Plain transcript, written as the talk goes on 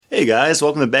Hey guys,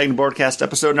 welcome to Bag Boardcast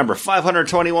episode number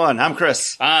 521. I'm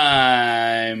Chris.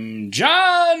 I'm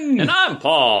John. And I'm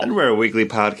Paul. And we're a weekly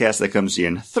podcast that comes to you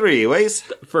in three ways.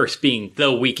 First being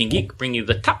The Week in Geek, bringing you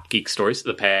the top geek stories of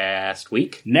the past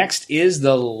week. Next is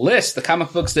the list, the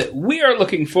comic books that we are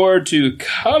looking forward to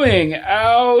coming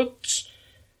out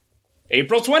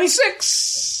April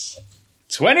 26,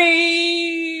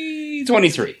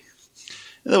 2023.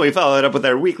 And then we follow it up with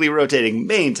our weekly rotating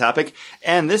main topic.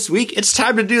 And this week, it's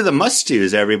time to do the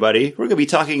must-dos, everybody. We're going to be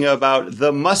talking about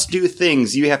the must-do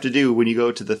things you have to do when you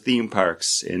go to the theme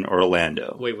parks in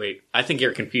Orlando. Wait. I think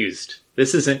you're confused.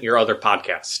 This isn't your other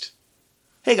podcast.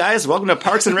 Hey guys, welcome to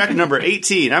Parks and Rec number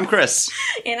 18. I'm Chris.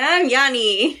 And I'm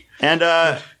Yanni. And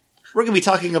we're going to be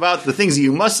talking about the things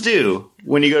you must do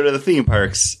when you go to the theme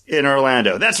parks in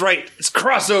Orlando. That's right, it's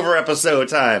crossover episode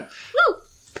time. Woo!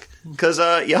 Because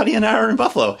Yanni and I are in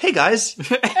Buffalo. Hey guys.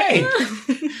 Hey,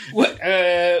 what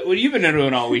have you been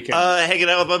doing all weekend? Hanging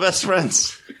out with my best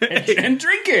friends. and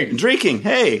drinking. Drinking,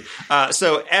 hey.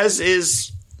 So as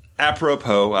is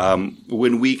apropos,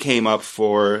 when we came up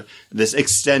for this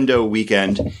extendo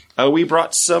weekend, we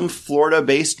brought some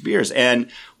Florida-based beers.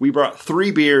 And we brought 3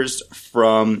 beers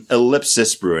from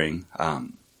Ellipsis Brewing.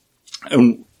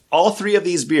 And all 3 of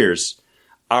these beers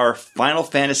are Final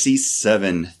Fantasy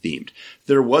VII themed.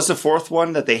 There was a 4th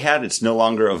one that they had. It's no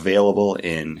longer available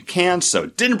in cans, so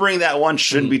didn't bring that one.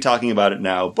 Shouldn't be talking about it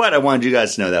now, but I wanted you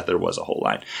guys to know that there was a whole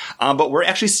line. But we're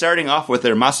actually starting off with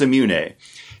their Masamune.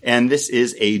 And this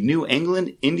is a New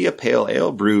England India Pale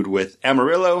Ale brewed with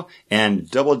Amarillo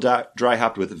and double dry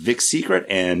hopped with Vic Secret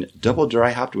and double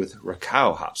dry hopped with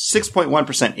Rakau hops.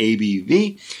 6.1%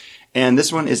 ABV. And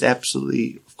this one is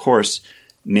absolutely, of course,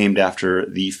 named after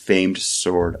the famed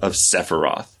Sword of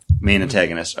Sephiroth, main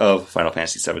antagonist of Final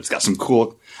Fantasy VII. It's got some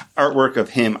cool artwork of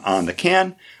him on the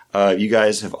can. You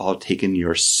guys have all taken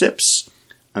your sips.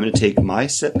 I'm going to take my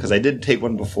sip, because I did take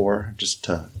one before just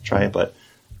to try it, but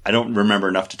I don't remember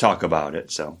enough to talk about it,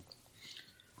 so.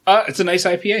 It's a nice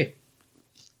IPA.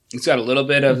 It's got a little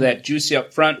bit of that juicy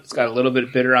up front. It's got a little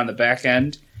bit bitter on the back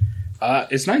end.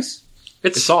 It's nice.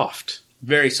 It's soft.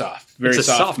 Very soft. Very it's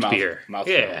a soft mouth, beer. Mouth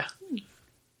yeah.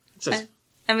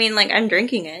 I mean, like, I'm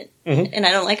drinking it, and I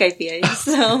don't like IPAs,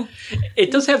 so. It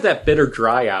does have that bitter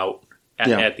dry out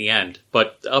Yeah. at the end,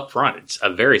 but up front, it's a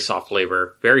very soft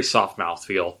flavor, very soft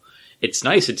mouthfeel. It's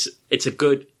nice. It's a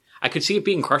good. I could see it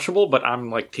being crushable, but I'm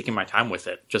like taking my time with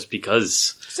it just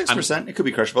because 6%, it could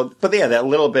be crushable. But yeah, that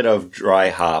little bit of dry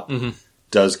hop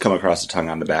does come across the tongue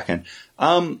on the back end.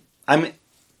 I'm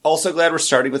also glad we're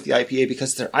starting with the IPA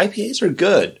because their IPAs are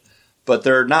good, but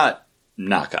they're not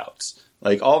knockouts.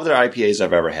 Like, all of their IPAs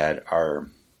I've ever had are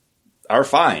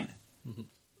fine.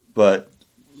 But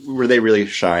where they really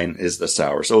shine is the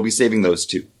sour. So we'll be saving those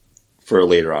 2 for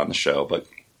later on the show. But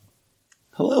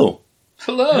hello.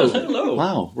 Hello.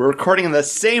 Wow. We're recording in the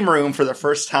same room for the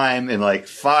first time in like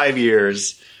 5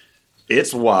 years.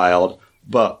 It's wild.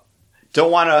 But don't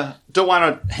want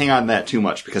to hang on that too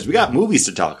much because we got movies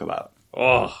to talk about.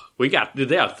 Oh, we got in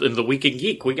the Week in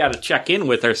Geek. We got to check in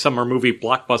with our summer movie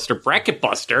blockbuster Bracket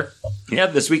Buster. Yeah,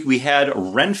 this week we had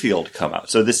Renfield come out.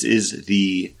 So this is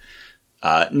the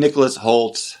Nicholas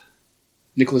Hoult,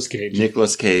 Nicolas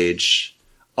Cage,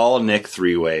 all Nick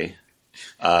 3-way,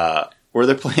 where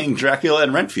they're playing Dracula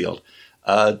and Renfield.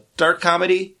 Dark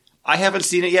comedy. I haven't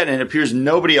seen it yet, and it appears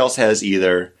nobody else has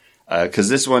either, because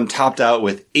this one topped out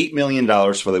with $8 million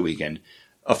for the weekend.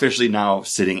 Officially now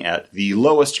sitting at the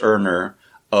lowest earner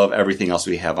of everything else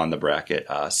we have on the bracket.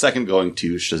 Second going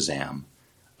to Shazam.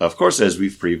 Of course, as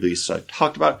we've previously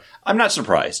talked about, I'm not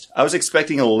surprised. I was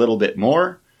expecting a little bit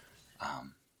more.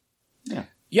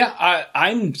 Yeah,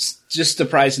 I'm just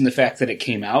surprised in the fact that it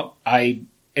came out.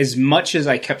 As much as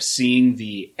I kept seeing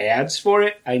the ads for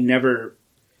it, I never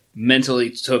mentally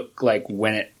took, like,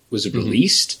 when it was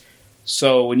released.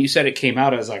 So when you said it came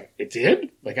out, I was like, it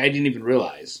did? Like, I didn't even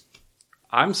realize.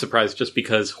 I'm surprised just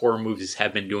because horror movies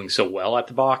have been doing so well at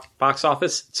the box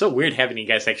office. It's so weird having you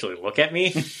guys actually look at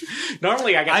me.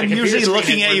 Normally, I got. I'm usually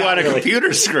looking at you on a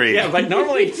computer screen. Yeah, but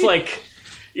normally it's like,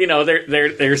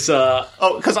 there's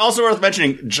Oh, because also worth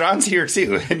mentioning, John's here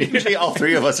too, and usually all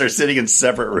 3 of us are sitting in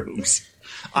separate rooms.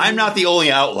 I'm not the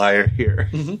only outlier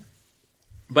here.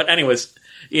 But anyways,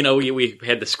 we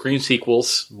had the Scream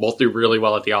sequels, both do really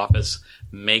well at the office.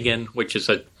 Megan, which is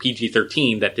a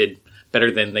PG-13 that did better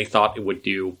than they thought it would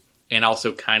do, and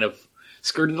also kind of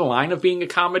skirted the line of being a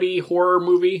comedy horror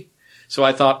movie. So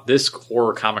I thought this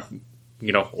horror comedy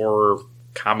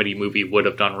movie would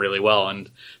have done really well.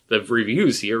 And the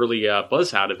reviews, the early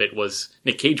buzz out of it was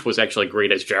Nick Cage was actually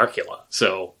great as Dracula.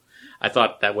 So I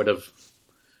thought that would have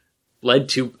led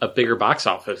to a bigger box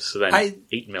office than I-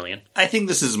 8 million. I think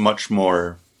this is much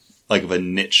more like of a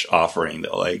niche offering,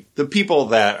 though. Like the people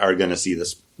that are going to see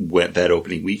this that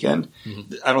opening weekend,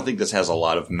 I don't think this has a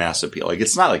lot of mass appeal. Like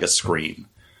it's not like a Scream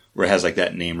where it has like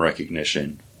that name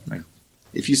recognition. Like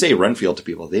if you say Renfield to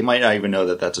people, they might not even know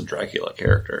that that's a Dracula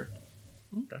character.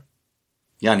 Okay.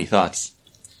 Yeah, any thoughts?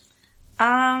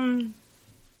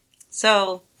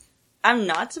 So I'm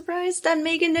not surprised that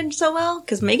Megan did so well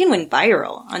because Megan went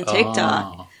viral on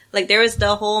TikTok. Oh. Like there was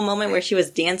the whole moment where she was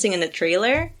dancing in the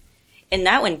trailer, and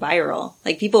that went viral.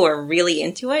 Like people were really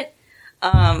into it.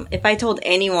 If I told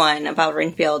anyone about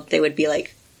Renfield, they would be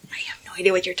like, "I have no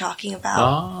idea what you're talking about."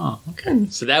 Oh, okay.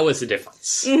 So that was the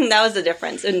difference. That was the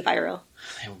difference in viral.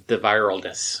 The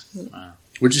viralness.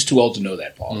 We're just too old to know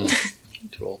that, Paul.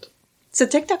 Too old. It's a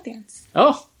TikTok dance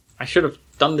Oh, I should have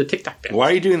done the TikTok dance. Why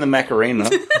are you doing the Macarena?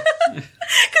 because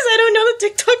I don't know the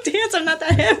TikTok dance. I'm not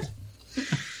that hip.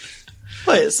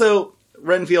 But so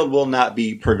Renfield will not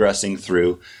be progressing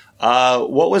through.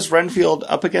 What was Renfield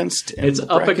up against? It's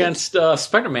the up bracket? against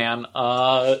Spider-Man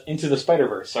Into the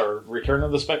Spider-Verse, or Return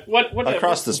of the Spider... What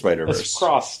Across the Spider-Verse.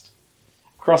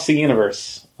 Across the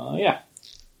universe. Yeah.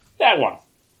 That one.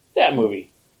 That movie.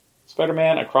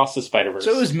 Spider-Man Across the Spider-Verse.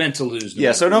 So it was meant to lose.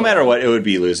 Yeah, so no matter what, it would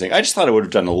be losing. I just thought it would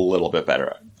have done a little bit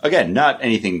better. Again, not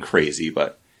anything crazy,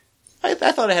 but I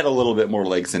thought it had a little bit more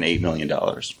legs than $8 million.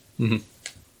 Mm-hmm.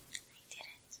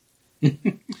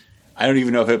 I don't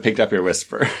even know if it picked up your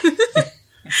whisper.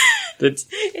 That's,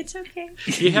 It's okay.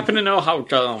 do you happen to know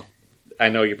how... I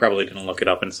know you probably didn't look it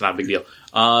up, and it's not a big deal.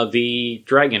 The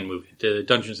Dragon movie, the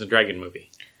Dungeons & Dragon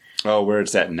movie. Oh, where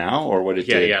it's at now, or what it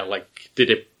Yeah, did? yeah. Like, did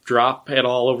it drop at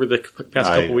all over the past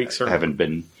couple weeks? Or I haven't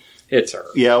been... It's alright.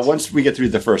 Yeah, once we get through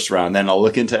the first round, then I'll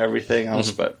look into everything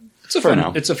else, but It's a for fun.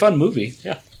 now. It's a fun movie.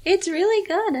 It's really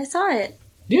good. I saw it.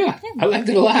 Yeah, I liked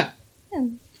it a lot. Yeah.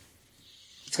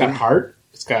 It's got heart.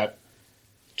 It's got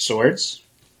swords.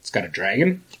 It's got a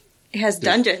dragon. It has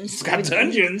dungeons. It's got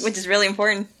dungeons. Which is really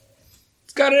important.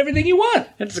 It's got everything you want.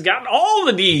 It's got all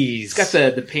the D's. It's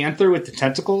got the panther with the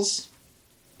tentacles.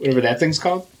 Whatever that thing's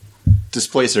called.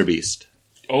 Displacer Beast.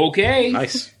 Okay.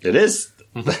 Nice. It is.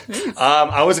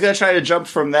 I was going to try to jump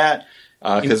from that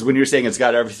because when you're saying it's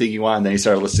got everything you want, and then you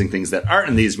started listing things that aren't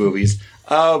in these movies.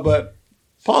 But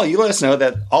Paul, you let us know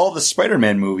that all the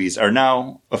Spider-Man movies are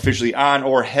now officially on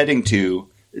or heading to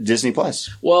Disney Plus.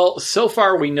 Well, so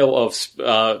far we know of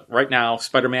right now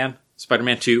Spider-Man,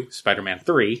 Spider-Man 2, Spider-Man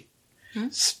 3,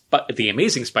 The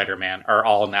Amazing Spider-Man are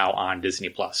all now on Disney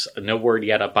Plus. No word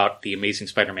yet about The Amazing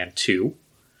Spider-Man 2.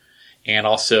 And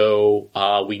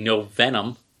also we know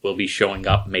Venom will be showing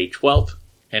up May 12th,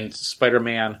 and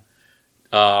Spider-Man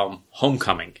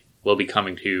Homecoming will be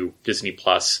coming to Disney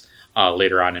Plus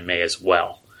later on in May as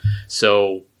well.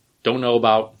 So don't know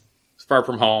about Far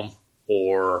From Home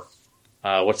or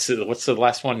what's the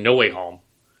last one? No Way Home,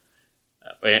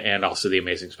 and also The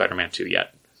Amazing Spider-Man 2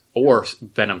 yet, or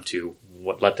Venom 2.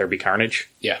 Let There Be Carnage.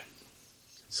 Yeah.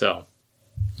 So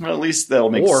Well, at least that'll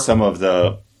make some of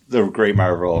the Great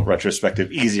Marvel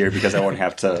retrospective easier because I won't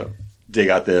have to dig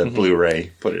out the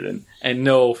Blu-ray, put it in. and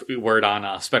no word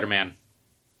on Spider-Man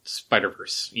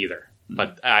Spider-Verse either.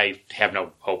 But I have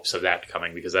no hopes of that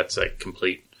coming because that's a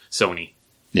complete Sony.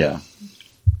 Yeah.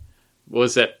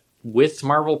 Was that with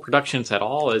Marvel Productions at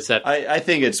all? Is that? I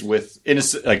think it's in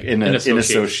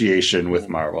association with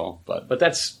Marvel, but But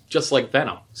that's just like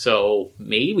Venom. So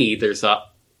maybe there's a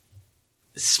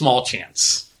small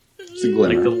chance, it's a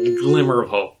like glimmer. the glimmer of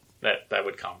hope that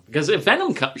would come. Because if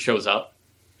Venom shows up,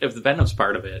 if the Venom's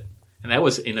part of it, and that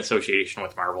was in association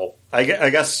with Marvel, I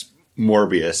guess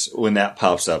Morbius, when that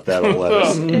pops up, that'll let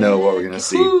us know what we're going to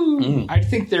see. I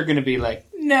think they're going to be like,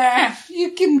 nah,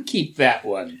 you can keep that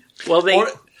one. well, they Or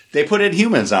they put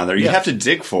Inhumans on there. You have to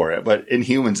dig for it, but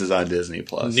Inhumans is on Disney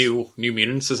Plus. New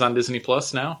Mutants is on Disney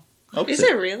Plus now. Okay. Is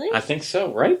it really? I think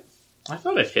so, right? I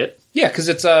thought it hit. Yeah, because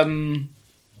it's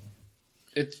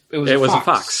it was a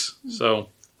Fox. So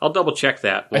I'll double check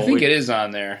that. I think it is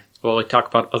on there. While we talk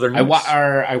about other news.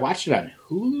 I watched it on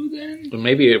Hulu then. Well,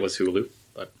 maybe it was Hulu.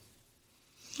 But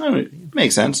I mean,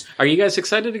 makes sense. are you guys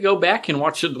excited to go back and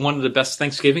watch one of the best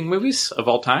Thanksgiving movies of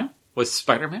all time? Was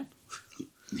Spider-Man?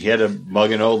 He had to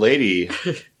mug an old lady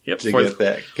Yep. to for get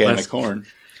that can that's- of corn.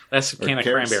 That's a can of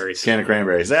Carrots? cranberries. Can of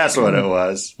cranberries. That's what it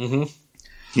was. Mm-hmm.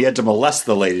 He had to molest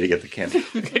the lady to get the can.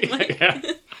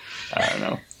 I don't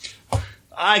know.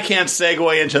 I can't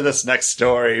segue into this next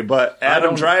story, but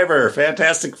Adam Driver,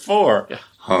 Fantastic Four. Yeah.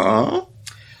 Huh?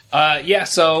 Yeah,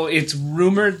 so it's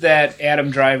rumored that Adam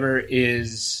Driver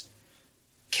is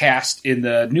cast in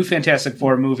the new Fantastic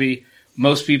Four movie,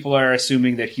 Most people are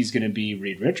assuming that he's going to be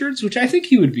Reed Richards, which I think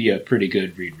he would be a pretty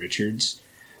good Reed Richards.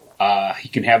 He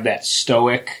can have that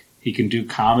stoic. He can do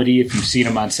comedy if you've seen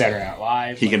him on Saturday Night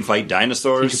Live. He can fight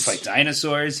dinosaurs. He can fight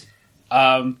dinosaurs.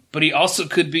 But he also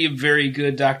could be a very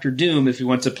good Dr. Doom if he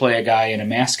wants to play a guy in a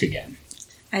mask again.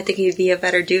 I think he'd be a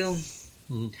better Doom.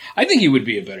 I think he would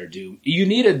be a better Doom. You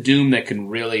need a Doom that can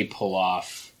really pull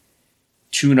off,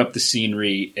 tune up the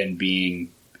scenery, and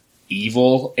being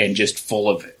evil and just full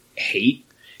of hate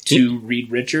to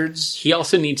Reed Richards. He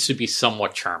also needs to be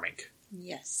somewhat charming.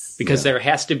 Yes. Because there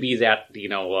has to be that,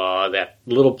 that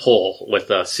little pull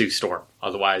with Sue Storm.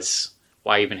 Otherwise,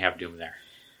 why even have Doom there?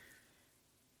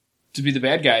 To be the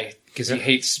bad guy, because he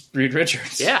hates Reed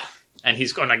Richards. Yeah. And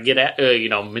he's going to get at,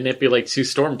 manipulate Sue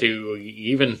Storm to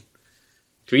even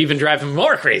drive him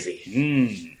more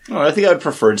crazy. Well, I think I'd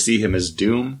prefer to see him as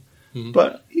Doom,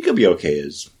 but he could be okay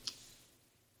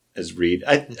as Reed.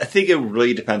 I think it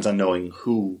really depends on knowing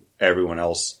who everyone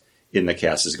else in the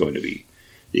cast is going to be.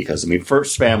 Because,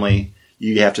 first family,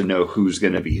 you have to know who's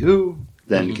going to be who,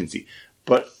 then you can see.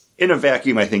 But in a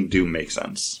vacuum, I think Doom makes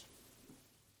sense.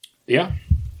 Yeah.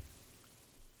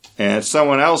 And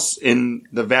someone else in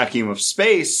the vacuum of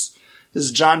space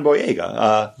is John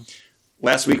Boyega.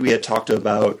 Last week we had talked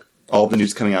about all the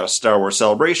news coming out of Star Wars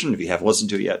Celebration. If you haven't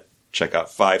listened to it yet, check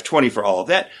out 520 for all of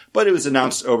that. But it was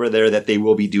announced over there that they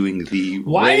will be doing the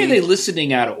Why are they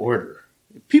listening out of order?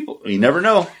 People, you never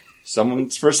know.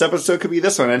 Someone's first episode could be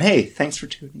this one. And hey, thanks for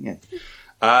tuning in.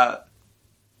 But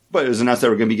it was announced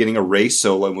that we're going to be getting a Rey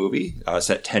solo movie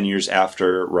set 10 years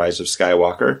after Rise of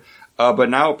Skywalker. But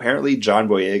now apparently John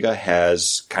Boyega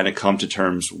has kind of come to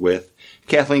terms with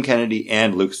Kathleen Kennedy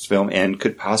and Lucasfilm and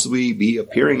could possibly be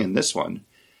appearing in this one.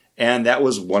 And that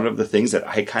was one of the things that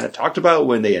I kind of talked about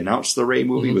when they announced the Rey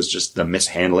movie was just the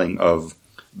mishandling of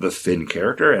the Finn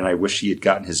character. And I wish he had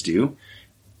gotten his due.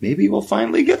 Maybe we'll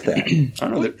finally get that. I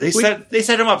don't know. They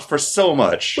set him up for so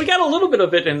much. We got a little bit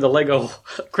of it in the Lego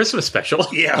Christmas special.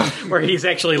 Yeah. Where he's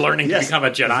actually learning to become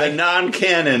a Jedi. The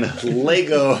non-canon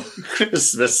Lego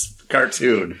Christmas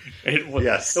cartoon. It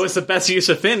was the best use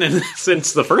of Finn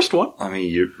since the first one.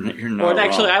 You're not Well,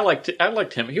 actually, wrong. I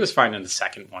liked him. He was fine in the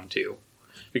second one, too.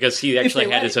 Because he actually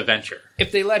had his adventure.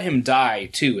 If they let him die,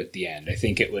 too, at the end, I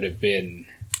think it would have been...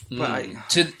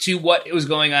 To what was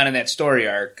going on in that story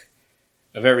arc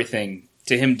of everything,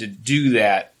 to him to do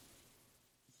that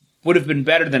would have been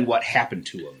better than what happened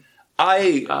to him.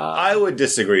 I would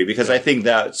disagree, because I think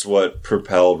that's what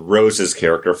propelled Rose's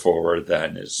character forward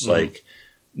then, is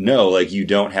no, you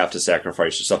don't have to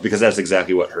sacrifice yourself, because that's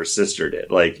exactly what her sister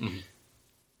did.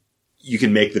 You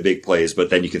can make the big plays, but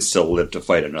then you can still live to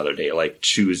fight another day.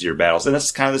 Choose your battles. And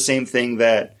that's kind of the same thing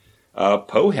that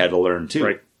Poe had to learn, too.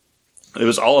 Right. It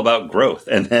was all about growth.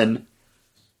 And then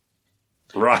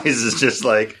Rise is just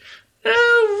no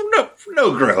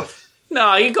growth.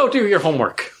 No, you go do your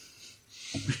homework.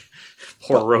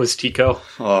 Poor Rose Tico.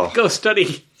 Oh. Go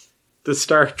study the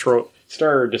Star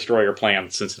Destroyer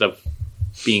plans instead of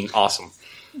being awesome.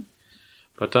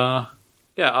 But, talking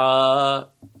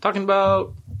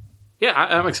about... Yeah,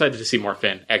 I'm excited to see more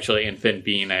Finn, actually, and Finn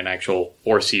being an actual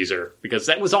Force user, because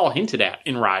that was all hinted at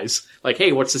in Rise.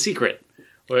 Hey, what's the secret?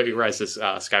 Rise is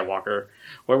Skywalker.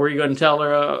 What were you going to tell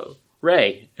her,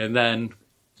 Rey? And then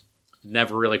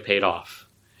never really paid off.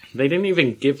 They didn't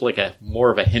even give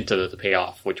more of a hint of the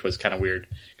payoff, which was kind of weird,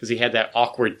 because he had that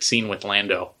awkward scene with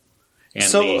Lando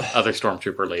and the other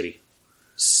Stormtrooper lady.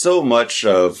 So much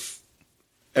of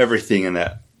everything in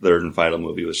that third and final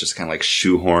movie was just kind of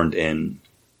shoehorned in,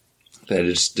 that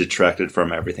it just detracted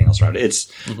from everything else around it.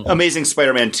 It's Amazing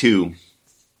Spider-Man 2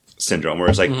 syndrome, where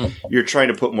it's you're trying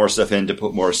to put more stuff in to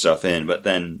put more stuff in, but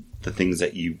then the things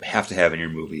that you have to have in your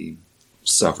movie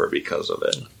suffer because of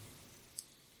it.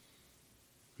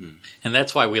 And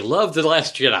that's why we love The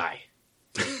Last Jedi.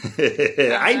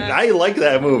 I like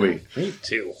that movie. Me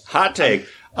too. Hot take.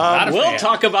 We'll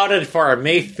talk about it for our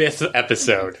May 5th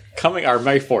episode. Our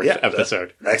May 4th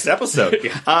episode. Next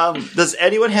episode. Does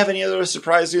anyone have any other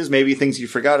surprise news? Maybe things you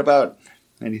forgot about?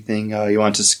 Anything you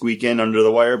want to squeak in under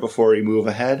the wire before we move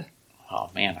ahead?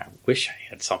 Oh, man, I wish I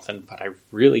had something, but I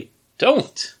really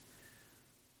don't.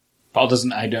 Paul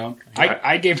doesn't, I don't.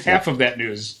 I gave half of that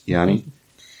news. Yanni?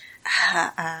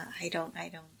 I don't.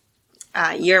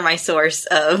 You're my source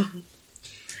of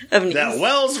news. That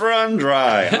well's run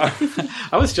dry.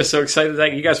 I was just so excited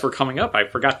that you guys were coming up. I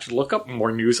forgot to look up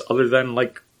more news other than,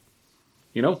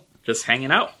 just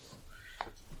hanging out.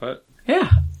 But,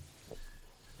 yeah.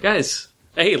 Guys,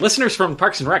 hey, listeners from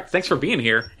Parks and Rec, thanks for being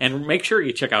here. And make sure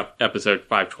you check out episode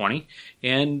 520.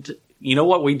 And you know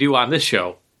what we do on this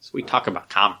show? we talk about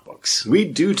comic books. We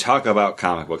do talk about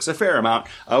comic books a fair amount.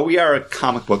 We are a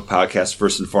comic book podcast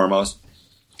first and foremost.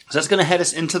 So that's going to head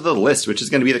us into the list, which is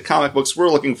going to be the comic books we're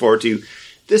looking forward to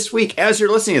this week. As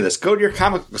you're listening to this, go to your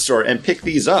comic book store and pick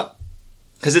these up.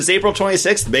 Because it's April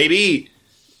 26th, baby.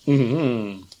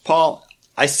 Mm-hmm. Paul,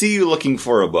 I see you looking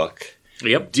for a book.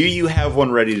 Yep. Do you have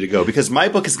one ready to go? Because my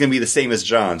book is going to be the same as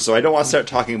John, so I don't want to start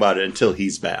talking about it until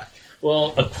he's back.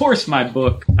 Well, of course my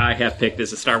book I have picked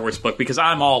is a Star Wars book because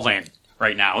I'm all in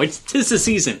right now. It's 'tis the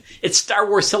season. It's Star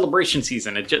Wars Celebration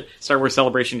season. Star Wars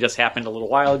Celebration just happened a little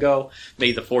while ago.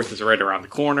 May the 4th is right around the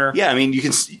corner. Yeah, I mean, you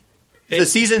can... The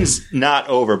season's not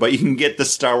over, but you can get the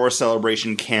Star Wars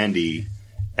Celebration candy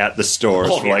at the stores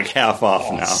for like half off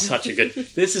now. Such a good...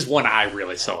 This is when I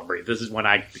really celebrate. This is when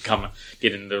I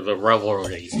get into the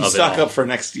revelry of Stock it all. up for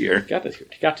next year.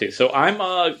 Got to. So I'm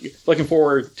looking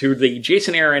forward to the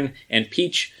Jason Aaron and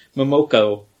Peach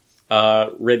Momoko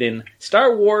written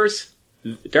Star Wars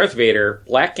Darth Vader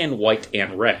Black and White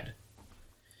and Red.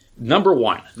 Number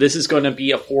 1. This is going to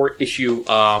be a 4-issue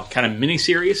kind of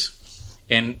miniseries,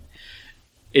 and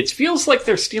it feels like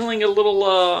they're stealing a little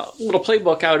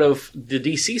playbook out of the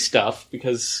DC stuff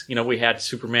because, you know, we had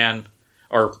Superman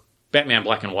or Batman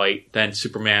Black and White, then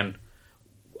Superman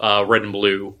Red and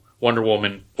Blue, Wonder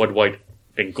Woman Red, White,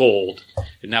 and Gold,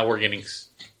 and now we're getting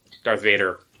Darth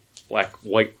Vader Black,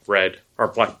 White, Red, or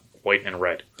Black, White, and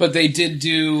Red. But they did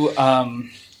do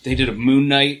they did a Moon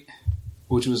Knight,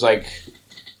 which was like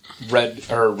red,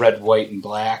 white, and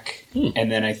black,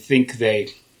 and then I think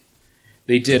they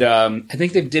did. I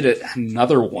think they did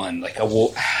another one, like I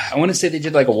want to say they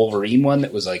did like a Wolverine one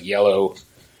that was like yellow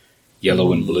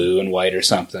and blue and white or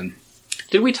something.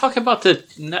 Did we talk about the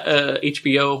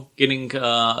HBO getting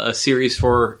a series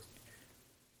for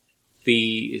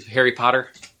the Harry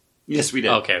Potter? Yes, we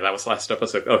did. Okay, that was last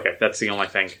episode. Okay, that's the only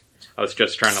thing. I was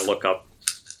just trying to look up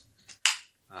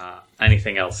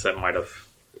anything else that I might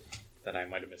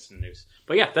have missed in the news.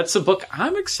 But yeah, that's the book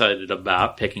I'm excited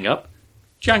about picking up.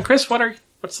 John, Chris,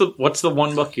 what's the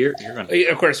one book you're going to...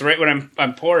 Of course, right when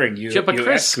I'm pouring you. Yeah, but you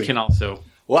Chris can also...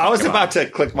 Well, I was about to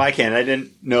click my can. I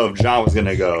didn't know if John was going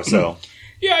to go, so...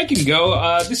 Yeah, I can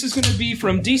go. This is going to be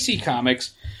from DC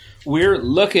Comics. We're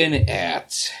looking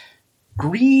at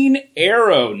Green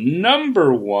Arrow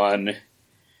 #1.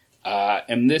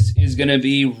 And this is going to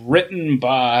be written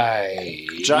by...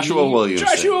 Joshua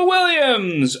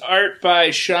Williams. Art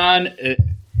by Sean...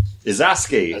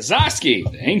 Izaski.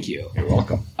 Thank you. You're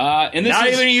welcome. And this Not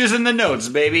is, even using the notes,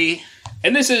 baby.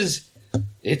 And this is...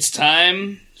 It's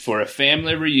time for a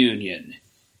family reunion.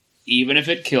 Even if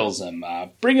it kills them.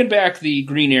 Bringing back the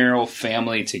Green Arrow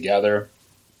family together.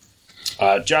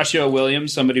 Joshua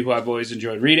Williams, somebody who I've always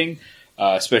enjoyed reading,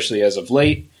 especially as of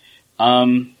late.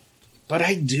 But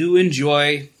I do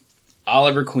enjoy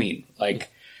Oliver Queen.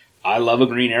 Like, I love a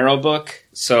Green Arrow book.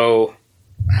 So,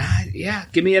 yeah,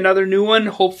 give me another new one.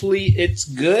 Hopefully it's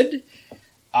good.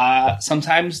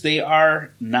 Sometimes they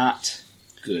are not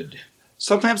good.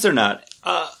 Sometimes they're not.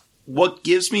 What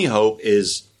gives me hope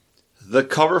is the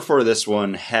cover for this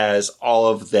one has all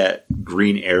of that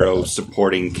Green Arrow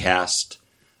supporting cast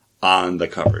on the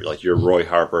cover. Like your Roy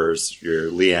Harpers, your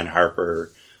Leanne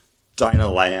Harper,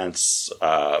 Dinah Lance,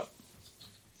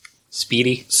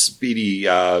 Speedy,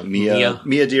 Mia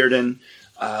Dearden,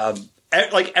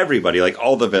 like everybody, like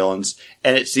all the villains,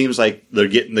 and it seems like they're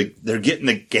getting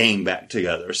the gang back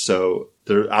together. So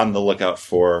they're on the lookout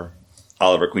for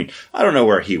Oliver Queen. I don't know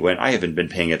where he went. I haven't been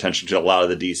paying attention to a lot of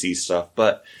the DC stuff,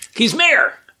 but he's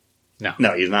mayor.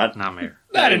 No, he's not. Not mayor.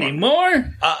 Not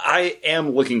anymore. I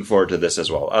am looking forward to this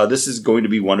as well. This is going to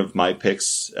be one of my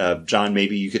picks. John,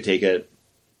 maybe you could take it.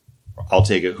 I'll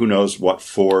take it. Who knows what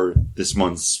for this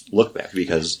month's look back,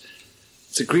 because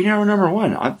it's a Green Arrow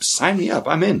 #1. Sign me up.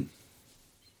 I'm in.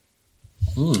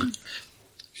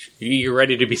 You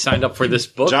ready to be signed up for this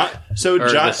book? John,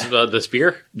 this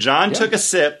beer? John took a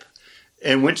sip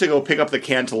and went to go pick up the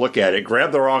can to look at it,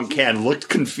 grabbed the wrong can, looked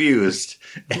confused,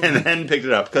 and then picked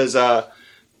it up. Because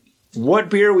what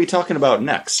beer are we talking about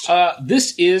next?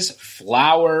 This is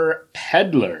Flower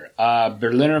Peddler.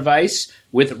 Berliner Weiss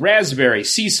with raspberry,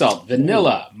 sea salt,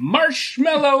 vanilla,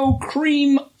 marshmallow,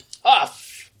 cream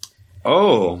puff.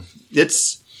 Oh,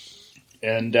 it's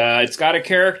got a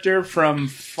character from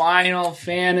Final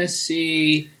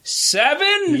Fantasy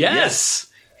VII? Yes.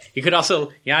 You could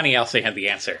also... Yanni also had the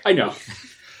answer. I know.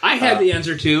 I had the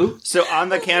answer, too. So on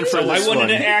the can for this I wanted one...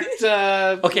 to act...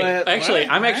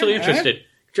 I'm actually interested.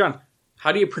 John,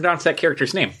 how do you pronounce that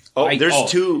character's name?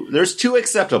 There's two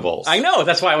acceptables. I know,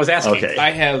 that's why I was asking. Okay.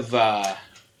 I have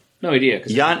no idea.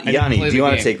 Yanni, do you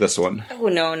want to take this one? Oh,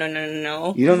 no.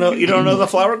 You don't know the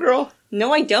Flower Girl?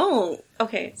 No, I don't.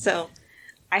 Okay, so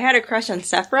I had a crush on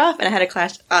Sephiroth, and I had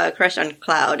a crush on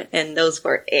Cloud, and those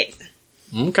were it.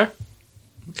 Okay.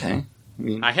 Okay. I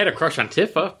mean, I had a crush on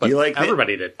Tifa, but You like it?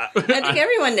 everybody did. I think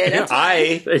everyone did.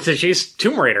 That's She's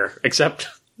Tomb Raider, except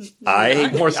I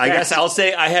More guess stats. I'll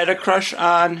say I had a crush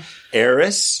on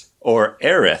Eris or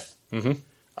Aerith.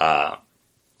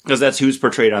 Because that's who's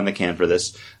portrayed on the can for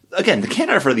this. Again, the can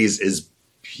art for these is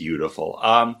beautiful.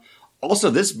 Also,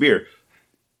 this beer,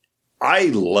 I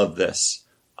love this.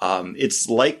 It's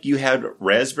like you had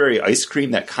raspberry ice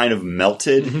cream that kind of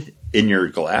melted in your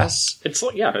glass. it's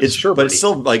sherbety. But it's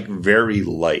still like very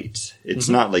light. It's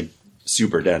not like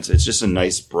super dense. It's just a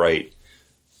nice, bright,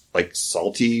 like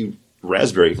salty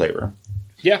raspberry flavor.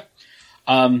 Yeah.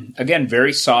 Again,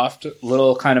 very soft,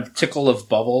 little kind of tickle of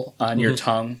bubble on your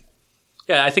tongue.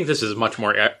 Yeah, I think this is much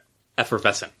more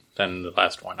effervescent than the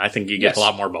last one. I think you get Yes. a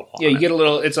lot more bubble. Yeah, on you it. get a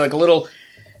little. It's like a little.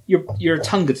 Your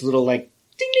tongue gets a little like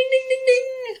ding ding ding ding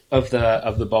ding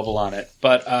of the bubble on it.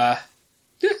 But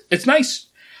yeah, it's nice.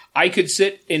 I could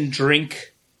sit and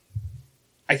drink.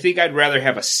 I think I'd rather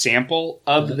have a sample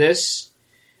of this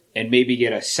and maybe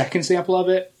get a second sample of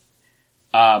it.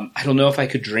 I don't know if I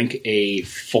could drink a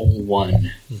full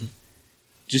one,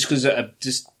 just because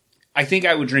I think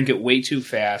I would drink it way too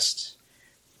fast.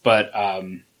 But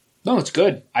no, it's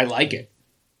good. I like it.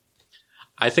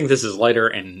 I think this is lighter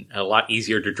and a lot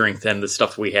easier to drink than the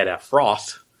stuff we had at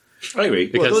Frost. I agree.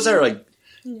 Because- Those are like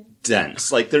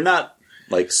dense. Like they're not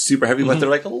like super heavy, but they're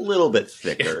like a little bit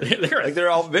thicker.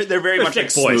 They're very much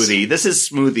like thick boys. smoothie. This is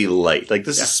smoothie light. Like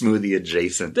this is smoothie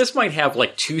adjacent. This might have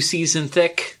like 2 season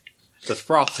thick. The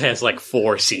Frost has like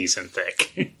 4 season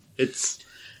thick. It's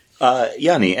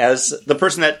Yanni, as the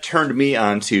person that turned me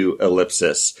on to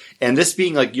Ellipsis, and this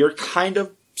being like your kind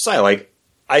of style, like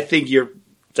I think you're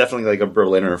definitely like a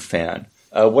Berliner fan.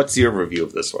 What's your review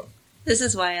of this one? This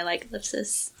is why I like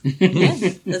Ellipsis. Yeah,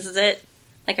 this is it.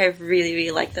 Like, I really,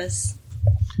 really like this.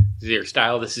 this is your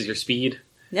style. This is your speed.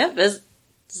 Yep, this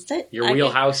is it. Your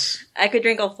wheelhouse. I could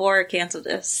drink all 4 cans of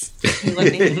this. You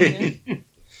look me-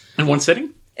 In one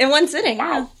sitting? In one sitting.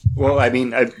 Wow. Well, I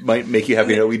mean, I might make you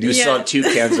happy that we do still Yeah. have 2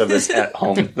 cans of this at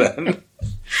home then.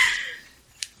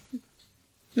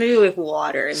 Maybe with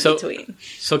water in So- between.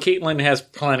 So Caitlin has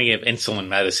plenty of insulin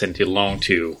medicine to loan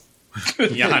to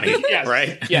Yanni, Yes.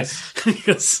 right? Yes.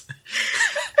 Because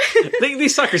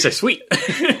these suckers are sweet.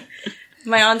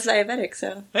 My aunt's diabetic,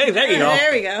 so. Hey, there you go.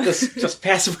 There we go. Just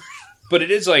passive. But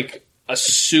it is like a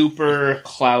super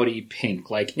cloudy pink.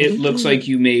 Like it looks like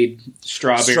you made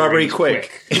strawberry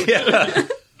quick. Yeah.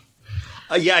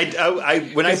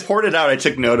 I when I poured it out, I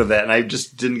took note of that, and I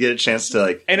just didn't get a chance to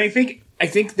like. And I think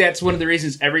that's one of the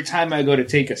reasons every time I go to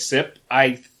take a sip,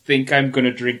 I think I'm going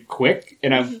to drink quick,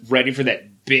 and I'm ready for that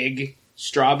big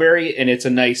strawberry, and it's a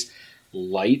nice,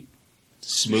 light,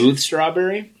 smooth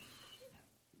strawberry.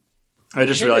 I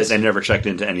just realized I never checked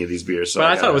into any of these beers, so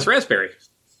But I thought it was raspberry.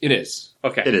 It is.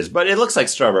 Okay. It is, but it looks like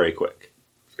strawberry quick.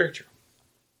 Very true.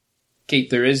 Kate,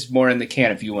 there is more in the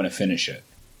can if you want to finish it.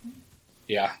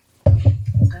 Yeah.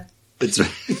 It's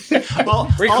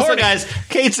well. Also, guys,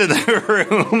 Kate's in the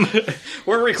room.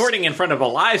 We're recording in front of a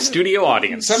live studio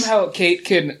audience. Somehow Kate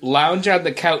can lounge on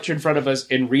the couch in front of us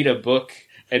and read a book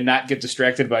and not get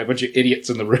distracted by a bunch of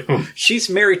idiots in the room. She's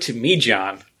married to me,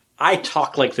 John. I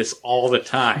talk like this all the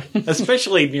time,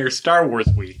 especially near Star Wars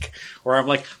week, where I'm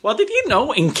like, well, did you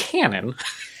know in canon?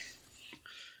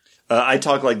 I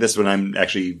talk like this when I'm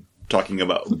actually talking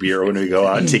about beer when we go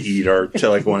out to eat or to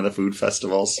like one of the food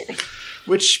festivals.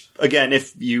 Which, again,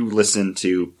 if you listen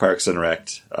to Parks and Rec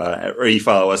or you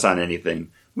follow us on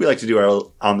anything, we like to do our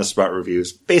on-the-spot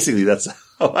reviews. Basically, that's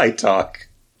how I talk.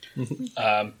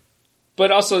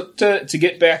 But also, to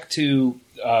get back to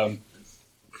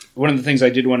one of the things I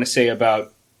did want to say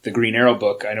about the Green Arrow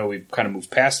book, I know we've kind of moved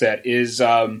past that, is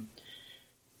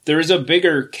there is a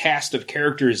bigger cast of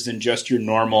characters than just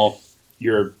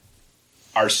your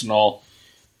Arsenal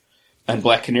and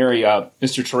Black Canary.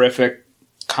 Mr. Terrific,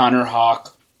 Connor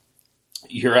Hawk.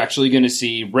 You're actually going to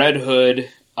see Red Hood,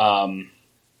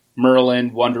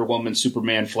 Merlin, Wonder Woman,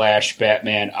 Superman, Flash,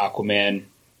 Batman, Aquaman,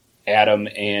 Adam,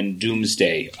 and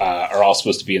Doomsday are all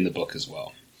supposed to be in the book as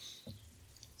well.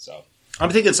 So, I'm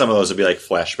thinking some of those would be like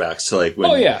flashbacks to like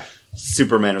when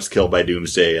Superman was killed by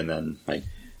Doomsday and then like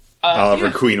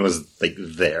Oliver Queen was like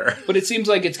there. But it seems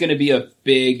like it's going to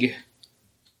be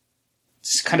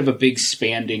it's kind of a big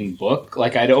spanning book.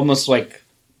 Like I'd almost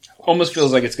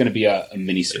feels like it's going to be a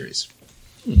miniseries.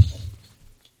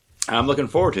 I'm looking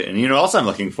forward to it. And you know what else I'm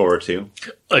looking forward to?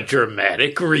 A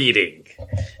dramatic reading.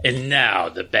 And now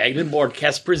the Bagman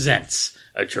Boardcast presents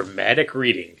a dramatic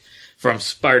reading from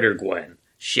Spider-Gwen,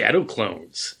 Shadow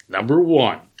Clones, number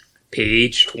 1,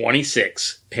 page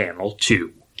 26, panel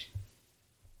 2.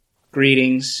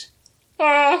 Greetings.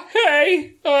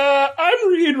 Hey, I'm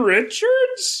Reed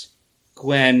Richards.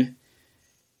 Gwen.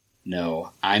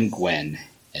 No, I'm Gwen,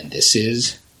 and this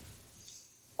is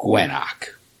Gwenock.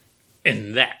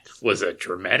 And that was a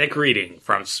dramatic reading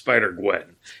from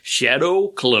Spider-Gwen, Shadow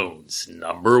Clones,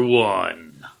 number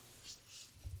 1.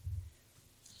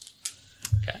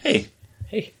 Hey,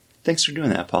 Hey, thanks for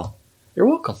doing that, Paul. you're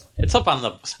welcome. It's up on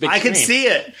the big I can screen. see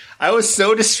it. I was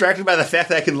so distracted by the fact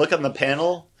that I can look on the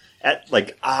panel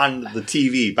on the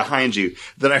TV behind you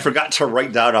that I forgot to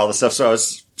write down all the stuff. So I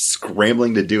was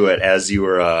scrambling to do it as you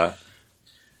were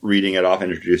reading it off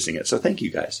and introducing it. So thank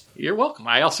you guys. You're welcome.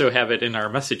 I also have it in our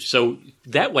message. So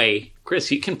that way,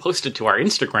 Chris, you can post it to our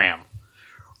Instagram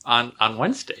on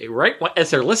Wednesday, right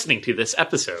as they're listening to this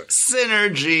episode.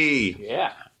 Synergy.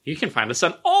 Yeah. You can find us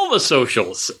on all the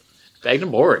socials. Bagged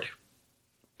and Board.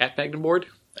 At Bagged and Board.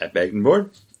 At Bagged and Board.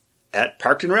 At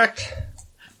Parked and Wrecked.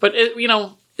 But,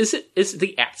 is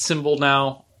the at symbol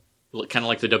now kind of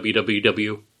like the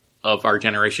www of our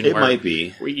generation? It where might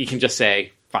be. You can just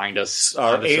say, find us.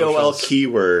 Our on the AOL socials.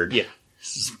 keyword. Yeah.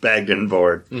 Is Bagged and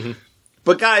Board. Mm-hmm.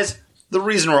 But guys, the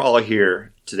reason we're all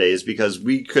here today is because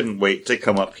we couldn't wait to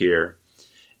come up here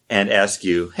and ask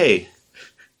you, hey,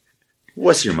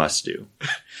 what's your must-do?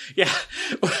 Yeah.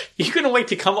 You couldn't wait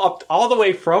to come up all the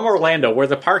way from Orlando, where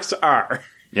the parks are,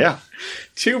 Yeah.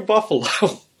 to Buffalo.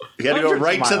 You got to go Hundreds of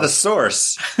right to the miles.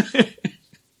 source.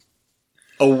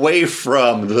 Away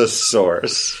from the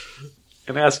source.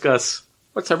 And ask us,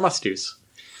 what's our must-dos?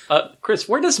 Chris,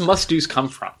 where does must-dos come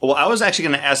from? Well, I was actually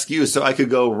going to ask you so I could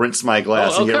go rinse my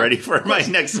glass and get okay. ready for my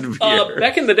next beer.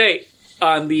 Back in the day,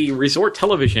 on the resort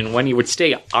television, when you would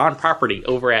stay on property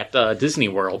over at Disney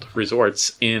World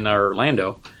Resorts in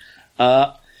Orlando,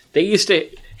 they used to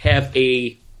have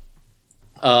a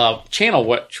channel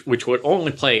which would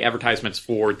only play advertisements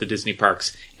for the Disney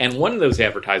parks. And one of those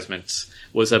advertisements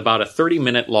was about a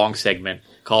 30-minute long segment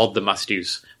called The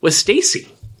Must-Dos with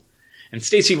Stacy. And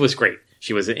Stacy was great.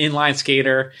 She was an inline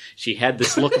skater. She had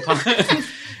this look upon...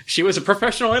 She was a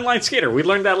professional inline skater. We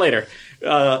learned that later.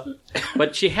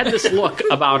 But she had this look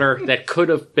about her that could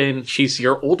have been she's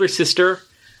your older sister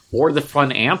or the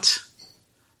fun aunt.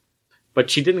 But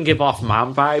she didn't give off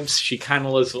mom vibes. She kind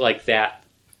of was like that,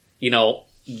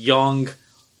 young,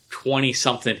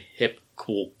 20-something hip,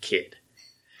 cool kid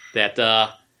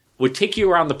that would take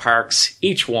you around the parks,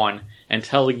 each one, and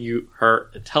tell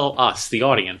us, the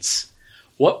audience,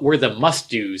 what were the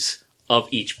must-dos of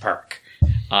each park.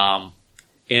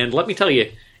 And let me tell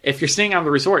you, if you're staying on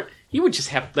the resort, you would just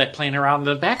have that playing around in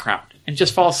the background and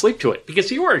just fall asleep to it because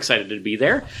you were excited to be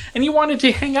there and you wanted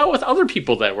to hang out with other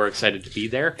people that were excited to be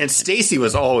there. And Stacy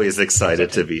was always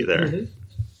excited to be there.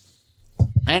 Mm-hmm.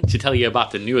 And to tell you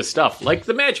about the newest stuff, like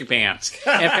the Magic Bands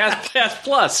and Pass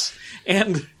Plus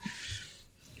and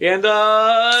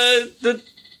the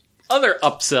other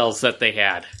upsells that they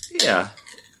had. Yeah.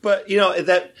 But,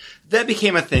 that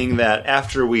became a thing that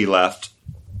after we left,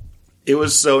 it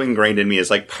was so ingrained in me as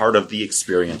like part of the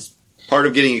experience, part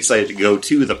of getting excited to go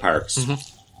to the parks,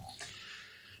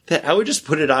 that I would just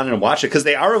put it on and watch it because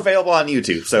they are available on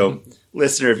YouTube. So,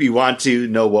 listener, if you want to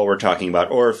know what we're talking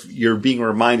about, or if you're being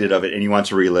reminded of it and you want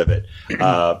to relive it, you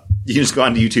can just go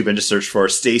onto YouTube and just search for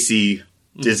Stacy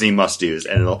Disney Must-Dos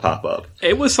and it'll pop up.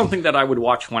 It was something that I would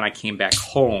watch when I came back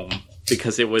home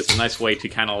because it was a nice way to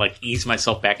kind of like ease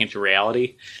myself back into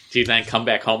reality to then come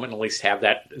back home and at least have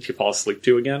that to fall asleep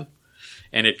to again.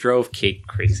 And it drove Kate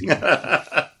crazy.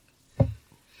 But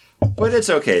it's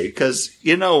okay, because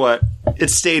you know what? It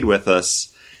stayed with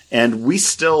us, and we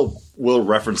still will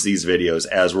reference these videos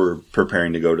as we're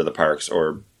preparing to go to the parks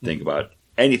or think about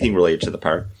anything related to the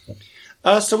park.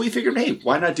 So we figured, hey,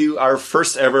 why not do our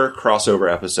first ever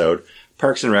crossover episode,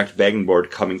 Parks and Rec, Bagged and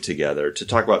Board, coming together to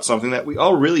talk about something that we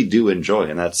all really do enjoy,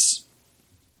 and that's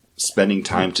spending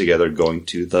time together going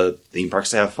to the theme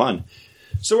parks to have fun.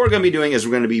 So what we're going to be doing is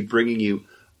we're going to be bringing you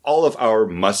all of our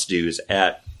must-dos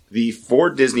at the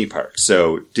 4 Disney parks.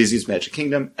 So Disney's Magic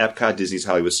Kingdom, Epcot, Disney's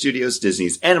Hollywood Studios,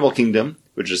 Disney's Animal Kingdom,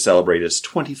 which is celebrating its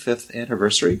 25th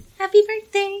anniversary. Happy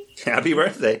birthday! Happy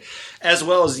birthday! As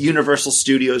well as Universal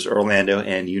Studios Orlando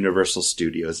and Universal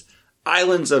Studios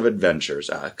Islands of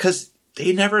Adventures. Because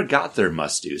they never got their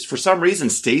must-dos. For some reason,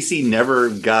 Stacy never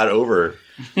got over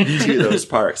to those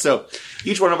parks. So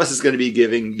each one of us is going to be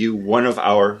giving you one of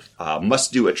our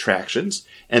must-do attractions,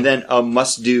 and then a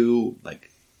must-do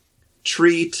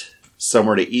treat,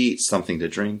 somewhere to eat, something to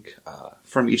drink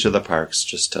from each of the parks,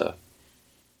 just to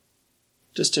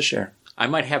share. I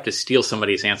might have to steal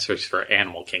somebody's answers for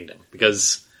Animal Kingdom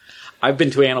because I've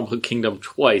been to Animal Kingdom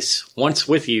twice. Once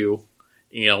with you,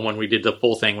 when we did the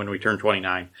full thing when we turned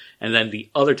 29, and then the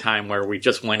other time where we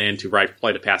just went in to ride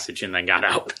Flight of Passage and then got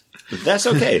out. That's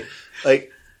okay.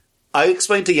 Like, I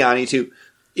explained to Yanni, too,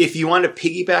 if you want to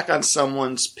piggyback on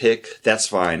someone's pick, that's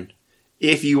fine.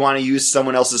 If you want to use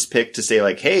someone else's pick to say,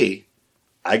 like, hey,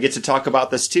 I get to talk about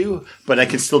this too, but I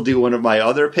can still do one of my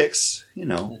other picks,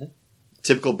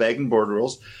 typical bag and board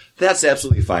rules, that's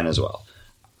absolutely fine as well.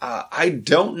 I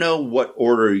don't know what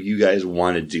order you guys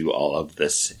want to do all of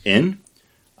this in.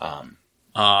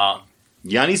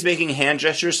 Yanni's making hand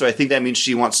gestures, so I think that means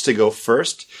she wants to go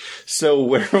first. So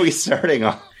where are we starting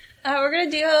off? We're going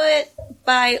to do it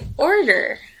by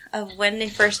order of when they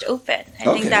first open. I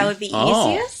think that would be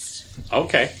easiest.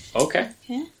 Okay.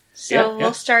 So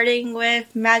we're starting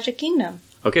with Magic Kingdom.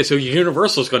 Okay, so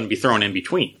Universal's going to be thrown in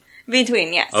between.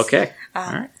 Between, yes. Okay.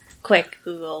 All right. Quick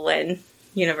Google when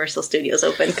Universal Studios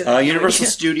opened. Universal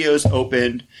Studios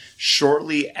opened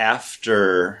shortly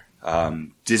after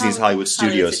Disney's Hollywood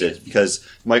Studios did, because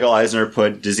Michael Eisner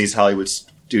put Disney's Hollywood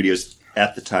Studios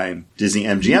at the time, Disney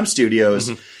MGM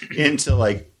Studios, into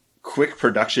like quick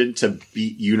production to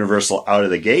beat Universal out of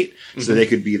the gate, so they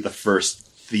could be the first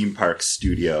theme park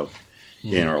studio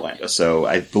in Orlando. So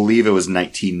I believe it was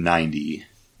 1990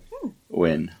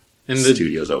 when the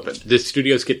studios opened. The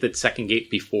studios get the second gate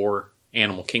before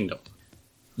Animal Kingdom.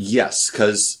 Yes,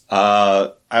 because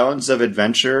Islands of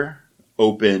Adventure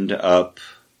opened up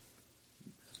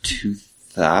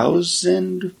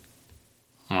 2000.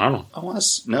 I don't know.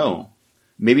 No,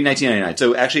 maybe 1999.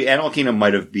 So actually, Animal Kingdom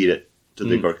might have beat it to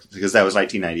the book because that was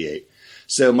 1998.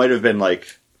 So it might have been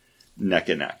like neck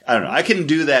and neck. I don't know. I can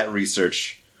do that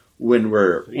research when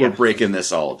we're breaking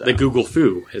this all down. The Google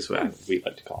Foo is what we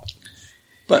like to call it.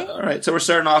 But all right, so we're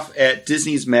starting off at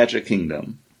Disney's Magic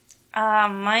Kingdom.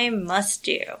 My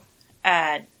must-do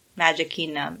at Magic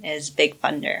Kingdom is Big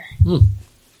Thunder. The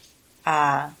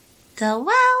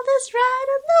wildest ride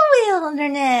in the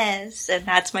wilderness. And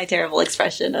that's my terrible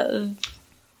expression of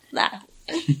that.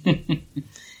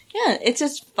 Yeah, it's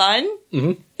just fun.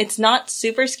 It's not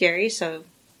super scary, so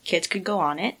kids could go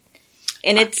on it.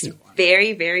 And it's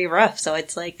very, very rough, so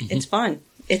it's like, it's fun.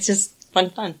 It's just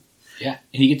fun. Yeah,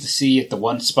 and you get to see at the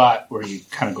one spot where you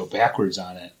kind of go backwards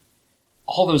on it,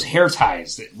 all those hair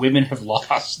ties that women have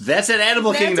lost. That's at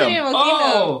Animal Kingdom.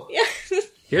 Oh! Yeah.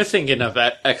 You're thinking of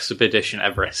Expedition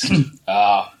Everest.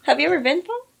 Have you ever been,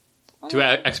 Paul? To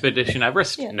Expedition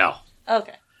Everest? Yeah. No.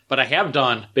 Okay. But I have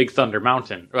done Big Thunder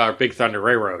Mountain, or Big Thunder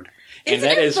Railroad. And Isn't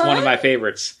that it is fun? one of my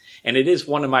favorites. And it is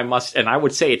one of my and I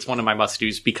would say it's one of my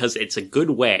must-dos because it's a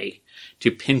good way to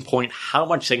pinpoint how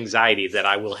much anxiety that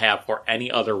I will have for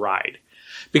any other ride.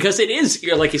 Because it is,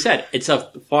 like you said, it's a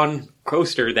fun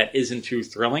coaster that isn't too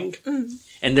thrilling.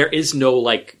 And there is no,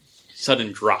 like,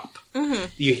 sudden drop.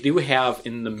 You do have,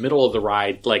 in the middle of the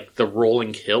ride, like, the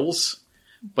rolling hills.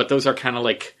 But those are kind of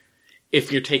like,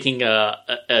 if you're taking a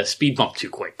speed bump too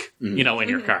quick, in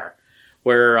your car.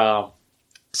 Where,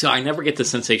 so I never get the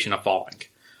sensation of falling.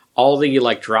 All the,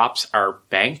 like, drops are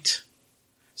banked.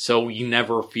 So you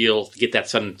never get that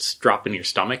sudden drop in your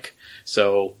stomach.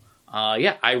 So...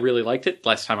 I really liked it.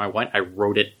 Last time I went, I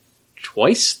rode it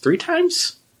 3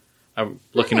 times. I'm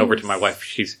looking over to my wife.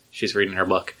 She's reading her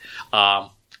book. I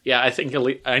think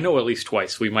I know at least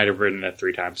twice. We might have ridden it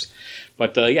 3 times.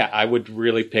 But I would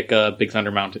really pick Big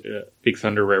Thunder Mountain, Big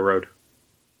Thunder Railroad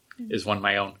is one of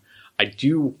my own. I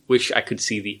do wish I could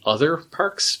see the other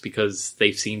parks because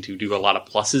they seem to do a lot of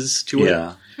pluses to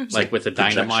it, like with the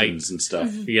Dynamite and stuff.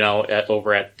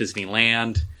 Over at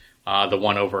Disneyland, the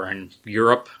one over in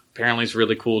Europe. Apparently is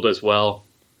really cool as well.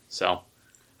 So,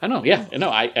 I don't know. Yeah, no,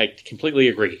 I completely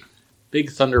agree.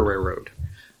 Big Thunder Railroad.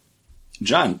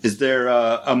 John, is there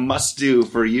a must-do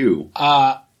for you?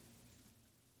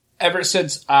 Ever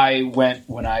since I went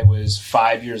when I was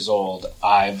 5 years old,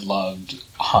 I've loved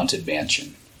Haunted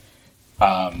Mansion.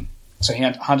 So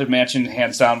Haunted Mansion,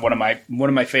 hands down, one of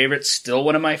my favorites. Still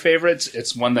one of my favorites.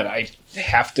 It's one that I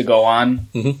have to go on.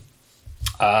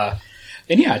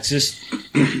 It's just...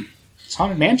 It's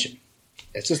Haunted Mansion.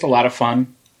 It's just a lot of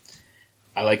fun.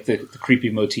 I like the creepy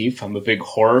motif. I'm a big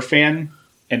horror fan.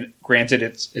 And granted,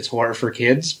 it's horror for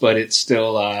kids, but it's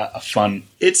still a fun...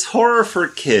 It's horror for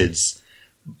kids,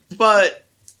 but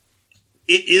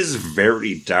it is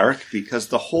very dark because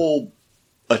the whole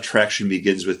attraction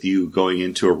begins with you going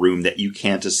into a room that you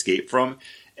can't escape from.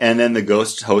 And then the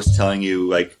ghost host telling you,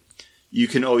 like, you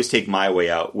can always take my way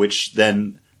out, which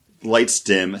then... lights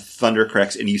dim, thunder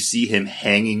cracks, and you see him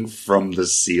hanging from the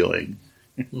ceiling.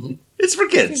 It's for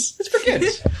kids. It's for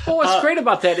kids. Well, what's great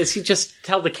about that is he just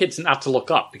tell the kids not to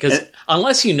look up because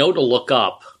unless you know to look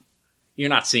up, you're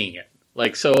not seeing it.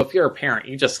 Like, so if you're a parent,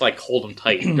 you just like hold them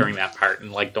tight during that part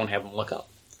and like don't have them look up.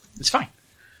 It's fine.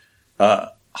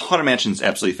 Haunted Mansion is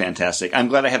absolutely fantastic. I'm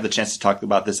glad I have the chance to talk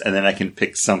about this, and then I can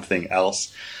pick something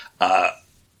else.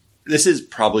 This is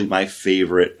probably my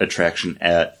favorite attraction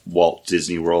at Walt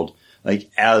Disney World, like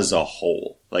as a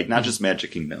whole. Like not just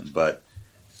Magic Kingdom, but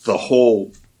the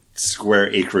whole square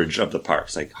acreage of the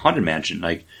parks. Like Haunted Mansion,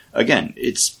 like again,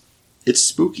 it's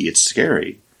spooky, it's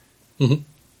scary. Mm-hmm.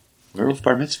 Werewolf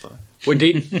Bar Mitzvah. Well,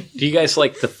 do you guys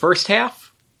like the first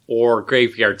half or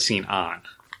Graveyard Scene on?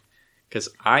 Because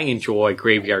I enjoy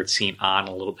Graveyard Scene on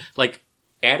a little bit. Like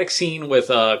attic scene with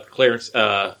Clarence,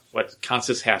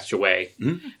 Constance Hatchaway,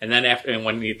 and then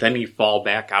when you fall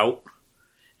back out,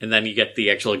 and then you get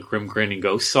the actual Grim Grinning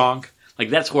Ghost song. Like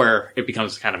that's where it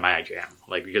becomes kind of my jam.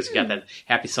 Like because you got that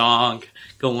happy song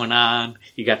going on,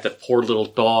 you got the poor little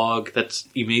dog that's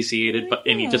emaciated,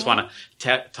 and you just want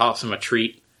to toss him a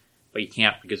treat, but you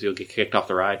can't because you'll get kicked off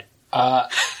the ride.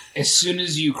 As soon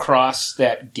as you cross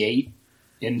that gate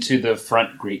into the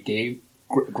front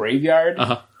graveyard,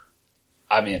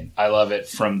 I'm in. I love it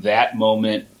from that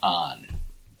moment on.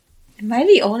 Am I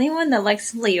the only one that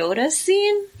likes Leota's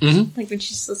scene? Mm-hmm. Like when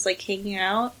she's just like hanging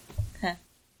out?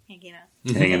 Hanging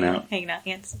out. Hanging out. Hanging out,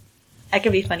 yes. That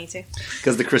could be funny too.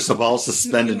 Because the crystal ball is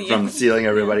suspended from the ceiling,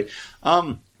 everybody.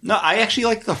 No, I actually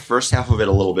like the first half of it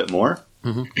a little bit more.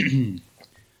 Mm-hmm.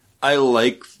 I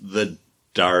like the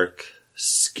dark,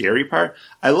 scary part.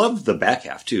 I love the back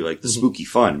half too, like the spooky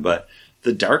fun, but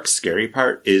the dark, scary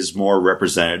part is more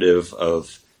representative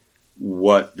of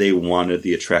what they wanted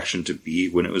the attraction to be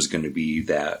when it was going to be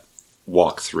that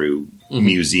walk-through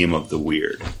Museum of the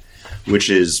Weird, which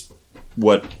is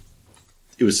what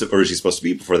it was originally supposed to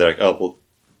be before they're like, oh, well,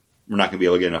 we're not going to be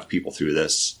able to get enough people through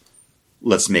this.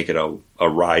 Let's make it a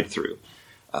ride through.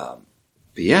 But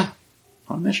yeah,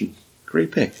 on mission.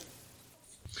 Great pick.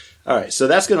 All right, so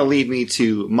that's going to lead me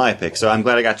to my pick. So I'm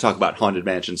glad I got to talk about Haunted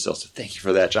Mansion still. So thank you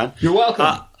for that, John. You're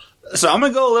welcome. So I'm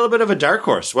going to go a little bit of a dark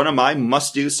horse. One of my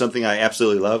must-do, something I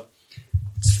absolutely love.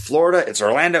 It's Florida. It's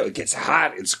Orlando. It gets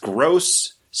hot. It's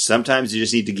gross. Sometimes you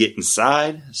just need to get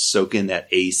inside, soak in that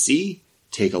AC,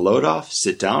 take a load off,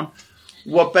 sit down.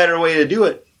 What better way to do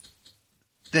it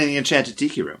than the Enchanted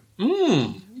Tiki Room?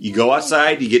 You go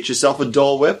outside, you get yourself a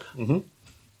Dole Whip. Mm-hmm.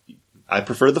 I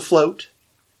prefer the float.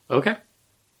 Okay.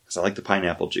 Because I like the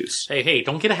pineapple juice. Hey,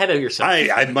 don't get ahead of yourself.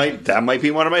 That might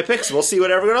be one of my picks. We'll see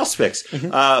what everyone else picks.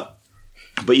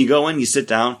 But you go in, you sit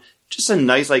down. Just a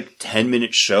nice,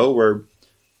 10-minute show where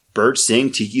birds sing,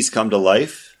 tikis come to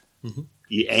life. Mm-hmm.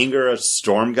 You anger a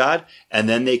storm god, and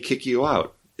then they kick you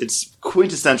out. It's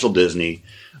quintessential Disney.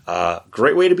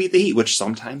 Great way to beat the heat, which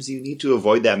sometimes you need to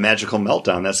avoid that magical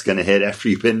meltdown that's going to hit after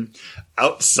you've been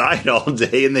outside all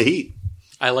day in the heat.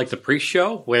 I like the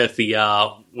pre-show with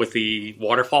the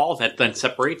waterfall that then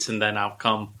separates, and then out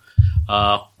come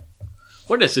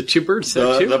what is it? Two birds?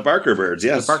 The Barker birds,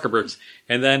 yes, the Barker birds,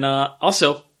 and then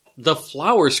also the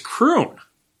flowers croon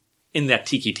in that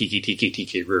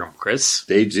tiki room, Chris.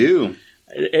 They do.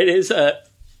 It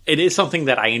is something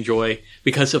that I enjoy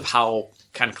because of how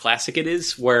kind of classic it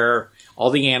is, where all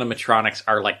the animatronics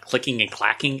are clicking and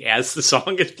clacking as the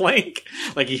song is playing.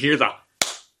 Like you hear the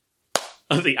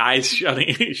eyes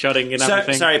shutting and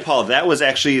everything. Sorry, Paul. That was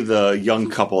actually the young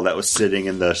couple that was sitting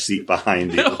in the seat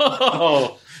behind you.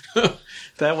 Oh,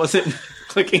 that wasn't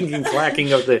clicking and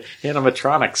clacking of the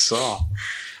animatronics song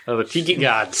of the tiki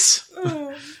gods.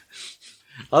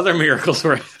 Other miracles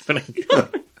were happening.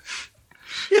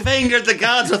 You've angered the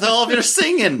gods with all of your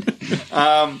singing.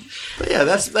 But yeah,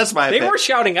 that's my. They pick. were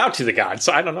shouting out to the gods,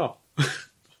 so I don't know.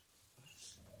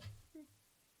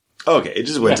 Okay, it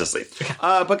just went to sleep.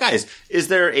 But guys, is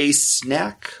there a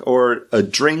snack or a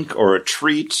drink or a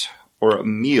treat or a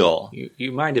meal?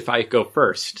 You mind if I go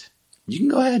first? You can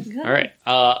go ahead. All right.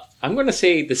 I'm going to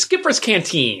say the Skipper's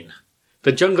Canteen.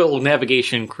 The Jungle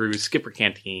Navigation Cruise Skipper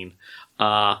Canteen.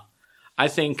 I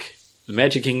think the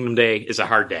Magic Kingdom day is a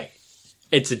hard day.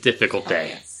 It's a difficult day.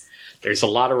 Yes. There's a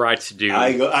lot of rides to do.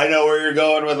 I know where you're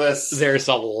going with this. There's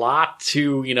a lot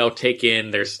to, take in.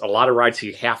 There's a lot of rides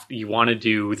you want to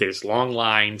do. There's long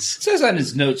lines. It says on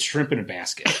his notes, shrimp in a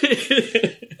basket.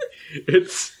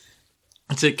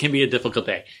 It can be a difficult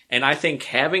day. And I think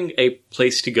having a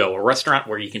place to go, a restaurant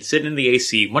where you can sit in the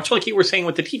AC, much like you were saying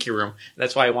with the Tiki Room,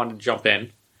 that's why I wanted to jump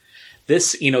in.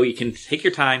 This, you can take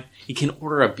your time. You can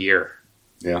order a beer.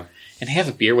 Yeah. And have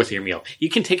a beer with your meal. You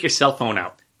can take your cell phone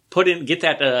out. Get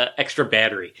that extra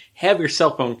battery. Have your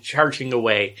cell phone charging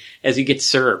away as you get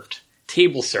served.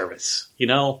 Table service.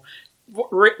 A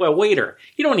waiter.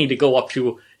 You don't need to go up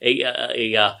to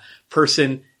a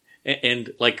person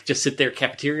and just sit there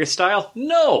cafeteria style.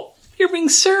 No. you're being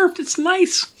served. It's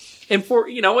nice. And for,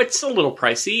 it's a little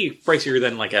pricier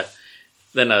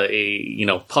than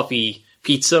a puffy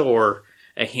pizza or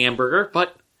a hamburger,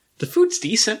 but the food's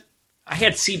decent. I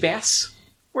had sea bass.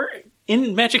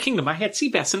 In Magic Kingdom, I had sea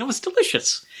bass, and it was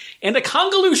delicious. And a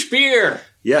Congaloosh beer.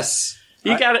 Yes.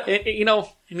 You got it,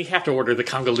 and you have to order the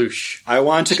Congaloosh. I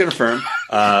want to confirm.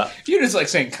 You're just like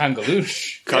saying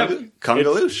Congaloosh.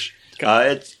 Congaloosh.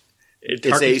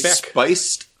 It's a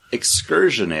spiced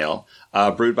excursion ale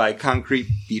brewed by Concrete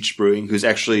Beach Brewing, who's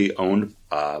actually owned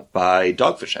by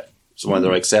Dogfish Head. It's one of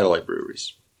their satellite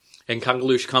breweries. And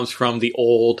Congaloosh comes from the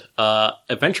old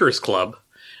Adventurers Club,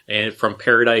 and from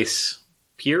Paradise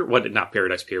Pier. Not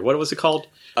Paradise Pier. What was it called?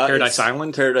 Paradise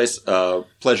Island? Paradise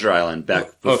Pleasure Island,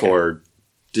 back before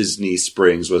Disney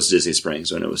Springs was Disney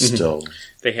Springs, when it was still...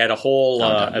 They had a whole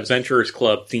Adventurers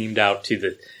Club themed out to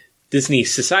the Disney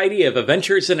Society of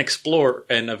Adventures and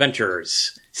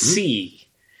Adventurers. C.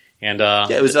 And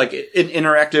it was like an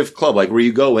interactive club, like where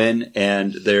you go in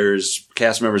and there's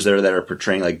cast members there that are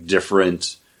portraying like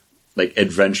different like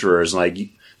adventurers, and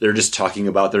like they're just talking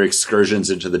about their excursions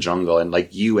into the jungle, and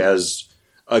like you as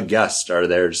a guest are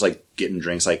there just like getting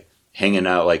drinks, like hanging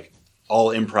out, like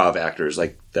all improv actors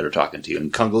like that are talking to you.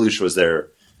 And Congaloosh was their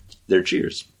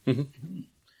cheers. Mm-hmm.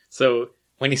 So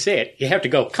when you say it, you have to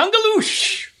go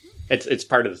Congaloosh. It's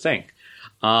part of the thing.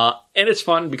 And it's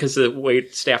fun because the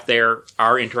wait staff there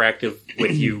are interactive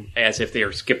with you as if they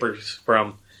are skippers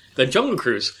from the Jungle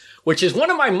Cruise, which is one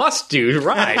of my must-do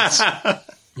rides.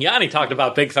 Yanni talked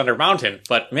about Big Thunder Mountain,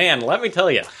 but man, let me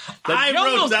tell you, I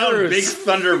wrote down Big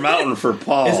Thunder Mountain for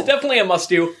Paul. It's definitely a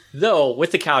must-do, though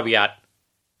with the caveat,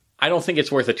 I don't think it's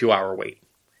worth a 2-hour wait.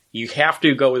 You have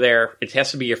to go there. It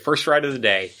has to be your first ride of the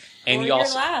day, and your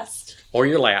last. Or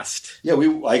your last. Yeah,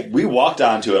 we walked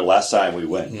onto it last time we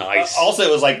went. Nice. Also, it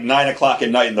was like 9:00 at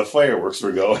night and the fireworks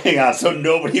were going on, so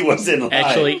nobody was in line.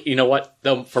 Actually, you know what?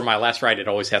 Though for my last ride, it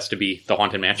always has to be the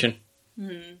Haunted Mansion.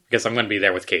 Mm-hmm. Because I'm going to be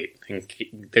there with Kate. And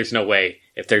there's no way,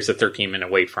 if there's a 13-minute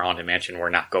wait for Haunted Mansion, we're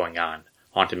not going on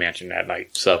Haunted Mansion that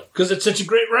night. So because it's such a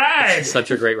great ride. It's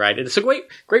such a great ride. It's a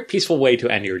great peaceful way to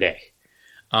end your day.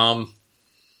 But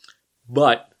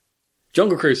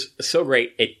Jungle Cruise is so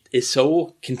great. It is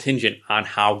so contingent on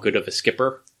how good of a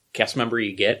skipper cast member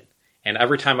you get. And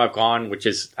every time I've gone, which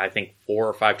is, I think, 4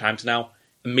 or 5 times now,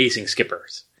 amazing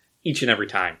skippers. Each and every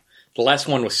time. The last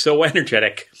one was so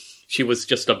energetic. She was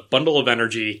just a bundle of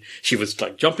energy. She was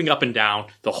like jumping up and down.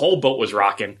 The whole boat was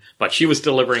rocking, but she was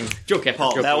delivering joke after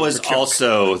Paul, joke. that was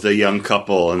also the young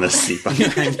couple in the seat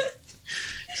behind.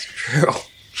 It's true.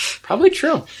 Probably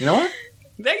true. You know what?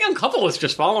 That young couple was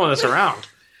just following us around.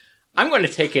 I'm going to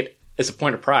take it as a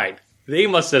point of pride. They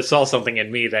must have saw something in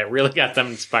me that really got them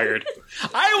inspired.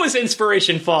 I was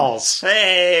Inspiration Falls.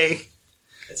 Hey!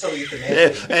 That's how we get the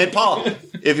name. And Paul,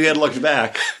 if you had looked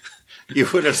back, you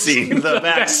would have seen the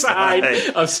backside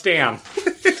of Stan.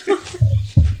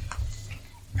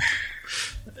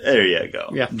 There you go.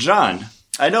 Yeah. John,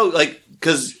 I know, like,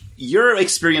 because your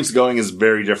experience going is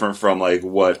very different from, like,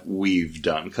 what we've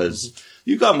done, because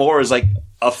you've got more as, like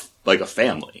a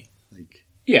family.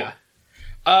 Yeah.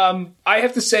 I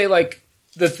have to say, like,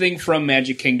 the thing from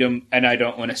Magic Kingdom, and I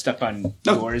don't want to step on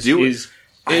yours,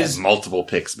 I have multiple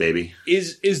picks, baby.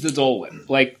 Is the Dole Whip.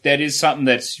 Like, that is something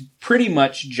that's pretty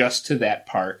much just to that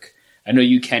park. I know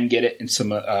you can get it in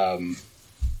some of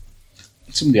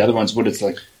the other ones. What is,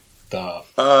 like, the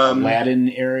Aladdin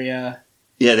area?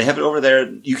 Yeah, they have it over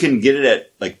there. You can get it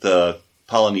at, like, the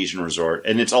Polynesian Resort,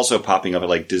 and it's also popping up at,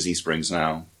 like, Disney Springs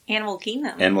now. Animal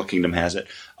Kingdom. Animal Kingdom has it.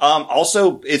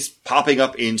 Also, it's popping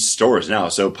up in stores now,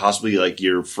 so possibly, like,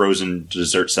 your frozen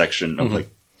dessert section of, like,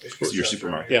 your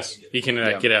supermarket. Yes, you can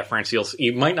get it at Francille's.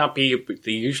 You might not be.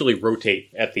 They usually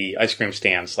rotate at the ice cream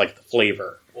stands, like the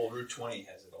flavor. Well, Route 20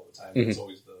 has it all the time. It's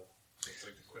always it's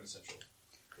like the quintessential.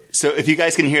 So if you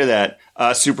guys can hear that,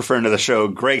 super friend of the show,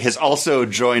 Greg has also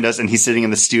joined us, and he's sitting in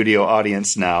the studio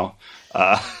audience now.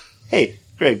 Hey,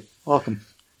 Greg, welcome.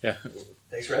 Yeah.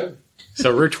 Thanks for having me. So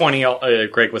Route 20,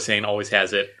 Greg was saying, always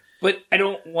has it. But I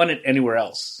don't want it anywhere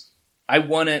else. I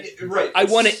want it. Right. I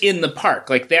want it in the park.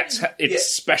 Like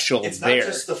it's special. It's there. not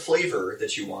just the flavor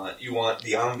that you want. You want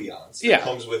the ambiance Yeah. that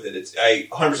comes with it. I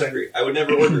 100% agree. I would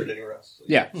never order it anywhere else.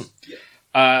 Yeah.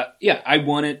 I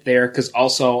want it there because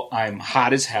also I'm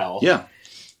hot as hell. Yeah.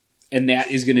 And that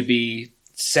is going to be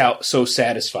so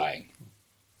satisfying.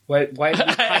 Why are you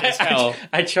hot as hell?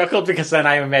 I chuckled because then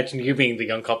I imagined you being the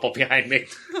young couple behind me.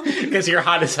 Because you're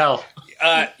hot as hell.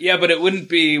 Yeah, but it wouldn't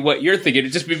be what you're thinking.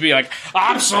 It'd just be like,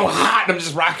 I'm so hot. And I'm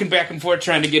just rocking back and forth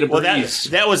trying to get a breeze.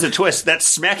 That was a twist. That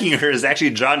smacking her is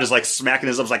actually John just like smacking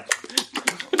his lips like,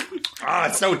 oh,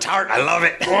 it's so tart. I love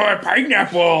it. Oh,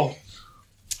 pineapple.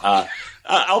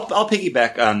 I'll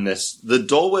piggyback on this. The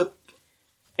Dole Whip,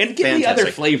 And give me other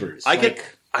Fantastic. flavors.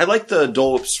 I like the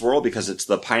Dole Whip swirl because it's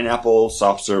the pineapple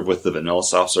soft serve with the vanilla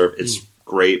soft serve. It's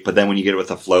great, but then when you get it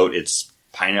with a float, it's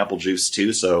pineapple juice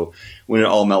too. So when it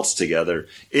all melts together,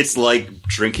 it's like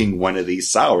drinking one of these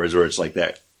sours where it's like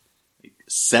that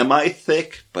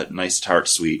semi-thick but nice tart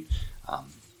sweet.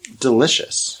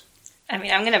 Delicious. I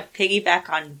mean, I'm gonna piggyback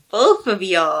on both of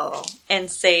y'all and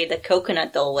say the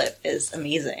coconut Dole Whip is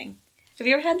amazing. Have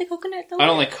you ever had the coconut Dole Whip? I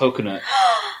don't like coconut.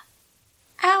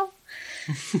 Ow!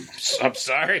 I'm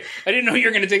sorry. I didn't know you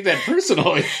were going to take that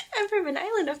personally. I'm from an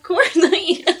island, of course.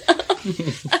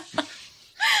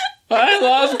 I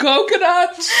love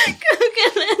coconuts.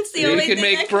 Coconut's the You only can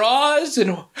thing make bras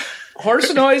and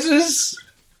horse noises.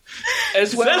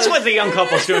 As well That's as what the young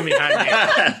couple's doing behind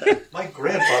me. My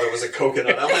grandfather was a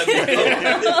coconut. I'm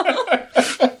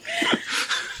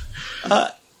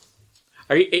not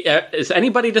Is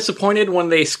anybody disappointed when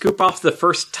they scoop off the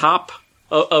first top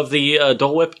of the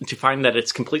Dole Whip to find that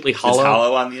it's completely hollow? It's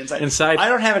hollow on the inside. Inside? I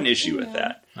don't have an issue with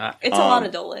that. It's a lot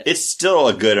of Dole Whip. It's still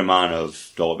a good amount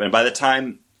of Dole Whip. And by the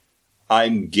time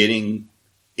I'm getting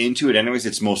into it anyways,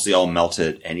 it's mostly all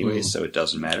melted anyways, so it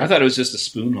doesn't matter. I thought it was just a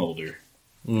spoon holder.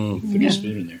 Put your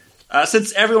spoon in there.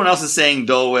 Since everyone else is saying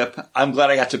Dole Whip, I'm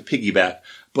glad I got to piggyback.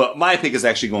 But my pick is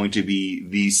actually going to be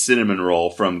the cinnamon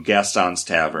roll from Gaston's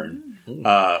Tavern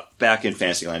back in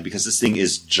Fantasyland because this thing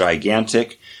is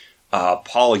gigantic.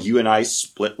 Paul, you and I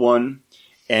split one,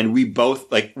 and we both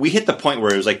we hit the point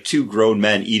where it was like two grown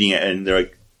men eating it, and they're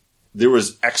like, there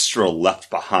was extra left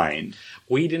behind.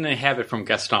 We didn't have it from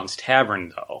Gaston's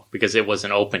Tavern, though, because it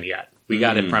wasn't open yet. We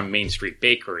got it from Main Street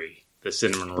Bakery, the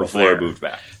cinnamon roll Before there. it moved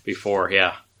back. Before,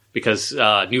 yeah. Because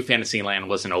New Fantasyland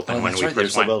wasn't open when we They're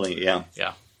first still went. building it, yeah.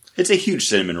 Yeah. It's a huge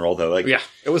cinnamon roll, though. Yeah,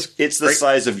 it was It's the great.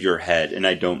 size of your head, and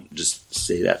I don't just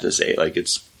say that to say it.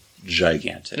 It's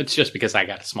gigantic. It's just because I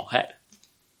got a small head.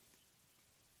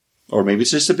 Or maybe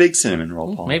it's just a big cinnamon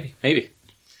roll, Paul. Maybe.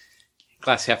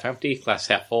 Glass half empty, glass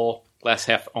half full, glass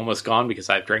half almost gone because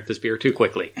I've drank this beer too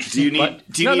quickly. Do you need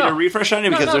a refresh on it?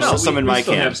 Because there's still some in my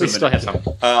can. We still have some.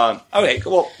 Okay,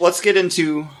 well, let's get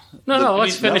into...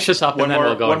 Let's finish this up and then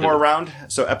we'll go One into more the- round.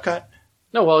 So, Epcot?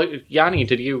 No, well, Yanni,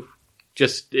 did you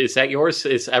is that yours?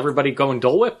 Is everybody going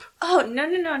Dole Whip? Oh,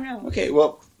 no. Okay,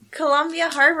 well... Columbia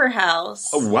Harbor House.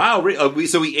 Oh, wow.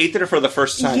 So we ate there for the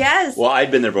first time? Yes. Well, I'd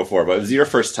been there before, but it was your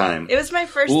first time. It was my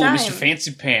first Ooh, time. Mr.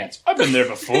 Fancy Pants. I've been there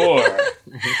before.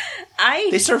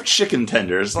 They serve chicken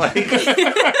tenders. I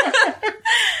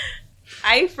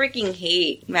freaking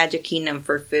hate Magic Kingdom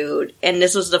for food. And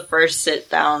this was the first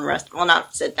sit-down restaurant. Well,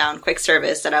 not sit-down, quick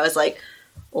service that I was like,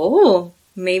 oh,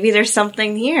 maybe there's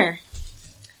something here.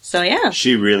 So, yeah.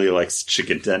 She really likes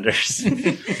chicken tenders.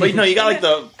 But, no, you got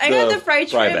I got the fried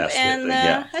fry shrimp basket and thing, the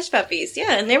yeah. hush puppies.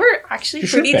 Yeah, and they were actually Your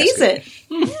pretty shrimp basket.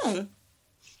 decent.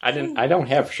 Yeah. I don't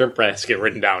have shrimp basket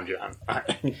written down, John. I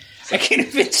can't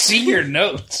even see your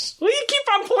notes. Well, you keep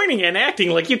on pointing and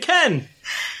acting like you can.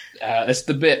 That's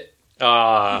the bit.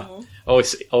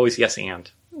 Always yes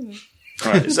and. All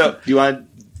right, so do you want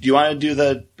to do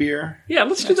the beer? Yeah,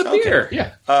 let's do the Okay. beer.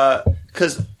 Yeah.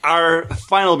 Because our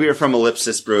final beer from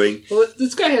Ellipsis Brewing. Well,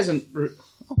 this guy hasn't...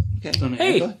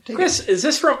 Hey, Chris, is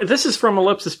this is from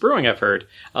Ellipsis Brewing, I've heard.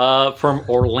 From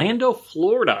Orlando,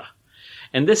 Florida.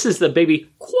 And this is the Baby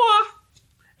Qua.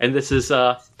 And this is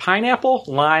pineapple,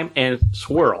 lime, and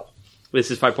swirl.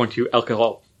 This is 5.2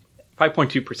 alcohol,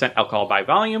 5.2% alcohol by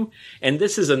volume. And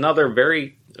this is another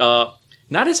very, not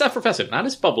as effervescent, not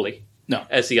as bubbly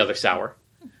as the other sour.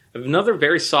 Another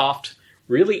very soft,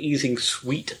 really easy,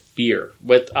 sweet beer.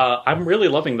 With I'm really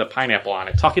loving the pineapple on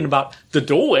it. Talking about the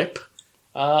Dole Whip,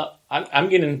 I'm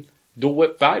getting Dole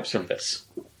Whip vibes from this.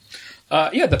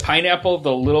 The pineapple,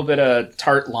 the little bit of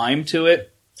tart lime to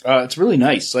it. It's really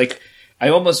nice. I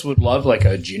almost would love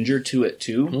a ginger to it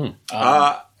too.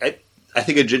 I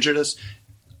think a ginger does.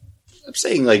 I'm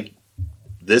saying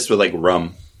this with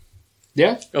rum.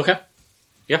 Yeah. Okay.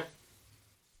 Yeah.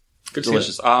 Good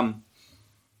Delicious.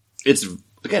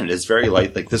 It's very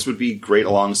light. This would be great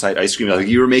alongside ice cream.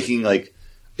 You were making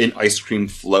an ice cream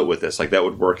float with this. That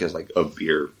would work as a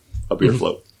beer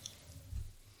float.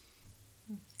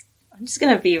 I'm just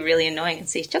going to be really annoying and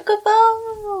say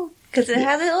chocobo. Because it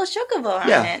has a little chocobo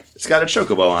on it. It's got a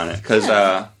chocobo on it. Because,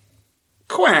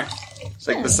 quack. It's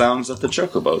the sounds that the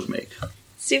chocobos make.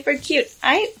 Super cute.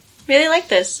 I really like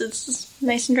this. It's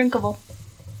nice and drinkable.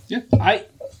 Yeah. I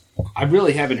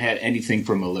really haven't had anything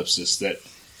from Ellipsis that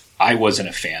I wasn't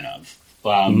a fan of.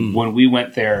 When we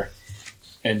went there,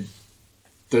 and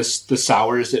the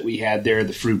sours that we had there,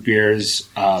 the fruit beers,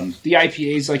 the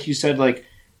IPAs, like you said,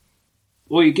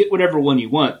 you get whatever one you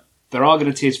want. they're all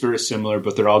going to taste very similar,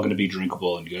 but they're all going to be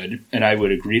drinkable and good. And I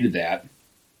would agree to that.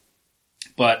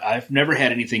 But I've never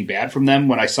had anything bad from them.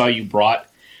 When I saw you brought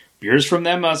beers from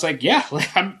them, I was like, yeah,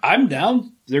 I'm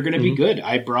down. They're going to be good.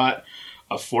 I brought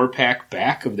a 4-pack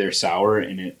back of their sour,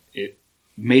 and it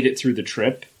made it through the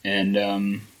trip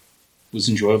and was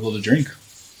enjoyable to drink.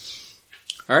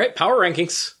 All right, power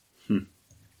rankings.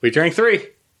 We drank 3.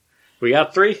 We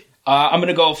got 3. I'm going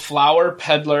to go Flower,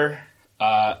 Peddler,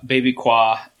 Baby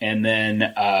Qua, and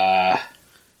then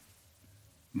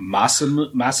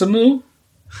Masamu?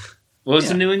 What was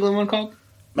the New England one called?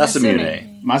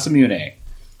 Masamune. Masamune.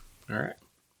 All right.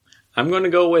 I'm going to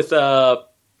go with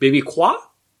Baby Qua,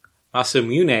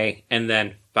 Masamune, and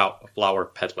then Flower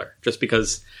Peddler. Just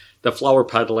because the Flower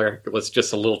Peddler was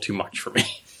just a little too much for me.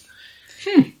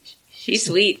 She's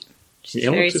sweet. She's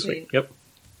very sweet. Yep.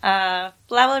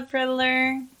 Flower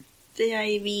Peddler, the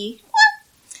Ivy,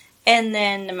 and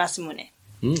then the Masamune.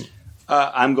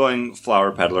 I'm going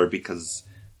Flower Peddler because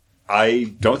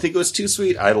I don't think it was too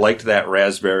sweet. I liked that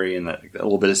raspberry and a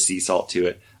little bit of sea salt to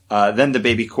it. Then the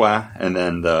Baby Qua, and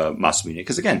then the Masamune.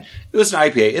 Because again, it was an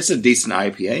IPA. It's a decent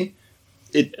IPA.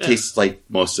 It tastes like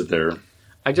most of their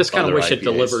I just kind of wish IPAs. it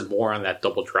delivered more on that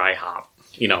double dry hop.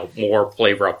 More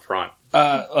flavor up front.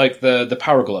 Like the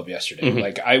Power Glove yesterday.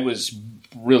 Like, I was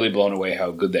really blown away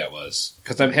how good that was.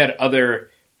 Because I've had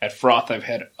at Froth, I've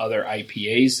had other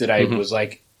IPAs that I was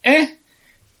like,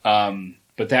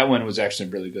 but that one was actually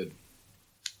really good.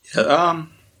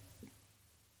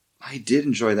 I did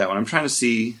enjoy that one. I'm trying to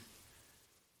see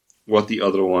what the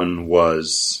other one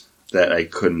was that I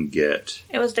couldn't get.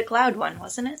 It was the cloud one,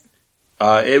 wasn't it?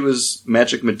 It was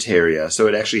Magic Materia, so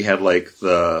it actually had like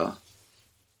the...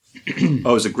 it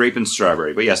was a grape and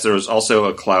strawberry. But yes, there was also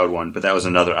a cloud one, but that was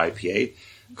another IPA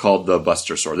called the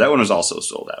Buster Sword. That one was also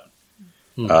sold out.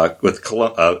 With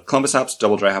Columbus hops,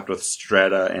 double dry hopped with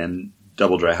Strata, and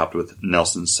double dry hopped with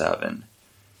Nelson 7.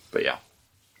 But yeah.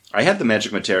 I had the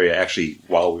Magic Materia actually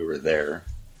while we were there,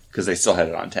 because they still had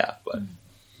it on tap. But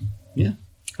yeah.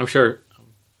 I'm sure...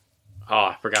 Oh,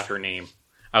 I forgot her name.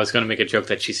 I was going to make a joke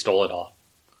that she stole it all.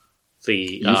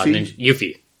 The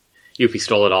Yuffie. Yuffie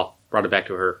stole it all. Brought it back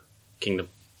to her kingdom.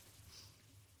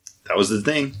 That was the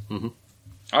thing.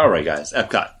 All right, guys.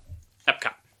 Epcot.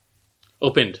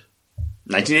 Opened.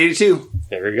 1982.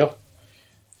 There you go.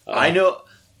 I know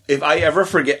if I ever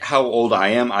forget how old I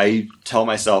am, I tell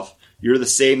myself, you're the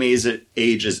same age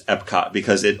as Epcot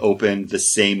because it opened the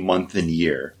same month and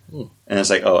year. And it's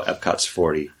like, oh, Epcot's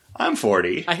 40. I'm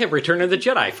 40. I have Return of the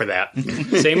Jedi for that.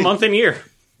 Same month and year.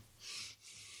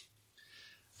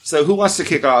 So who wants to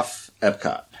kick off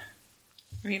Epcot?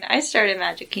 I mean, I started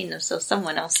Magic Kingdom, so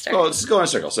someone else started. Oh, let's go in a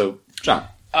circle. So, John.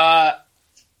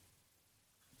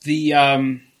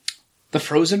 The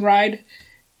Frozen ride,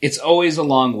 it's always a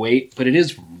long wait, but it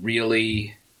is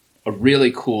really a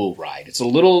really cool ride. It's a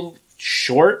little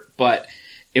short, but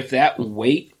if that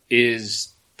wait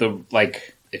is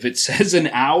if it says an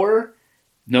hour,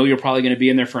 no, you're probably going to be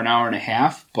in there for an hour and a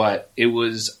half, but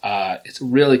it's a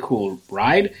really cool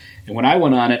ride. And when I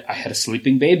went on it, I had a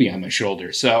sleeping baby on my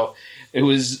shoulder. So it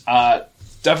was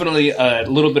definitely a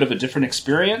little bit of a different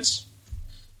experience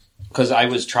because I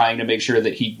was trying to make sure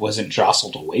that he wasn't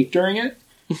jostled awake during it.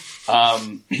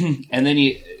 And then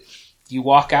you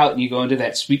walk out and you go into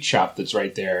that sweet shop that's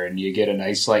right there and you get a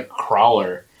nice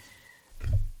crowler.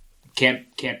 Can't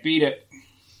beat it.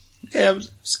 Yeah, I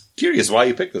was curious why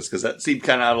you picked this, because that seemed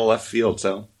kind of out of left field,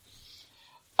 so.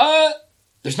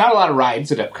 There's not a lot of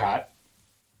rides at Epcot.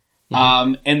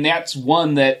 And that's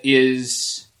one that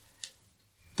is...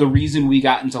 The reason we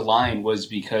got into line was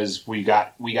because we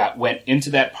went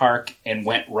into that park and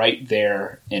went right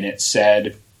there, and it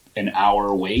said an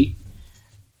hour wait.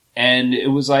 And it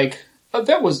was like,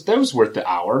 that was worth the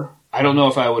hour. I don't know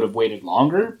if I would have waited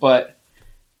longer, but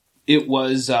it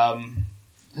was...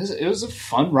 It was a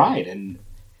fun ride, and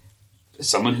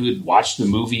someone who had watched the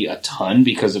movie a ton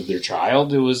because of their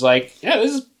child, it was like, yeah,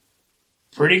 this is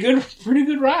pretty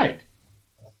good ride.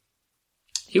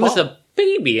 He was a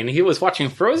baby, and he was watching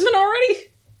Frozen already?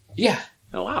 Yeah.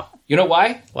 Oh, wow. You know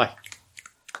why? Why?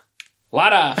 A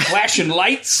lot of flashing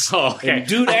lights. Oh, okay. And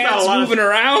doodads moving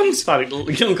around. I thought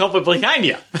he'd kill him behind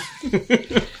you.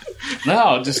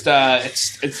 No, just,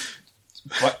 it's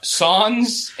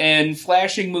songs and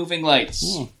flashing moving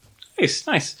lights.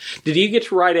 Nice. Did you get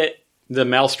to ride it, the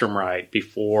Maelstrom ride,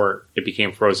 before it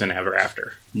became Frozen Ever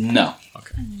After? No.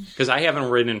 Okay. Because I haven't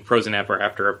ridden Frozen Ever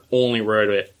After. I've only rode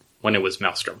it when it was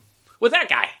Maelstrom. With that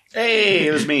guy. Hey,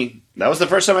 it was me. That was the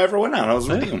first time I ever went on. I was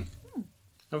with you.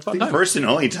 The first and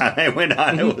only time I went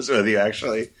on, it was with you,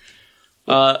 actually.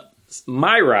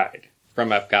 My ride from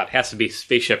Epcot has to be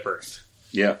Spaceship Earth.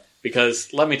 Yeah.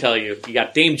 Because let me tell you, you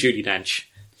got Dame Judi Dench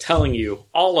telling you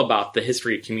all about the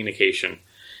history of communication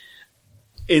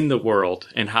in the world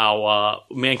and how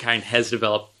mankind has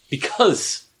developed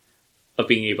because of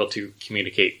being able to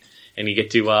communicate. And you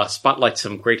get to spotlight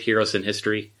some great heroes in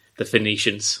history, the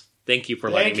Phoenicians. Thank you for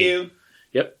letting me. Thank you.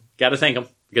 Yep, got to thank them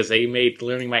because they made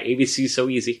learning my ABC so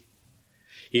easy.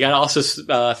 You got to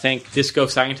also thank Disco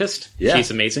Scientist. Yeah.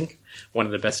 She's amazing. One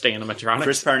of the best animatronics.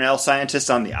 Chris Parnell, scientist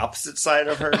on the opposite side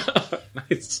of her.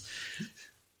 Nice.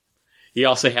 You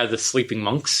also have the Sleeping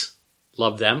Monks.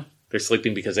 Love them. They're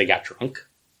sleeping because they got drunk.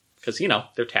 Because,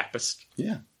 they're tapists.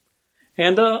 Yeah.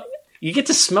 And you get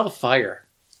to smell fire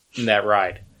in that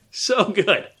ride. So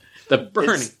good. The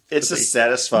burning. It's a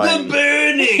satisfying...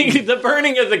 burning. The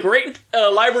burning of the great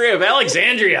Library of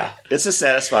Alexandria. It's a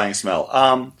satisfying smell. What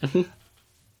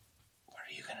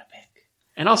are you going to pick?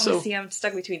 And also... See, I'm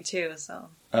stuck between two, so...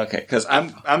 Okay, because I'm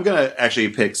going to actually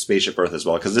pick Spaceship Earth as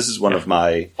well, because this is one of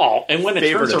my Oh, and when it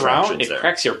favorite turns around, attractions it there.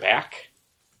 cracks your back.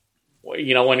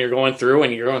 When you're going through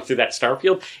and you're going through that star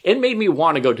field, it made me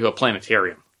want to go to a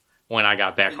planetarium when I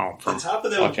got back home. On top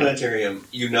of that, Okay. with planetarium,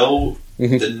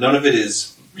 that none of it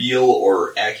is real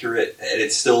or accurate, and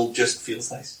it still just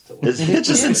feels nice to look. It's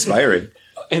just inspiring.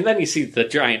 And then you see the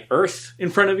giant Earth in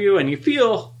front of you, and you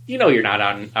feel, you're not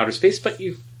out in outer space, but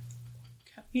you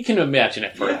can imagine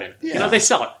it for a minute. Yeah. They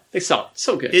sell it. They sell it.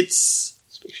 So good. It's...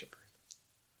 Spaceship Earth.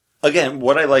 Again,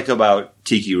 what I like about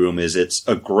Tiki Room is it's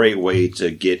a great way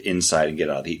to get inside and get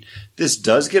out of the heat. This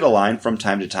does get a line from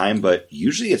time to time, but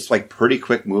usually it's pretty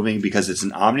quick moving because it's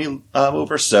an Omni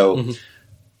mover, so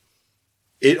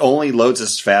it only loads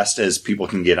as fast as people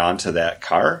can get onto that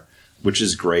car, which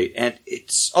is great. And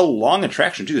it's a long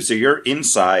attraction too, so you're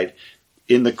inside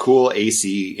in the cool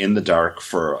AC in the dark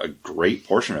for a great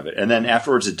portion of it. And then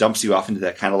afterwards it dumps you off into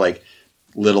that kind of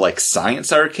little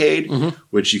science arcade,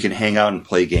 which you can hang out and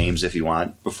play games if you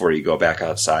want before you go back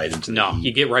outside into the No, heat.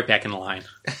 you get right back in the line.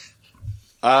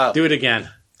 Uh, Do it again.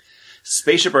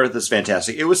 Spaceship Earth is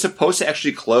fantastic. It was supposed to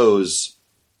actually close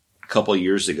a couple of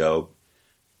years ago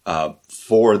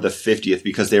for the 50th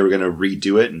because they were going to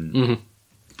redo it and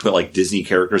put Disney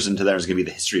characters into there. It was going to be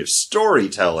the history of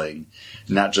storytelling,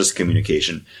 not just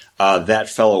communication. That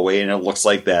fell away, and it looks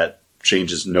like that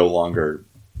change is no longer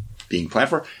being planned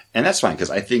for. And that's fine,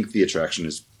 because I think the attraction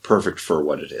is perfect for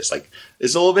what it is.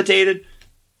 It's a little bit dated,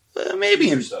 maybe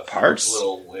in Stuff. parts. A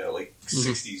little,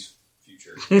 60s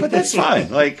future. But that's fine.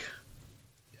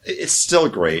 It's still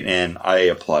great, and I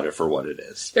applaud it for what it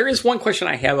is. There is one question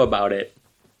I have about it.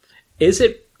 Is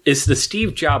the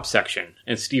Steve Jobs section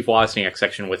and Steve Wozniak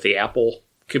section with the Apple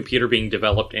computer being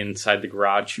developed inside the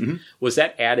garage, was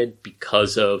that added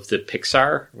because of the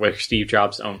Pixar, where Steve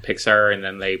Jobs owned Pixar and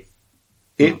then they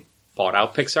bought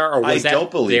out Pixar? Or was I that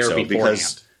don't believe there so, beforehand?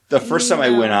 because the first time I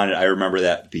went on it, I remember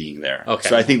that being there. Okay.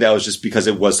 So I think that was just because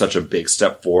it was such a big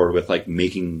step forward with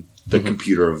making the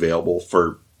computer available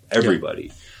for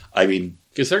everybody. I mean,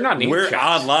 Because they're not name we're checked.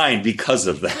 online because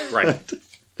of that. Right.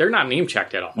 They're not name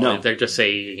checked at all. No. They're just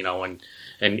and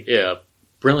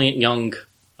brilliant young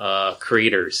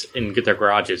creators in their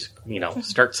garages,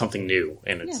 start something new.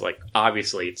 And it's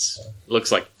obviously it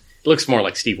looks more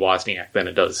like Steve Wozniak than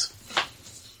it does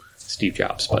Steve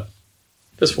Jobs, but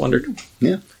just wondered.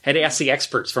 Yeah. Had to ask the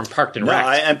experts from Parked and No,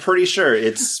 Rec. I'm pretty sure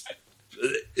it's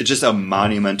just a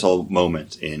monumental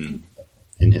moment in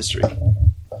history.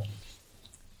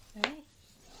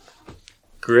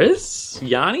 Chris?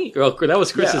 Yanni? Well, that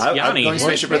was Chris's I'm Yanni. going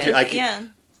Spaceship Earth. Yeah.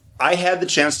 I had the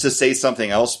chance to say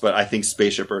something else, but I think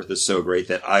Spaceship Earth is so great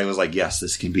that I was like, yes,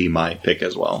 this can be my pick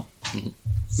as well.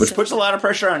 Which puts a lot of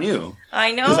pressure on you.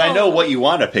 I know. Because I know what you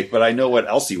want to pick, but I know what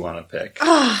else you want to pick.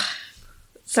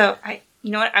 So,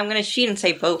 you know what? I'm going to cheat and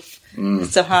say both.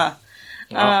 So,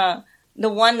 the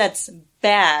one that's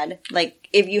bad,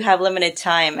 if you have limited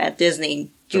time at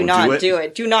Disney, do Don't not do it. do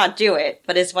it. Do not do it.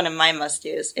 But it's one of my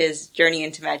must-dos, is Journey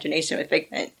into Imagination with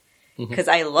Figment. Because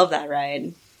I love that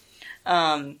ride.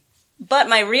 But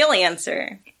my real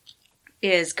answer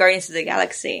is Guardians of the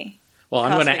Galaxy. Well,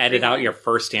 I'm going to Cosmic edit out Rewind. your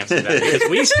first answer then, because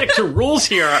we stick to rules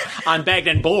here on Bagged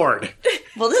and Board.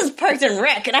 Well, this is Parks and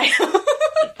Rec, and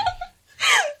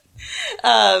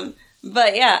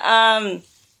but yeah,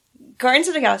 Guardians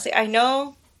of the Galaxy. I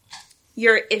know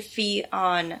you're iffy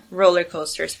on roller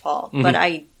coasters, Paul, but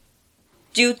I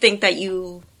do think that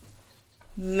you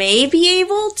may be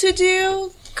able to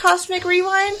do Cosmic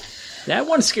Rewind. That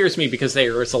one scares me because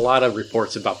there's a lot of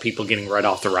reports about people getting right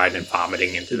off the ride and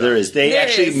vomiting into There is. They There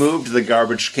actually is. moved the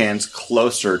garbage cans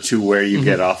closer to where you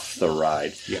get off the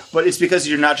ride. Yeah. But it's because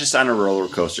you're not just on a roller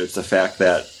coaster. It's the fact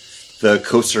that the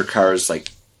coaster cars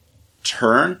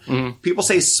turn. People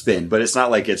say spin, but it's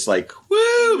not like it's like,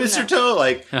 woo, mistletoe.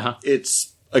 Like,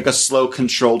 it's like a slow,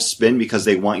 controlled spin because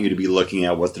they want you to be looking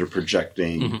at what they're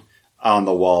projecting on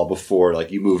the wall before, like,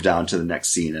 you move down to the next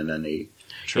scene and then they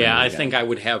turn. Yeah, I think I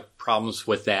would have problems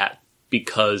with that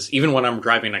because even when I'm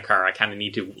driving a car, I kind of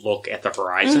need to look at the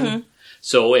horizon.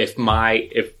 So if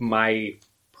my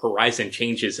horizon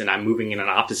changes and I'm moving in an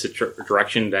opposite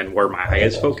direction than where my eye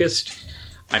is focused,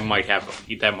 that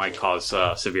might cause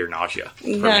severe nausea for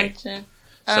me.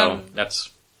 So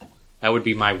that would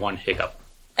be my one hiccup.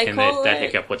 That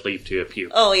hiccup would lead to a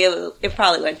puke. Oh, yeah, it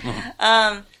probably would.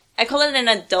 I call it an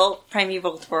adult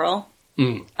primeval twirl.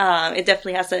 It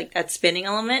definitely has that spinning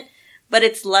element, but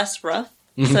it's less rough,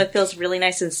 so it feels really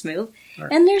nice and smooth.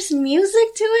 Right. And there's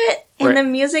music to it, and the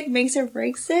music makes or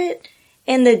breaks it,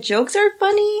 and the jokes are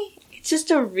funny. It's just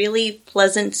a really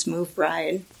pleasant, smooth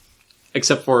ride.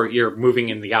 Except for you're moving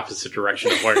in the opposite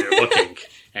direction of where you're looking,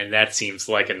 and that seems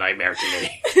like a nightmare to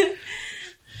me.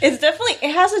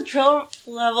 It has a thrill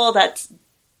level that's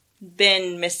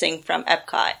been missing from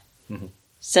Epcot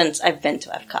since I've been to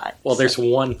Epcot. Well, there's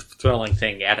one thrilling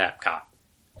thing at Epcot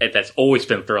that's always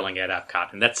been thrilling at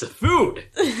Epcot, and that's the food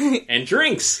and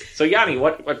drinks. So, Yanni,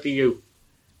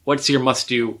 what's your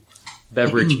must-do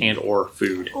beverage and or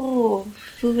food? Oh,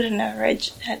 food and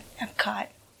beverage at Epcot.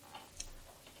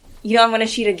 You know I'm going to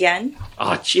cheat again?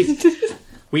 Oh, jeez.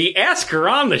 We ask her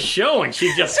on the show, and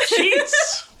she just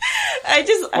cheats. I'm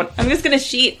just going to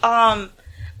cheat. I'm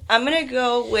going to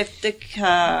go with the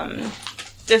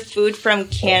food from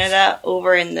Canada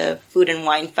over in the Food and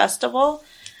Wine Festival.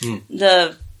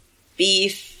 The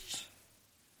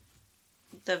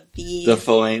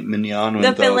filet mignon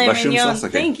with the mushroom sauce.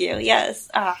 Okay. Thank you.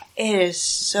 Yes, it is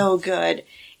so good,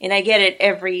 and I get it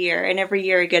every year. And every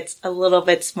year it gets a little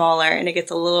bit smaller, and it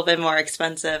gets a little bit more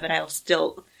expensive, and I'll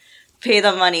still pay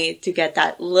the money to get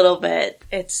that little bit.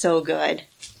 It's so good.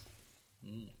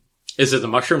 Is it the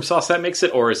mushroom sauce that makes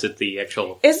it, or is it the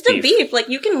actual? It's the beef. Like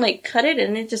you can cut it,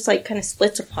 and it just kind of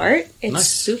splits apart. It's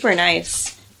super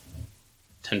nice.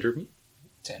 Tender meat.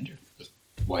 Tender.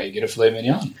 Why you get a filet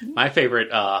mignon? My favorite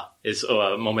is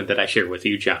a moment that I shared with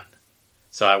you, John.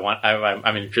 So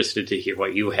I'm interested to hear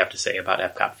what you have to say about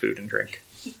Epcot food and drink.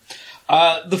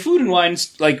 The food and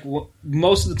wines,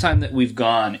 most of the time that we've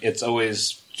gone, it's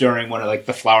always during one of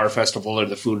the Flower Festival or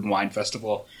the Food and Wine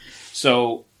Festival.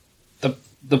 So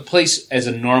the place as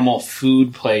a normal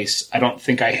food place, I don't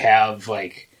think I have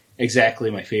exactly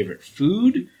my favorite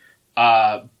food.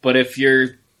 But if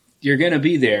you're gonna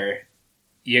be there,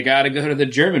 you got to go to the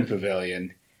German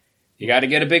Pavilion. You got to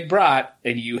get a big brat,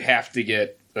 and you have to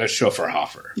get a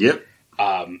Schofferhofer. Yep.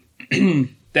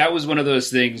 That was one of those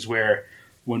things where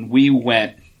when we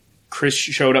went, Chris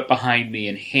showed up behind me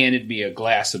and handed me a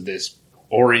glass of this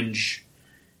orange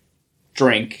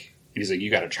drink. He's like,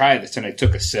 you got to try this. And I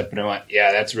took a sip, and I went,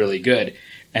 yeah, that's really good.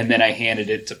 And then I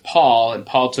handed it to Paul, and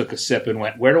Paul took a sip and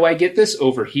went, where do I get this?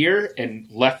 Over here, and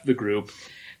left the group.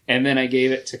 And then I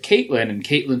gave it to Caitlin, and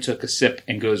Caitlin took a sip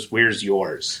and goes, where's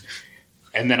yours?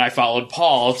 And then I followed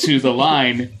Paul to the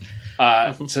line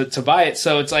to buy it.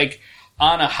 So it's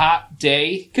on a hot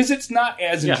day, because it's not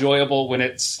as enjoyable when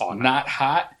it's not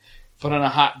hot, but on a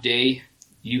hot day,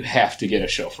 you have to get a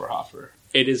Schofferhofer.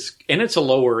 It is, and it's a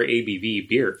lower ABV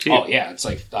beer, too. Oh, yeah. It's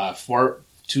 2 to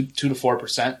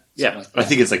 4%. Yeah. I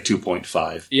think it's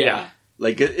 2.5. Yeah.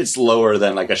 It's lower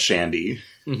than a shandy.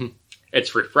 Mm-hmm.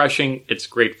 It's refreshing. It's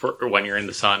great for when you're in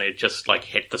the sun. It just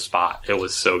hit the spot. It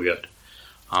was so good.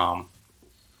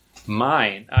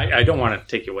 Mine, I don't want to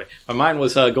take you away, but mine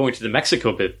was going to the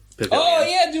Mexico pavilion. Oh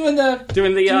yeah, doing the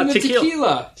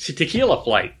tequila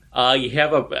flight. You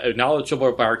have a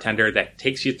knowledgeable bartender that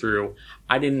takes you through.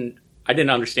 I didn't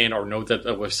understand or know that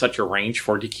there was such a range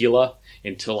for tequila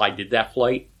until I did that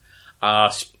flight. I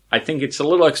think it's a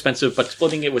little expensive, but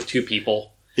splitting it with 2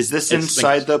 people. Is this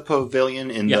inside the pavilion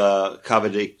in the Cava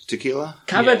de Tequila?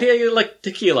 Cava de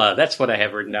Tequila. That's what I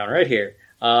have written down right here.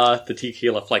 The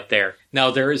tequila flight there.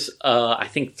 Now, there's, I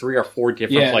think, 3 or 4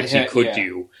 different flights you could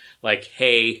do.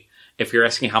 Hey, if you're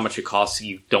asking how much it costs,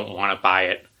 you don't want to buy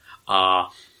it.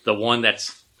 The one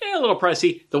that's a little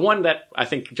pricey. The one that I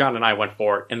think John and I went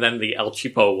for. And then the El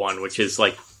Cheapo one, which is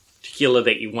tequila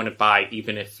that you wouldn't buy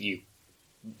even if you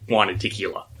wanted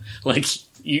tequila.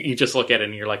 You just look at it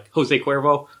and you're like, Jose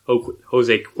Cuervo?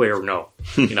 Jose Cuervo,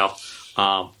 no.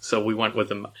 So we went with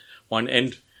the one,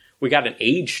 and we got an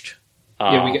aged.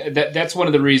 That's one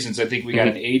of the reasons. I think we got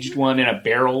an aged one and a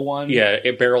barrel one. Yeah, a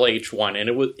barrel aged one, and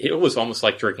it was almost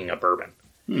like drinking a bourbon,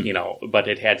 but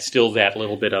it had still that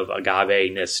little bit of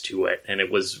agave-ness to it, and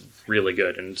it was really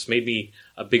good, and it's made me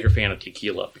a bigger fan of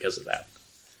tequila because of that.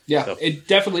 Yeah, So- it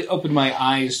definitely opened my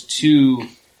eyes to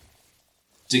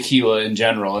tequila in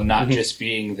general, and not just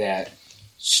being that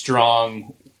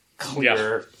strong,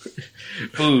 clear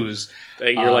booze.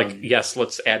 You're like, yes,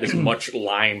 let's add as much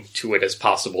lime to it as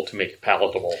possible to make it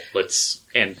palatable.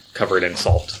 And cover it in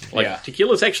salt. Like Yeah.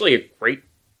 tequila is actually a great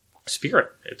spirit.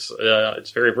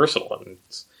 It's very versatile, and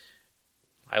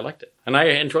I liked it, and I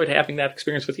enjoyed having that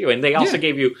experience with you. And they also Yeah.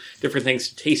 gave you different things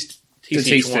to taste To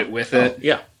taste one. it with it.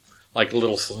 Yeah, like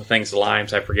little things,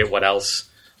 limes. I forget what else.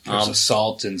 There's a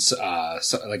salt and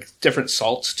like different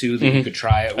salts too that you could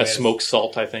try it A with. smoked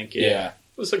salt, I think. Yeah.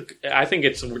 I think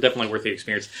it's definitely worth the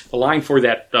experience. The line for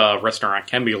that restaurant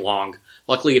can be long.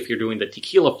 Luckily, if you're doing the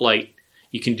tequila flight,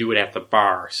 you can do it at the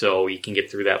bar, so you can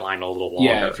get through that line a little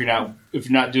longer. Yeah, if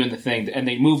you're not doing the thing, and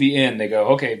they move you in, they go,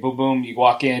 okay, boom, boom. You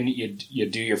walk in, you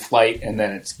do your flight, and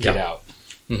then it's get out.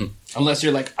 Mhm. Unless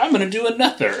you're like, I'm going to do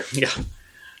another. Yeah.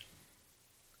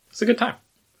 It's a good time.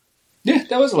 Yeah,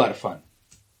 that was a lot of fun.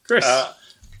 Chris.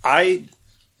 I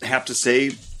have to say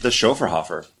the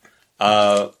Schofferhofer.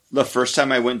 The first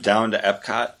time I went down to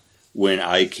Epcot, when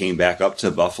I came back up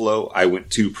to Buffalo, I went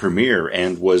to Premiere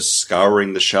and was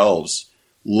scouring the shelves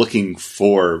looking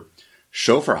for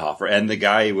Schofferhofer. And the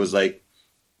guy was like,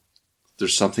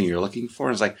 there's something you're looking for?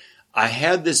 And I was like, I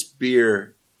had this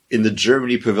beer in the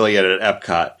Germany pavilion at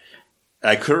Epcot.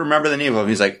 I couldn't remember the name of it.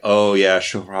 He's like, oh yeah,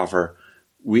 Schofferhofer.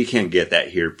 We can't get that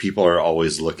here. People are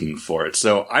always looking for it.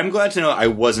 So I'm glad to know I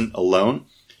wasn't alone.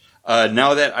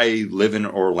 Now that I live in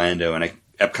Orlando and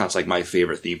Epcot's like my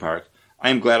favorite theme park,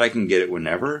 I'm glad I can get it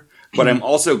whenever. But I'm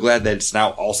also glad that it's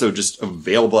now also just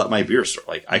available at my beer store.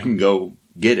 Like I can go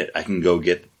get it. I can go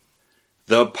get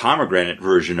the pomegranate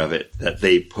version of it that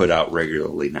they put out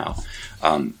regularly now.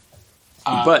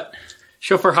 But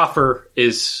Schofferhofer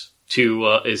is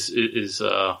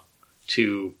to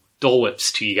Dole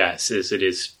Whips to you guys as it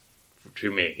is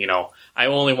to me. You know, I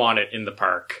only want it in the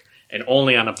park and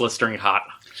only on a blistering hot,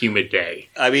 humid day.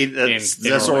 I mean, that's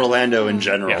In Orlando in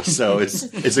general. Yeah. So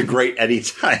it's a great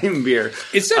anytime beer.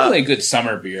 It's definitely a good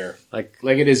summer beer. Like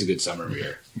Like it is a good summer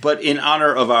beer. But in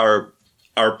honor of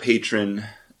our patron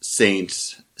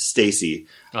saint Stacy,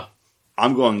 Oh.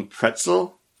 I'm going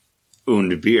pretzel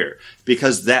und beer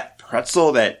because that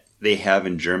pretzel that they have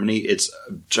in Germany, it's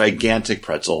a gigantic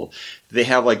pretzel. They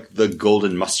have like the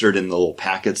golden mustard in the little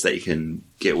packets that you can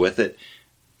get with it.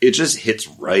 It just hits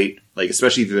right. Like,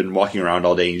 especially if you've been walking around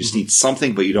all day and you just need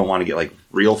something, but you don't want to get like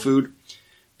real food.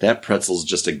 That pretzel's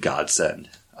just a godsend.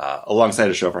 Alongside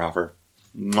a Schofferhofer.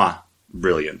 Mwah.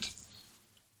 Brilliant.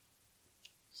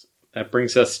 that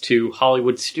brings us to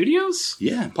Hollywood Studios.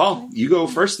 Yeah, Paul, you go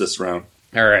first this round.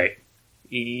 All right.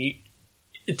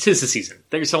 Tis the season.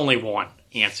 There's only one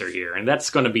answer here, and that's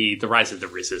going to be The Rise of the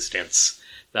Resistance,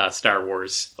 Star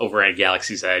Wars over at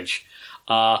Galaxy's Edge.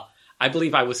 I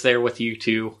believe I was there with you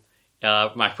too.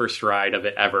 My first ride of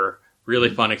it ever. Really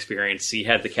fun experience. You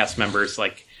had the cast members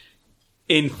like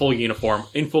in full uniform,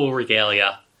 in full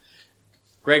regalia.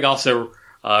 Greg also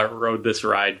rode this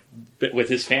ride with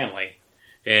his family.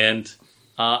 And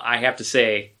I have to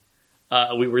say,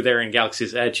 we were there in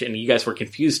Galaxy's Edge, and you guys were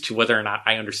confused to whether or not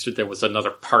I understood there was another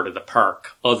part of the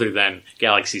park other than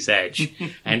Galaxy's Edge.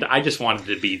 And I just wanted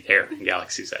to be there in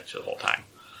Galaxy's Edge the whole time.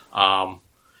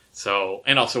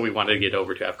 And also we wanted to get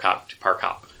over to Epcot to park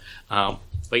hop.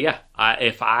 But yeah,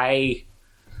 if I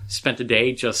spent a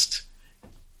day just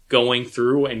going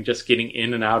through and just getting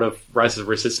in and out of Rise of the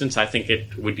Resistance, I think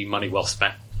it would be money well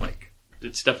spent. Like,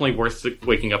 it's definitely worth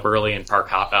waking up early and park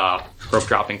hop, rope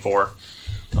dropping for.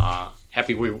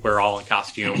 Happy we're all in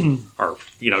costume or,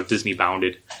 Disney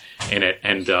bounded in it.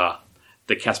 And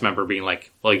the cast member being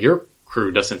like, well, your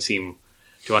crew doesn't seem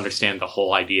to understand the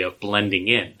whole idea of blending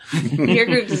in. Your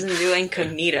group doesn't do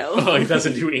incognito. Oh, it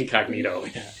doesn't do incognito.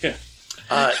 Yeah.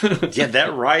 Yeah,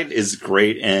 that ride is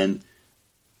great, and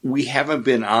we haven't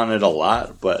been on it a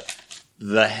lot, but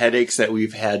the headaches that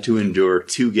we've had to endure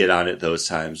to get on it those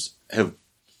times have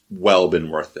well been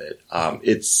worth it.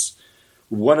 It's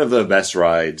one of the best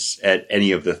rides at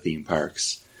any of the theme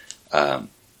parks.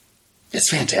 It's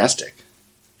fantastic.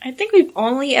 I think we've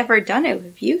only ever done it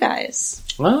with you guys.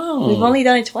 Wow. We've only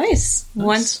done it twice.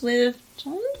 Once with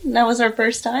John, that was our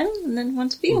first time, and then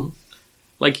once with you.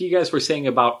 Like you guys were saying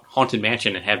about Haunted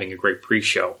Mansion and having a great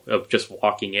pre-show of just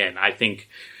walking in, I think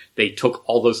they took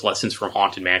all those lessons from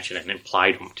Haunted Mansion and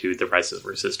applied them to the Rise of the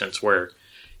Resistance, where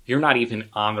you're not even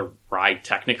on the ride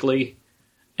technically,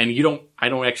 and I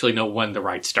don't actually know when the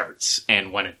ride starts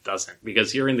and when it doesn't,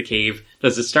 because you're in the cave.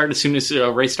 Does it start as soon as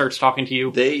Ray starts talking to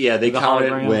you? They count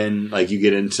it when you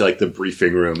get into the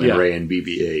briefing room and Ray and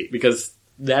BB-8. Because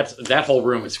that whole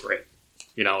room is great.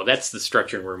 You know, that's the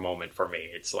stretching room moment for me.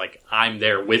 It's like I'm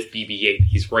there with BB-8.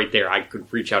 He's right there. I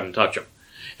could reach out and touch him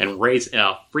and raise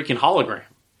a freaking hologram.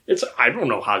 I don't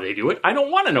know how they do it. I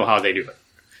don't want to know how they do it,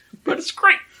 but it's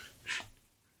great.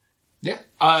 Yeah,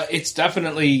 it's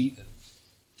definitely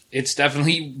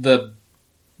the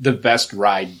best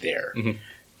ride there. Mm-hmm.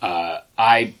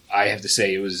 I have to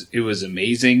say it was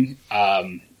amazing.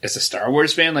 As a Star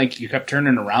Wars fan, like you kept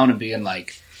turning around and being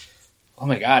like, "Oh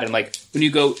my god!" And like when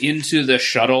you go into the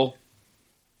shuttle,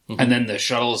 and then the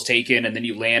shuttle is taken, and then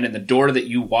you land, and the door that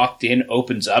you walked in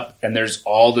opens up, and there's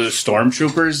all those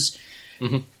stormtroopers.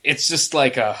 It's just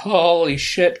like a holy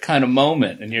shit kind of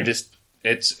moment, and you're just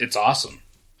it's awesome.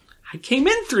 I came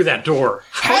in through that door.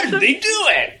 How did they do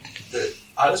it? The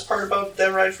oddest part about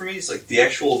that ride for me is like the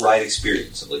actual ride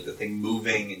experience of like the thing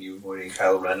moving and you avoiding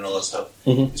Kylo Ren and all that stuff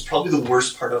is probably the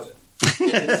worst part of it.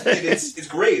 It's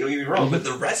great, don't get me wrong, but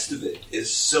the rest of it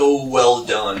is so well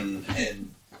done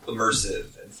and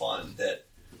immersive and fun that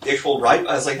the actual ride,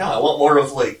 I was like, no, I want more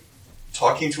of like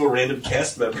talking to a random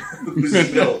cast member who's,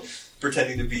 you know,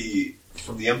 pretending to be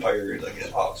from the Empire. Like,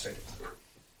 oh, it's fantastic.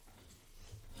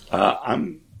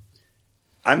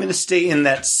 I'm going to stay in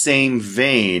that same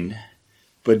vein,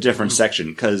 but different section,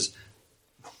 because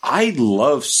I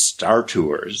love Star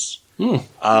Tours.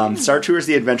 Star Tours,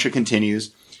 The Adventure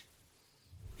Continues.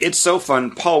 It's so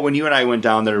fun. Paul, when you and I went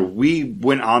down there, we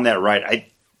went on that ride. I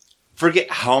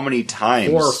forget how many times.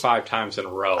 4 or 5 times in a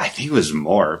row. I think it was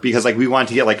more, because like we wanted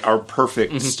to get like our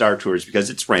perfect Star Tours,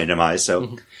 because it's randomized.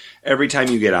 So every time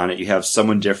you get on it, you have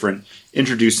someone different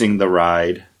introducing the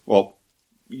ride. Well,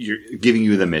 you're giving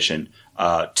you the mission.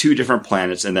 2 different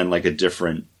planets, and then like a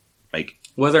different, like,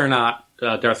 whether or not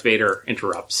Darth Vader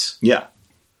interrupts. Yeah.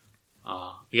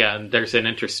 Yeah, and there's an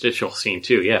interstitial scene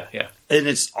too. Yeah. And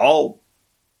it's all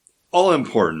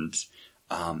important.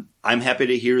 I'm happy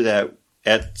to hear that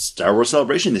at Star Wars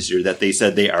Celebration this year that they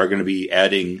said they are going to be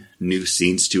adding new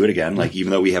scenes to it again. Like, even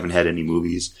though we haven't had any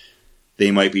movies, they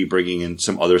might be bringing in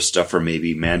some other stuff for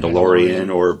maybe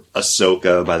Mandalorian or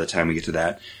Ahsoka by the time we get to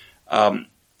that.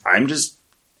 I'm just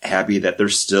happy that they're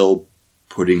still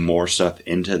putting more stuff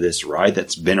into this ride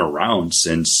that's been around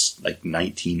since like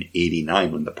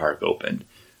 1989 when the park opened.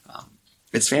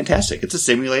 It's fantastic. It's a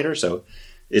simulator, so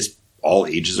it's all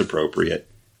ages appropriate.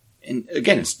 And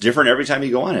again, it's different every time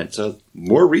you go on it. So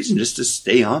more reason just to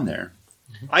stay on there.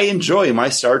 I enjoy my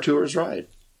Star Tours ride.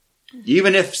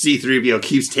 Even if C-3PO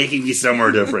keeps taking me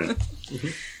somewhere different.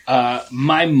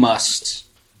 My must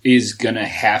is going to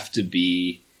have to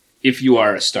be, if you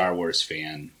are a Star Wars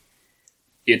fan,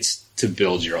 it's to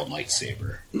build your own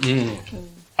lightsaber.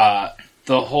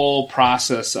 The whole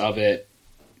process of it,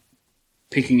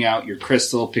 picking out your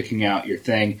crystal, picking out your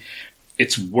thing,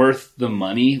 it's worth the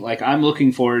money. Like, I'm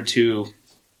looking forward to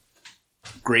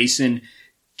Grayson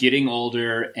getting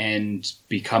older and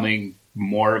becoming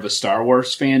more of a Star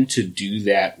Wars fan to do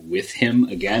that with him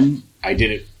again. I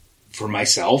did it for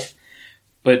myself,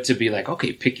 but to be like,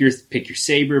 okay, pick your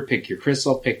saber, pick your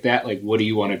crystal, pick that. Like, what do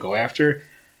you want to go after?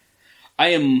 I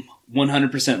am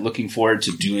 100% looking forward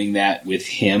to doing that with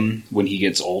him when he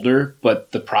gets older.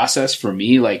 But the process for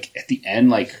me, like at the end,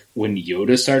 like when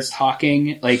Yoda starts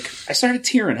talking, like I started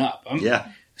tearing up.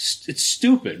 It's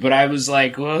stupid, but I was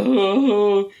like,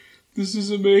 "Whoa, this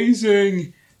is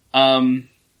amazing."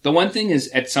 The one thing is,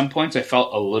 at some points, I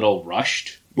felt a little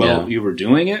rushed while you were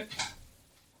doing it.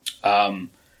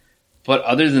 But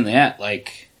other than that,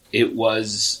 like it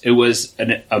was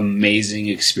an amazing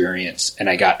experience, and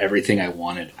I got everything I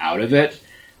wanted out of it.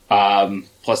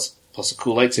 Plus a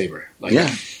cool lightsaber. Like,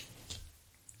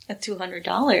 a $200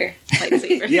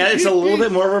 lightsaber. Yeah, it's a little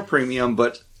bit more of a premium,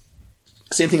 but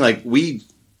same thing. Like, we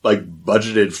like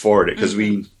budgeted for it because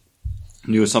we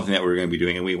knew it was something that we were going to be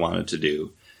doing and we wanted to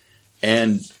do.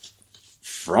 And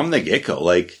from the get-go,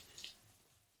 like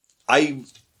I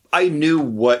knew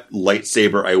what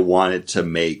lightsaber I wanted to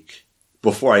make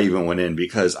before I even went in,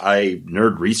 because I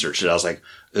nerd researched it. I was like,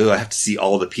 oh, I have to see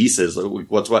all the pieces.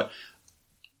 Like, what's what?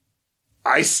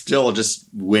 I still just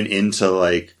went into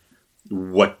like,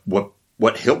 what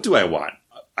hilt do I want?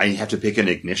 I have to pick an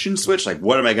ignition switch. Like,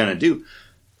 what am I going to do?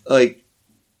 Like,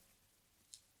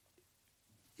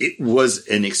 it was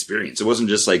an experience. It wasn't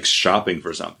just like shopping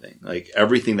for something. Like,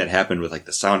 everything that happened with like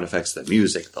the sound effects, the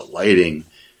music, the lighting,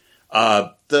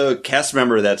 the cast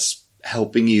member that's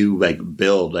helping you like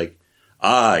build, like,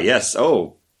 yes.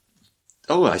 Oh,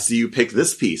 I see you pick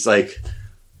this piece. Like,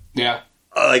 yeah.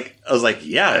 Like, I was like,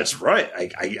 yeah, that's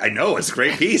right. I know it's a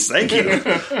great piece. Thank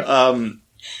you.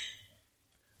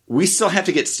 We still have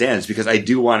to get stands because I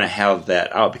do want to have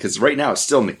that out, because right now it's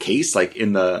still in the case, like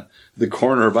in the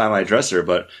corner by my dresser,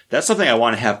 but that's something I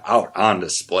want to have out on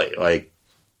display. Like,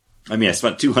 I mean, I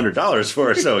spent $200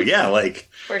 for it, so yeah, like,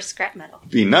 For scrap metal.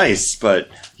 be nice, but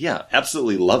yeah,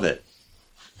 absolutely love it.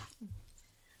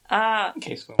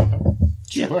 Okay, so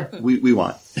Yeah, we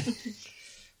want.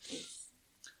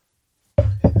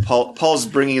 Paul's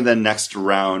bringing the next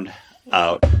round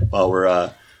out while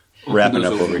we're wrapping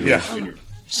up over here. In your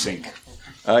sink.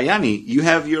 Yanni, you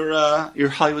have your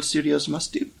Hollywood Studios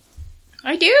must do.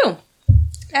 I do.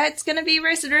 It's gonna be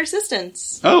Rise of the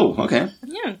Resistance. Oh, okay.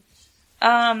 Yeah.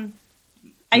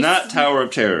 Not Tower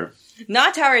of Terror.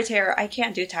 Not Tower of Terror. I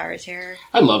can't do Tower of Terror.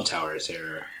 I love Tower of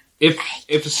Terror.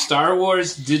 If Star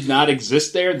Wars did not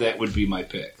exist there, that would be my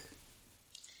pick.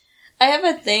 I have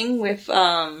a thing with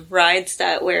rides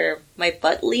where my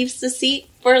butt leaves the seat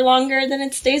for longer than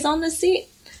it stays on the seat.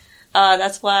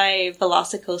 That's why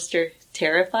Velocicoaster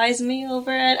terrifies me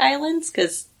over at Islands,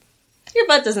 because your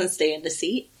butt doesn't stay in the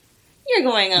seat. You're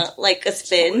going like a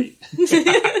spin.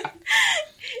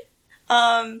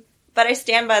 But I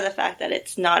stand by the fact that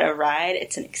it's not a ride,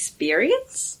 it's an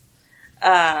experience.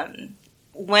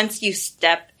 Once you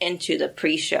step into the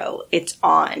pre-show, it's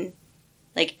on.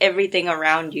 Like, everything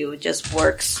around you just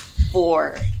works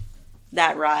for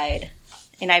that ride.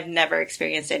 And I've never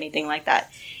experienced anything like that.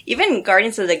 Even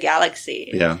Guardians of the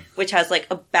Galaxy, which has, like,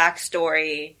 a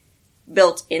backstory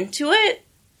built into it,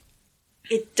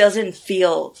 it doesn't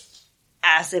feel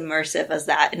as immersive as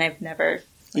that. And I've never...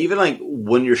 Even, like,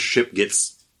 when your ship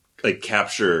gets, like,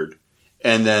 captured,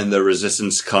 and then the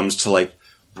Resistance comes to, like,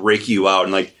 break you out,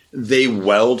 and, like, they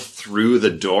weld through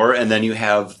the door, and then you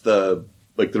have the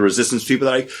Resistance people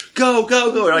that are like, go,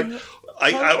 go, go. And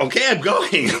like, okay, I'm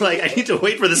going. Like, I need to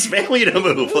wait for this family to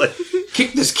move. Like,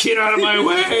 kick this kid out of my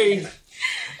way.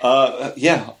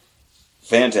 Yeah.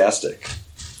 Fantastic.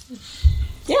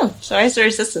 Yeah, so Rise of the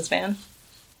Resistance, man.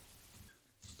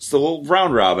 So we'll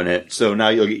round robin it. So now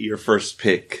you'll get your first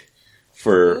pick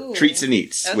for Treats and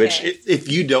Eats, okay. which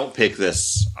if you don't pick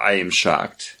this, I am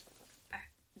shocked.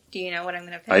 Do you know what I'm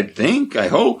going to pick? I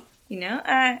hope. You know,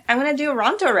 I'm going to do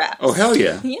Ronto Wraps. Oh, hell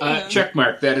yeah. Yeah. Check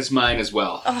mark. That is mine as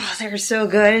well. Oh, they're so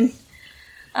good.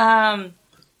 I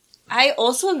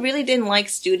also really didn't like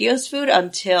Studios food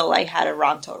until I had a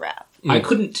Ronto Wrap. I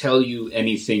couldn't tell you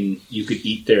anything you could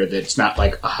eat there that's not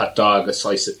like a hot dog, a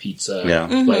slice of pizza,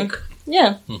 like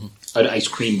Yeah. an ice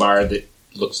cream bar that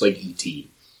looks like E.T.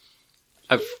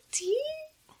 Tea?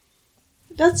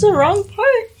 That's the wrong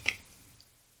part.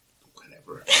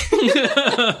 Whatever.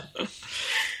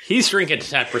 He's drinking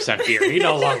 10% beer. He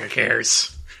no longer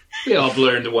cares. They all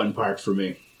blur into one part for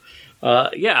me.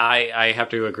 Yeah, I have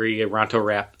to agree. Ronto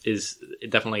Wrap is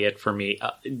definitely it for me.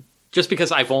 Just because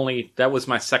that was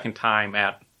my second time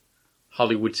at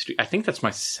Hollywood Studios. I think that's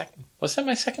my second. Was that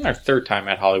my second or third time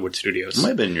at Hollywood Studios? It might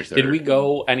have been your third. Did we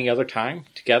go any other time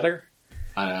together?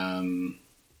 Because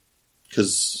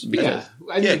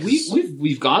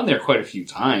we've gone there quite a few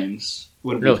times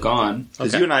when we've gone.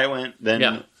 Because you and I went,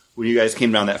 then when you guys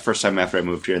came down that first time after I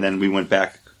moved here, and then we went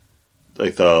back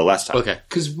like the last time. Okay.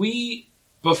 Because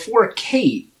before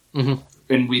Kate, and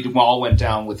we all went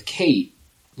down with Kate,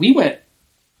 we went,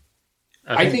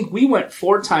 I think we went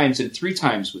 4 times and 3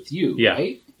 times with you,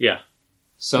 right? Yeah.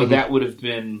 So that would have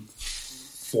been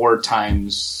 4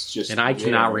 times just. And I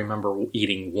cannot remember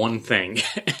eating one thing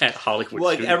at Hollywood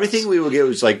Well, Studios. everything we would get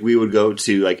was like, we would go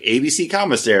to like ABC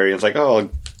Commissary, and it's like, oh,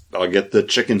 I'll get the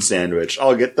chicken sandwich.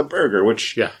 I'll get the burger,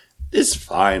 which is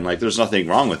fine. Like, there's nothing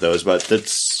wrong with those, but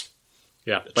that's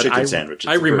but chicken sandwich.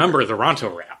 I remember the Ronto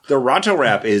Wrap. The Ronto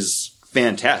Wrap is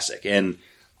fantastic, and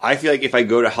I feel like if I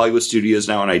go to Hollywood Studios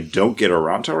now and I don't get a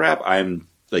Ronto Wrap, I'm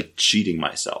like cheating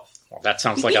myself. Well, that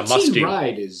sounds like a must-do.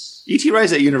 Ride is E.T.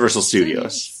 Ride's at Universal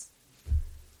Studios.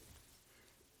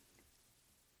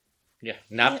 Yeah,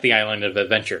 not the Island of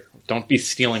Adventure. Don't be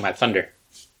stealing my thunder.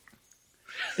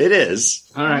 It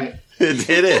is. all right. It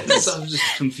is. I'm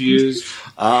just confused.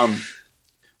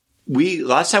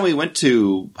 Last time we went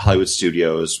to Hollywood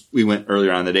Studios, we went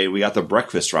earlier on in the day, and we got the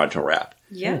breakfast Ronto Wrap.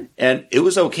 Yeah. And it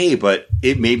was okay, but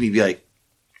it made me be like,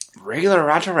 regular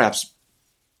Ronto Wrap's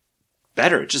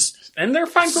better. And they're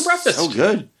fine for breakfast. So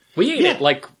good. We ate it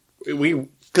like we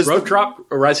road drop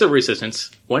Rise of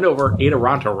Resistance, went over, ate a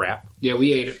Ronto Wrap. Yeah,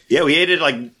 we ate it. Yeah, we ate it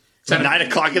like 9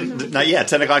 o'clock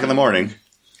 10 o'clock in the morning.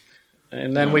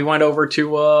 And then we went over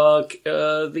to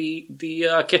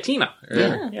the Cantina.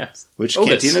 Yeah. Which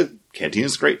Otis.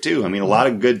 Cantina's great too. I mean, a lot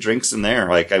of good drinks in there.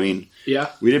 Like, I mean, Yeah.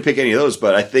 we didn't pick any of those,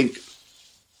 but I think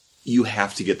you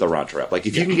have to get the Ronto Wrap. Like,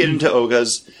 if you can get into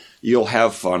Oga's, you'll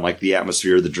have fun. Like, the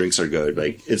atmosphere, the drinks are good.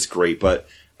 Like, it's great, but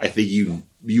I think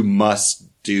you must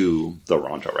do the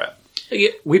Ronto Wrap.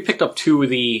 We picked up 2 of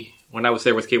the when I was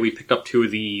there with Kate, we picked up 2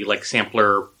 of the like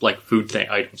sampler like food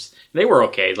items. They were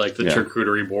okay. Like the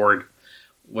charcuterie board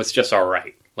was just all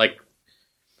right. Like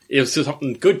it was just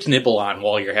something good to nibble on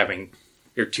while you're having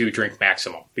your 2-drink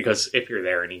maximum. Because if you're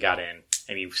there and you got in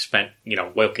and you spent,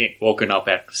 woken up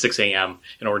at 6 a.m.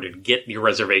 in order to get your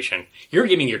reservation, you're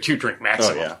getting your 2-drink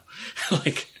maximum. Oh, yeah.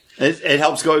 Like it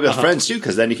helps going with friends too,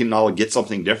 because then you can all get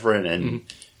something different and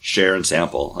share and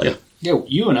sample. Like, Yeah,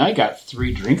 you and I got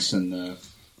 3 drinks in the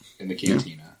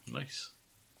cantina.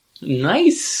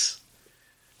 Nice.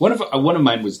 One of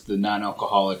mine was the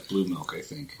non-alcoholic blue milk, I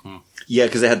think. Yeah,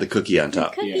 because it had the cookie on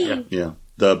top. Yeah.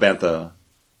 The Bantha,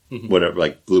 whatever,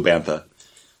 like blue Bantha.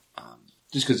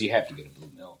 Just because you have to get a blue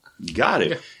milk. Got it.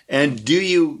 Yeah. And do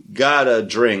you gotta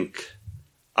drink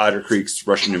Otter Creek's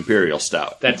Russian Imperial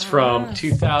Stout? That's from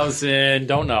 2000.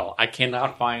 Don't know. I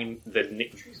cannot find the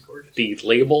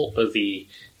label of the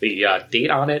date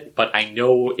on it, but I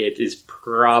know it is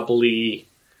probably.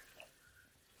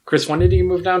 Chris, when did you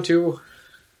move down to?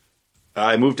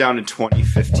 I moved down in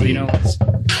 2015. Well,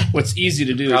 what's easy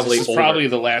to do Probably is this is older. probably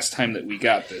the last time that we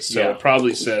got this, so Yeah. it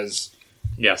probably says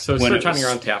Yeah, so When search it on was- your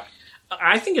Untappd.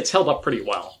 I think it's held up pretty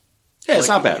well. Yeah, it's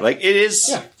not bad. Like, it is...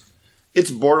 Yeah. It's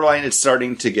borderline. It's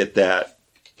starting to get that,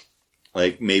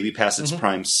 like, maybe past its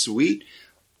prime sweet.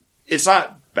 It's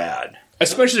not bad.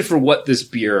 especially for what this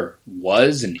beer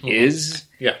was and is.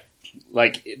 Yeah.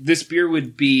 Like, this beer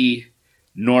would be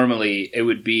normally, it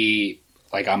would be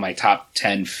like on my top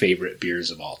 10 favorite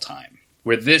beers of all time.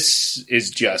 Where this is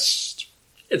just,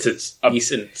 It's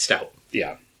decent stout.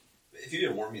 yeah. If you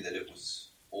didn't warn me that it was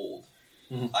old,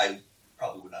 I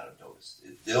probably would not have noticed.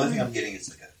 The only thing I'm getting is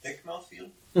like a thick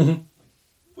mouthfeel,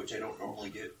 which I don't normally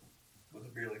get with a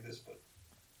beer like this, but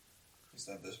it's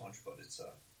not this much, but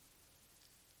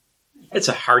It's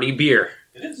a hearty beer.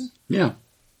 it is. Yeah.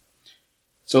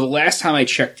 So the last time I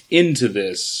checked into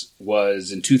this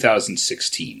was in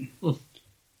 2016.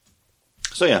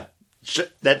 So, yeah.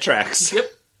 That tracks.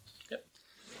 Yep.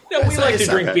 Yeah, we It's- like it's to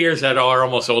not drink bad. beers that are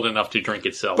almost old enough to drink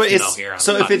itself. But here it's... on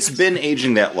So, the if it's podcast. been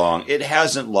aging that long, it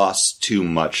hasn't lost too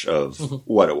much of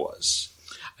what it was.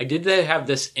 I did have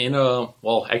this in a.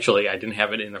 Well, actually, I didn't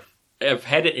have it in a. I've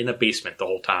had it in a basement the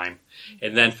whole time,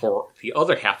 and then for the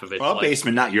other half of it, Well,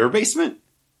 basement, not your basement?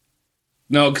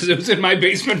 No, because it was in my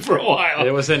basement for a while.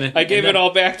 it was in. I gave it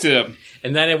all back to him.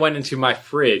 and then it went into my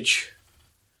fridge,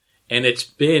 and it's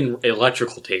been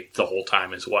electrical tape the whole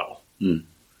time as well.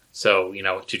 So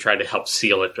to try to help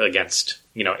seal it against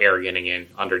air getting in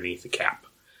underneath the cap.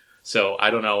 So I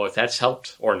don't know if that's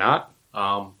helped or not,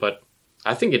 but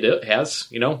I think it has.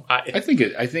 I think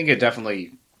it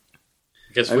definitely.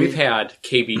 Because we've had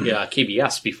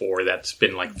KBS before that's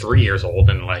been like 3 years old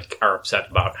and like are upset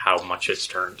about how much it's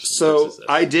turned. So versus this.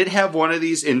 I did have one of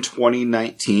these in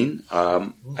 2019.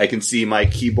 I can see my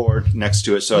keyboard next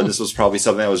to it, so this was probably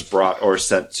something that was brought or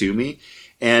sent to me.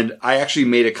 And I actually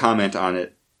made a comment on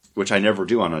it, which I never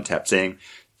do on Untappd, saying,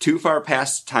 "Too far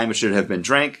past time it should have been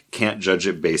drank. Can't judge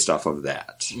it based off of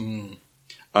that."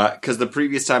 Because the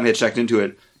previous time I had checked into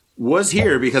it was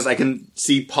here because I can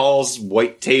see Paul's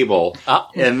white table,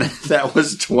 and that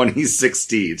was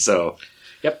 2016. So,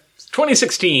 Yep,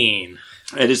 2016.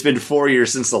 and it's been 4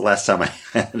 years since the last time I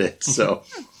had it. So,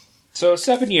 So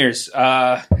 7 years.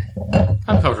 I'm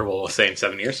comfortable with saying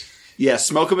 7 years. yeah,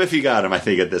 smoke them if you got them. I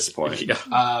think at this point. Yeah.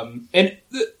 And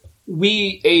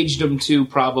we aged them too.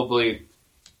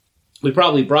 We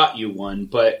probably brought you one,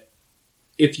 but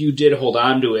if you did hold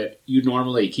on to it, you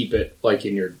normally keep it like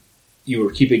you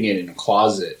were keeping it in a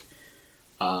closet.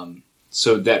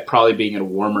 So that probably being at a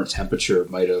warmer temperature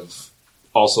might have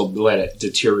also let it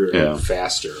deteriorate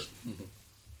faster.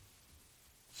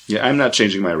 Yeah, I'm not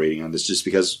changing my rating on this just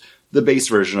because the base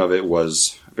version of it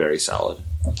was very solid.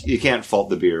 You can't fault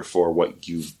the beer for what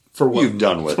you've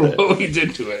done with it. What we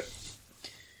did to it.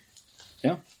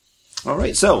 Yeah. All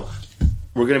right, so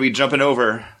we're going to be jumping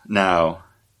over now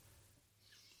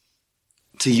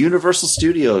to Universal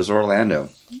Studios Orlando.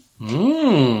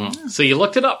 So you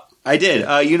looked it up. I did.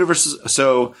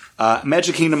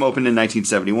 Magic Kingdom opened in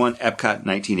 1971, Epcot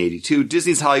 1982,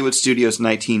 Disney's Hollywood Studios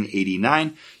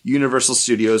 1989, Universal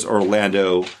Studios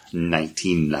Orlando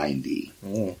 1990.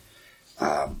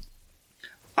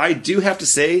 I do have to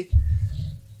say,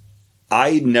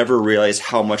 I never realized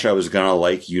how much I was going to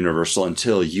like Universal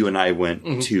until you and I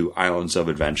went to Islands of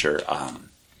Adventure. And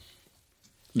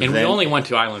we Then- only went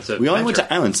to Islands of We only went Adventure.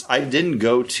 to Islands. I didn't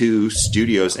go to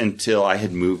Studios until I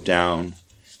had moved down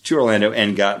to Orlando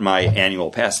and got my annual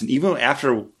pass. And even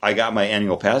after I got my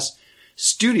annual pass,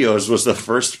 Studios was the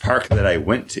first park that I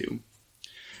went to.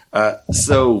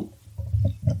 So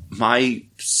my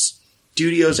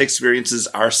Studios experiences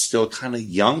are still kind of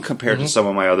young compared to some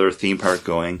of my other theme park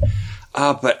going.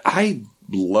 But I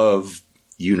love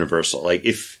Universal. Like,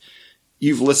 if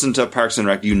you've listened to Parks and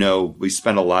Rec, you know we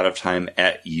spend a lot of time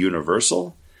at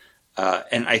Universal.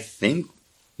 And I think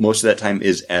most of that time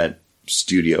is at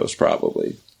Studios,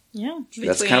 probably. Yeah.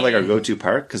 That's kind of like our go-to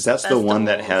park, because that's the one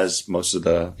that has most of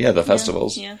the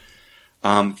festivals. Yeah.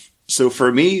 So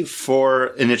for me, for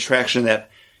an attraction that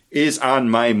is on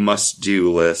my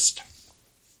must-do list,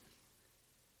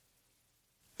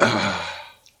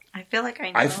 I feel like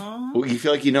I know. you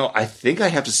feel like you know, I think I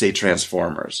have to say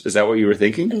Transformers. Is that what you were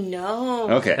thinking? No.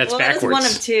 Okay. That's well, backwards. That was one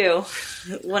of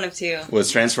two. One of two.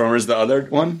 Was Transformers the other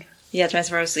one? Yeah,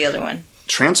 Transformers is the other one.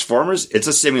 Transformers, it's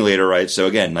a simulator ride, so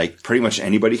again, like, pretty much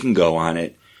anybody can go on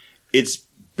it. It's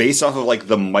based off of, like,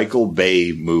 the Michael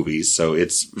Bay movies, so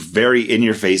it's very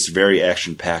in-your-face, very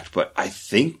action-packed, but I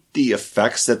think the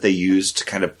effects that they use to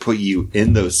kind of put you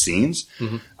in those scenes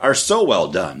are so well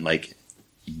done. Like,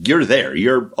 you're there.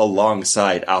 You're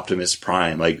alongside Optimus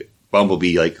Prime, like,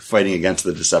 Bumblebee, like, fighting against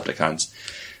the Decepticons.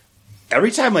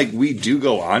 Every time, like, we do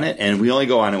go on it, and we only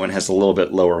go on it when it has a little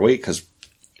bit lower weight, because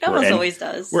It almost always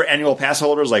does. we're annual pass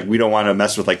holders. Like, we don't want to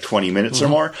mess with like 20 minutes or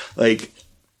more. Like,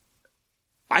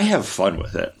 I have fun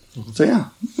with it. So yeah,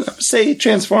 say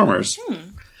Transformers.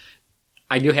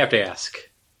 I do have to ask: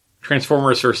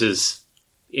 Transformers versus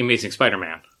Amazing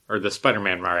Spider-Man, or the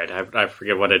Spider-Man ride? I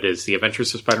forget what it is. The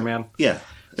Adventures of Spider-Man. Yeah,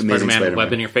 Amazing Spider-Man,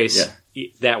 web in your face. Yeah.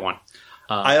 That one.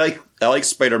 I like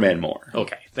Spider-Man more.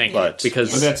 Okay, thank But- you.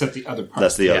 Because But that's at the other part.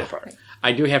 That's the Yeah. other part.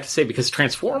 I do have to say, because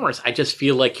Transformers, I just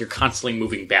feel like you're constantly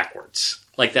moving backwards.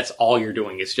 Like, that's all you're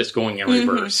doing is just going in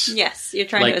reverse. Yes, you're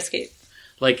trying Like- to escape.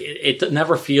 Like, it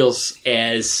never feels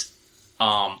as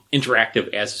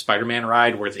interactive as a Spider-Man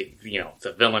ride, where the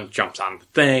villain jumps on the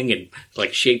thing and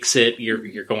like shakes it.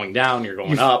 You're going down, you're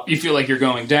going up. You feel like you're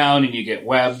going down and you get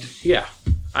webbed. Yeah,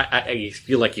 I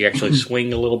feel like you actually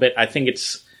swing a little bit. I think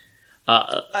it's.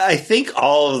 I think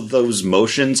all of those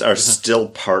motions are still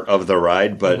part of the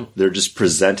ride, but they're just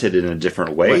presented in a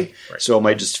different way. Right. So it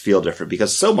might just feel different,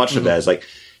 because so much of that is like,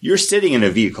 you're sitting in a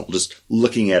vehicle just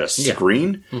looking at a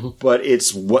screen, but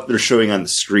it's what they're showing on the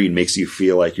screen makes you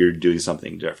feel like you're doing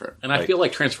something different. And I feel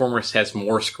like Transformers has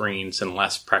more screens and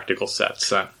less practical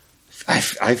sets. I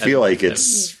feel like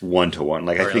it's 1-to-1.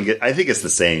 Like, Really? I think it's the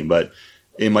same, but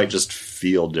it might just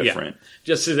feel different.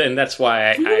 And that's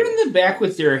why You're in the back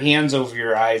with your hands over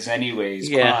your eyes anyways,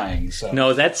 crying. So.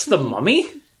 No, that's the Mummy.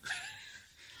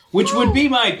 Which would be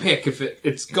my pick if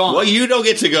it's gone. Well, you don't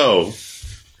get to go.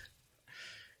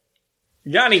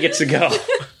 Yanni gets to go.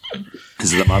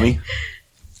 Is it the Mummy?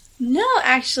 No,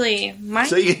 actually, mine.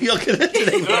 So you'll get to take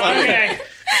the Mummy. Okay.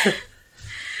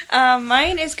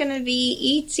 Mine is going to be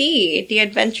E.T. The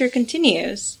Adventure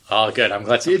Continues. Oh, good. I'm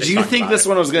glad. Did somebody's you talking think about this it.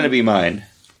 one was going to be mine?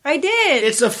 I did.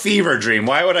 It's a fever dream.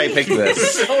 Why would I pick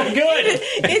this? so good?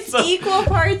 It's equal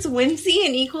parts whimsy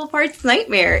and equal parts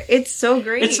nightmare. It's so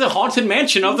great. It's the haunted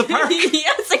mansion of the park.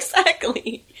 Yes,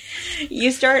 exactly. You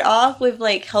start off with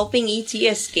like helping E.T.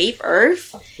 escape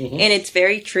Earth, and it's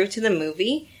very true to the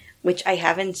movie, which I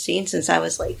haven't seen since I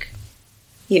was like,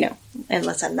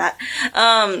 unless I'm not.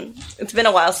 It's been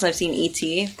a while since I've seen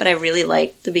E.T., but I really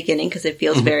like the beginning because it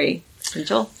feels very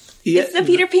essential. Yeah, It's the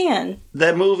Peter Pan.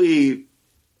 that movie,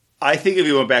 I think if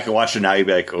you went back and watched it now, you'd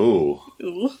be like, ooh.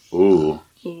 Ooh.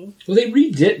 Well, they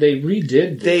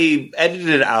redid. They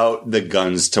edited out the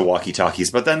guns to walkie-talkies,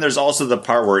 but then there's also the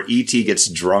part where E.T. gets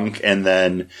drunk and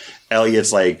then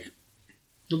Elliot's like,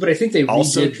 But I think they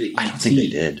also, redid the I don't think they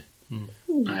did.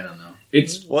 I don't know.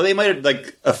 It's Well, they might have,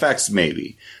 like, effects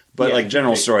maybe. But, Yeah, like,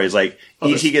 general right. stories, like,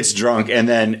 E.T. gets drunk, and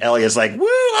then Elliot's like, woo,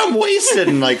 I'm wasted!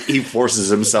 And, like, he forces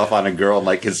himself on a girl in,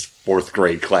 like, his 4th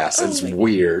grade class. It's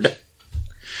weird.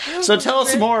 So tell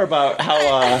us more about how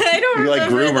I don't you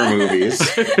like remember groomer that. movies.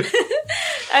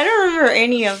 I don't remember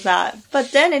any of that.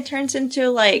 But then it turns into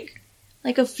like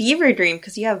a fever dream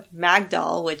because you have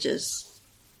Magdoll, which is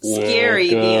scary.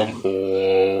 Jesus,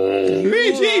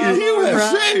 you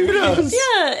have saved us.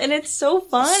 Yeah, and it's so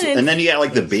fun. And then you got,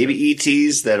 like, the baby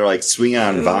ETs that are, like, swinging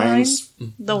on vines.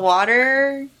 The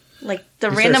water, like the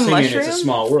you random start singing mushroom. It's a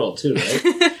Small World too,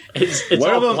 right? It's One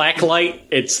of all them- black light.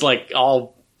 It's like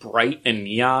all bright and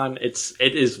neon. It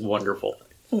is wonderful.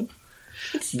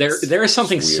 There is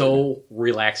something so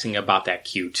relaxing about that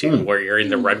queue too, where you're in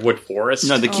the redwood forest.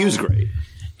 No, the queue's great.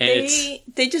 and it's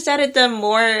They just added the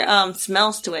more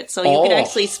smells to it, so you can Oh.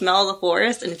 actually smell the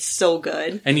forest, and it's so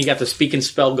good. and you got the speak and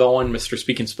spell going, Mr.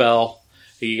 Speak and Spell.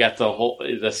 You got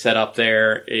the setup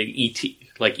there.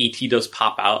 ET does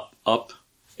pop out up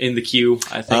in the queue,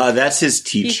 I think. That's his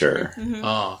teacher,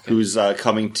 Oh, okay. who's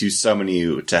coming to summon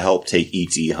you to help take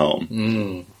E.T.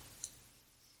 home.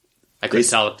 I couldn't They-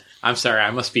 tell. I'm sorry, I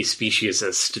must be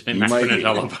speciesist, and You I might couldn't be.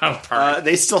 tell about part.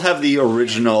 They still have the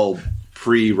original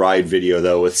pre-ride video,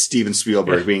 though, with Steven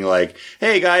Spielberg being like,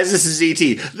 hey, guys, this is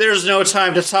E.T. There's no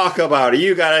time to talk about it.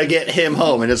 You gotta get him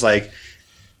home. And it's like,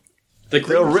 the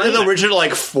the original,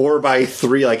 like,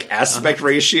 4:3, like, aspect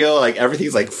ratio, like,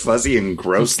 everything's, like, fuzzy and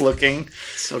gross looking.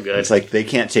 so good. It's like, they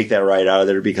can't take that ride out of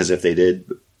there because if they did,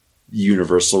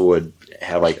 Universal would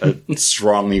have, like, a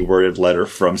strongly worded letter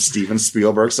from Steven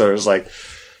Spielberg. So it was like,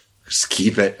 just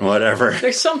keep it, whatever.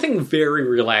 There's something very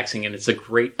relaxing, and it's a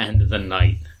great end of the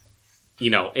night. You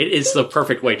know, it is the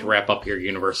perfect way to wrap up your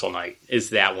Universal night,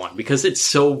 is that one. Because it's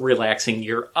so relaxing.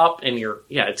 You're up and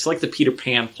it's like the Peter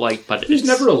Pan flight, but There's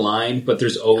never a line, but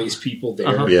there's always people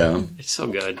there. Yeah. it's so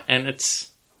good. And it's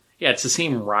the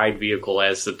same ride vehicle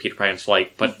as the Peter Pan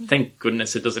flight, but thank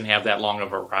goodness it doesn't have that long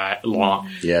of a ride.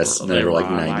 Yes, never like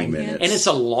 90 minutes. And it's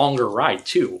a longer ride,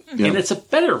 too. Yeah. And it's a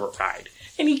better ride.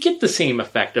 And you get the same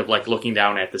effect of, like, looking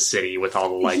down at the city with all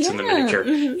the lights and the miniature.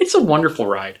 It's a wonderful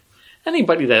ride.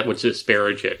 Anybody that would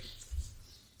disparage it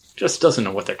just doesn't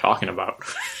know what they're talking about.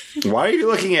 Why are you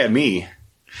looking at me?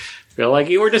 Feel like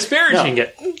you were disparaging No.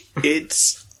 it.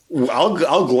 It's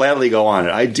I'll gladly go on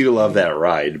it. I do love that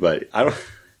ride, but I don't.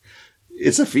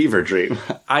 It's a fever dream.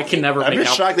 I can never I'm make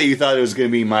just out. shocked that you thought it was going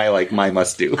to be my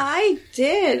must do. I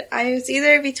did. I was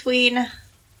either between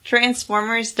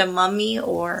Transformers, The Mummy,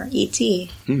 or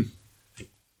E.T.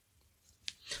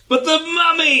 But the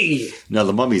Mummy! No,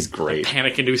 the Mummy's great.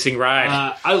 Panic-inducing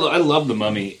ride. I love the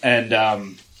Mummy, and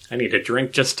I need a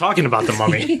drink just talking about the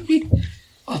Mummy.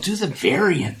 I'll do the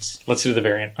variant. Let's do the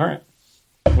variant. All right.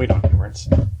 We don't have words.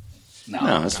 No,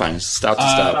 that's fine. It's stout to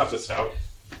stout. Stop this out.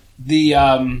 The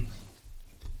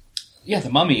the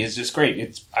Mummy is just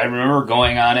great. I remember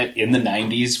going on it in the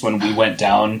 90s when we went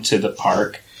down to the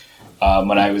park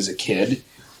when I was a kid,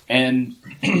 and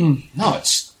no,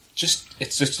 it's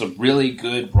just a really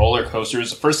good roller coaster. It was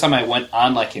the first time I went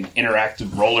on like an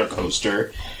interactive roller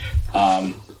coaster.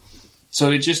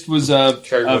 So it just was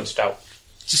Cherrywood stout.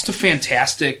 just a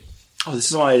fantastic. Oh, this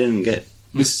is why I didn't get.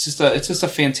 It's just a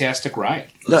fantastic ride.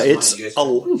 No, That's it's fine,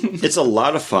 you it's a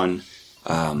lot of fun.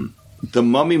 The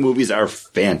Mummy movies are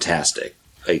fantastic.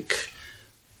 Like,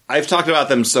 I've talked about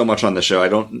them so much on the show, I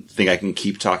don't think I can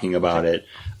keep talking about it.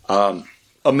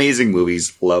 Amazing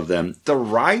movies, love them. The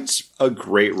ride's a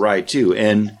great ride too,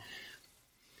 and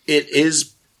it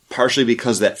is partially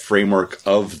because that framework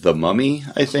of The Mummy,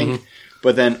 I think.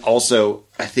 But then also,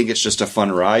 I think it's just a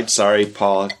fun ride. Sorry,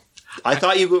 Paul. I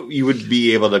thought you would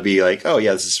be able to be like, oh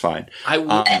yeah, this is fine.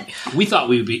 We thought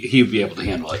he would be able to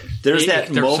handle it. There's There's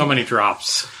that so many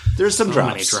drops. There's some So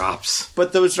drops. many drops.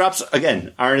 But those drops,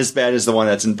 again, aren't as bad as the one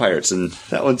that's in Pirates, and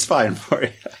that one's fine for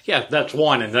you. Yeah, that's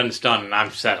one, and then it's done, and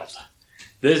I'm settled.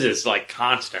 This is like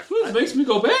constant. This makes me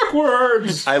go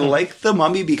backwards. I like the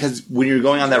Mummy because when you're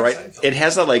going on that ride, it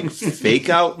has that like fake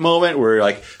out moment where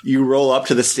like you roll up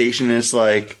to the station and it's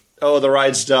like, oh, the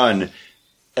ride's done.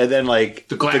 And then like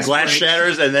the glass breaks.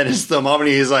 shatters and then it's the Mummy.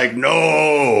 He's like,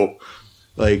 no,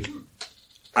 like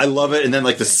I love it. And then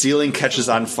like the ceiling catches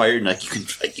on fire and like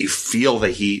you feel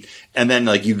the heat. And then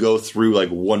like you go through like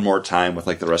one more time with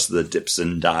like the rest of the dips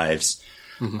and dives.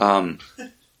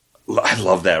 I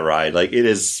love that ride. Like it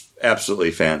is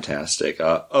absolutely fantastic.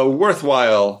 A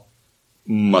worthwhile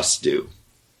must do.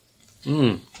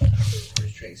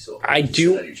 I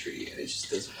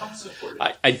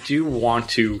do want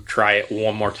to try it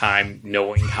one more time,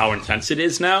 knowing how intense it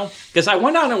is now. Because I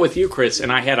went on it with you, Chris,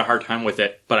 and I had a hard time with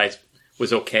it, but I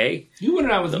was okay. You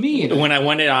went on with me. And When I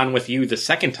went on with you the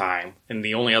second time, and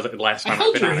the last I time I've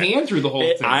held been your on hand through the whole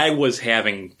it, thing. I was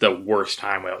having the worst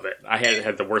time with it. I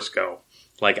had the worst go.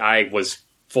 Like, I was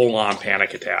full on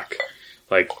panic attack.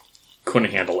 Like,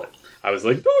 couldn't handle it. I was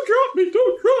like, don't drop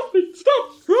me,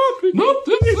 stop dropping me. Not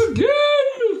this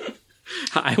again.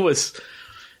 I was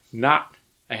not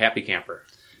a happy camper.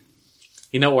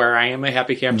 You know where I am a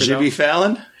happy camper, Jimmy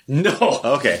Fallon? No.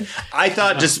 Okay. I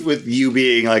thought just with you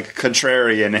being like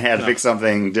contrarian and had to pick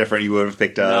something different, you would have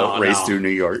picked a race No. through New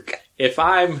York. If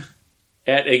I'm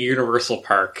at a Universal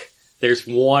Park, there's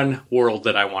one world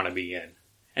that I want to be in,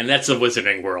 and that's the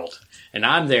Wizarding World. And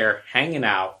I'm there hanging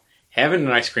out, having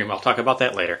an ice cream. I'll talk about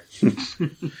that later.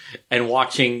 And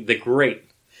watching the great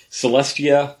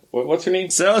Celestia, what's her name?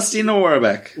 Celestina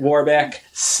Warbeck,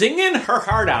 singing her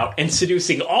heart out and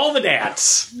seducing all the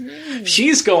dads.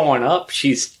 She's going up,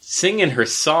 she's singing her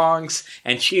songs,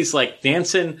 and she's like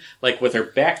dancing like with her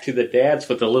back to the dads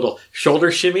with the little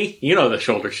shoulder shimmy. You know the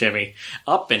shoulder shimmy.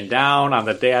 Up and down on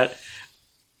the dad.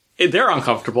 they're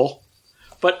uncomfortable,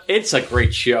 but it's a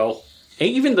great show. And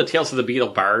even the Tales of the Beetle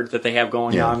Bard that they have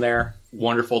going on there,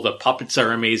 wonderful. The puppets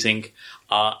are amazing.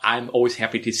 I'm always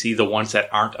happy to see the ones that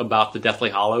aren't about the Deathly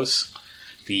Hallows.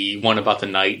 The one about the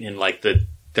knight and like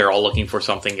they're all looking for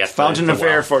something at Fountain the of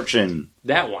Fair well. Fortune.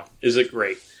 That one is a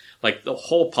great. Like the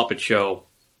whole puppet show,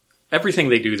 everything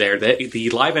they do there, the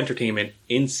live entertainment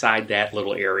inside that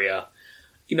little area.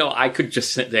 You know, I could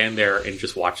just sit down there and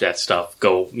just watch that stuff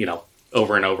go, you know,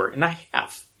 over and over. And I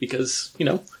have, because, you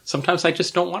know, sometimes I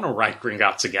just don't want to ride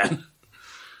Gringotts again.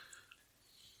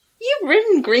 You've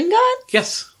ridden Gringotts?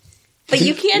 Yes. But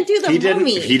you can't do the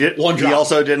mummy. He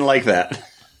also didn't like that.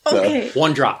 So. Okay.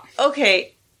 One drop.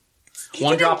 Okay.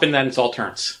 One drop and then it's all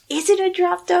turns. Is it a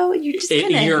drop, though? You just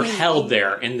You're held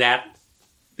there, and that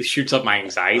shoots up my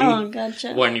anxiety. Oh,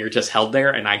 gotcha. When you're just held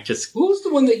there, and I just... What was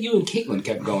the one that you and Caitlin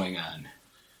kept going on?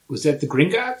 Was that the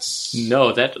Gringotts?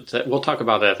 No, that we'll talk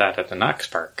about that at the Knox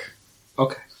Park.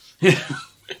 Okay.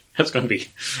 That's going to be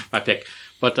my pick.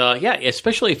 But yeah,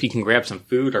 especially if you can grab some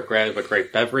food or grab a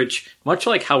great beverage, much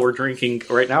like how we're drinking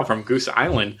right now from Goose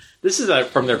Island. This is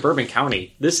from their Bourbon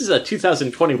County. This is a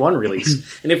 2021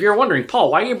 release. And if you're wondering, Paul,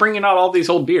 why are you bringing out all these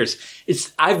old beers?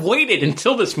 I've waited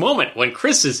until this moment when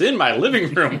Chris is in my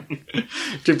living room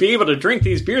to be able to drink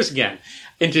these beers again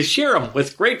and to share them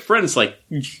with great friends like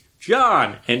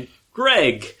John and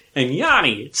Greg and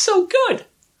Yanni. It's so good.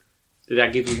 Did I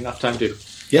give you enough time to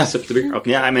sip the beer?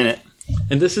 Okay. Yeah, I'm in it.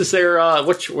 And this is their,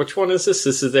 which one is this?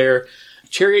 This is their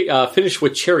cherry, finished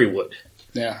with cherry wood.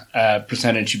 Yeah,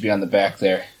 percentage should be on the back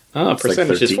there. Oh,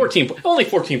 percentage is 14, only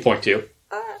 14.2.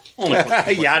 Only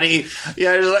 14.2. Yanni, he's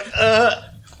like,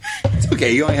 it's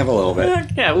okay, you only have a little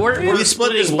bit. Yeah, We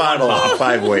split this bottle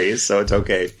 5 ways, so it's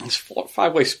okay. It's a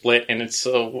 5-way split, and it's,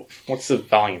 what's the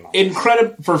volume of it?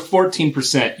 Incredible, for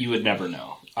 14%, you would never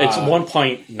know. It's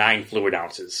 1.9 fluid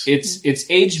ounces.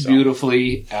 It's aged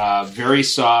beautifully, very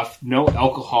soft, no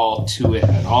alcohol to it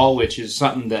at all, which is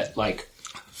something that, like,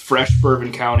 fresh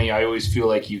Bourbon County, I always feel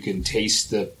like you can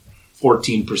taste the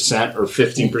 14% or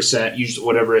 15%, usually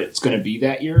whatever it's going to be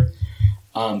that year.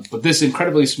 But this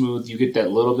incredibly smooth. You get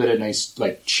that little bit of nice,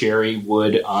 like, cherry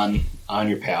wood on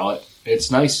your palate.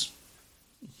 It's nice.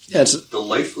 Yeah, it's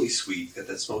delightfully sweet. Got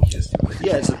that smokiness to it.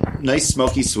 Yeah, it's a nice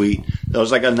smoky sweet. There's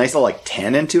like a nice little like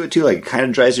tannin to it too. Like it kind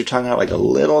of dries your tongue out like a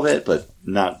little bit, but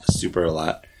not super a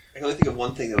lot. I can only think of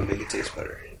one thing that would make it taste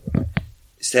better.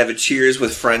 Is to have a cheers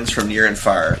with friends from near and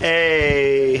far.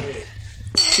 Hey,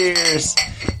 cheers!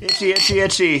 Itchy, itchy,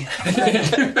 itchy.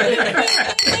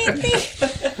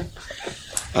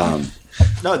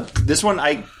 No, this one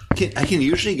I can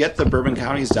usually get the Bourbon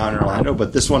Counties down in Orlando,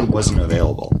 but this one wasn't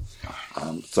available.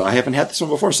 So I haven't had this one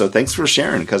before, so thanks for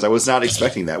sharing, because I was not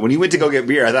expecting that. When you went to go get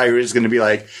beer, I thought you were just going to be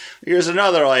like, here's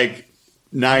another, like,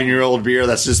 9-year-old beer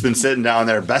that's just been sitting down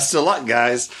there. Best of luck,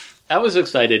 guys. I was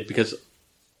excited because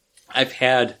I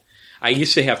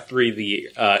used to have 3 of the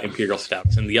Imperial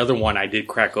Stouts, and the other one I did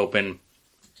crack open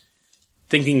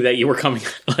thinking that you were coming,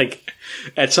 like,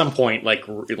 at some point, like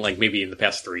maybe in the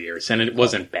past 3 years, and it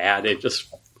wasn't bad. It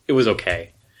was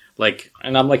okay. Like,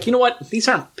 and I'm like, you know what? These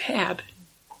aren't bad.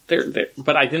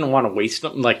 But I didn't want to waste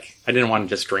them. Like, I didn't want to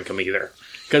just drink them either.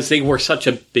 Because they were such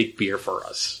a big beer for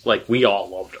us. Like, we all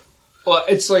loved them. Well,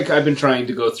 it's like I've been trying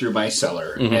to go through my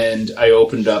cellar, and I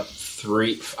opened up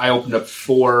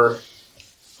 4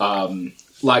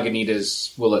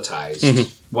 Lagunitas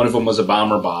Willetized. One of them was a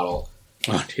bomber bottle.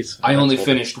 Oh, geez. I only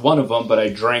finished one of them, but I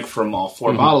drank from all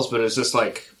 4 bottles. But it's just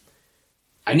like,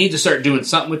 I need to start doing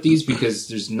something with these because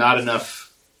there's not enough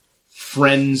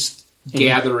friends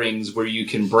gatherings where you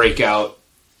can break out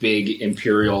big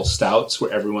imperial stouts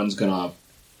where everyone's gonna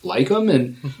like them.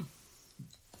 And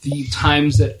the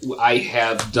times that I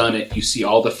have done it, you see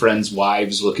all the friends'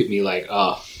 wives look at me like,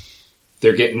 oh,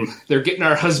 they're getting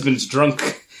our husbands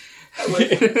drunk.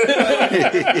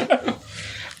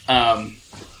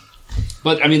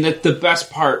 But I mean, the best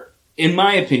part, in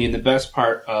my opinion, the best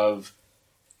part of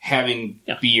having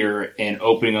beer and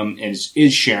opening them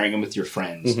is sharing them with your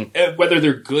friends, whether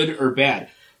they're good or bad.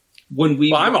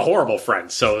 I'm a horrible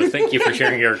friend, so thank you for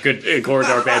sharing your good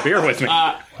or bad beer with me.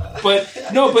 But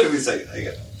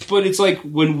it's like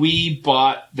when we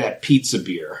bought that pizza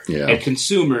beer at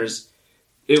Consumers,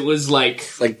 it was like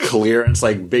clearance,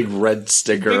 like big red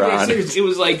sticker on it. It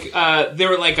was like they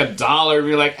were like $1.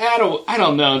 We were like, I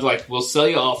don't know. It's like, we'll sell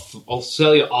you all. I'll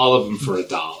sell you all of them for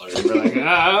 $1. And we're like,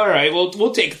 all right,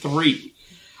 we'll take 3.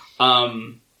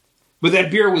 But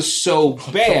that beer was so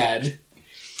bad.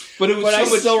 But it was. But I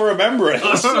still remember it. It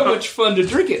was so much fun to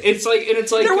drink it. It's like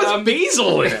there was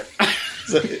basil in it.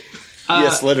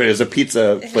 Yes, literally, it was a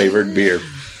pizza flavored beer.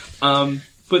 But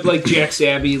but like Jack's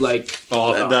Abbey, like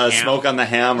the ham. smoke on the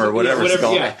ham or whatever it's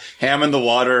called. yeah. Ham in the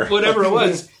water. whatever it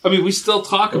was. I mean, we still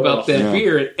talk about that Yeah.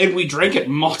 beer, and we drank it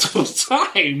multiple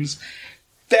times.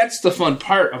 That's the fun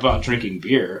part about drinking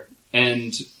beer,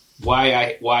 and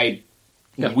why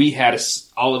we had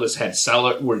all of us had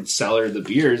would cellar the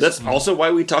beers. That's also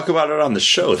why we talk about it on the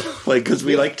show, like because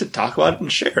we like to talk about it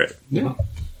and share it. yeah.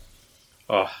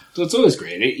 Oh, So it's always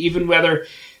great, even whether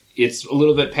it's a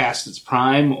little bit past its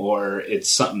prime or it's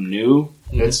something new.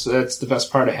 That's the best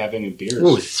part of having a beer.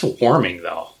 ooh, it's warming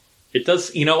though. It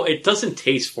does, it doesn't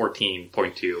taste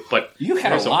 14.2, but You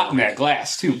had there's a lot in that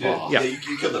glass too, Paul. Yeah.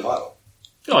 You killed the bottle.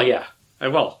 Oh yeah.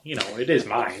 Well, it is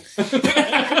mine.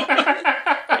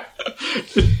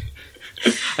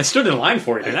 I stood in line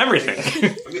for it and everything.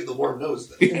 I'm getting the warm nose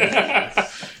then.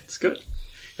 It's good.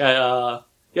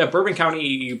 Yeah, Bourbon County,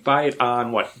 you buy it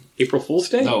on what? April Fool's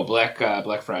Day? No, Black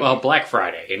Friday. Well, Black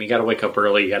Friday, and you got to wake up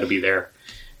early. You got to be there.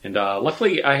 And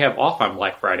luckily, I have off on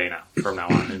Black Friday now. From now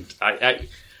on, and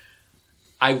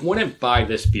I wouldn't buy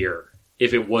this beer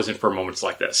if it wasn't for moments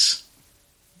like this.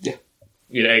 Yeah.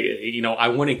 I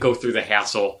wouldn't go through the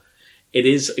hassle. It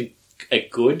is a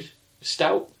good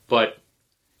stout, but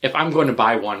if I'm going to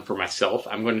buy one for myself,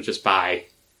 I'm going to just buy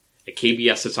a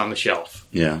KBS that's on the shelf,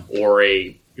 Yeah. or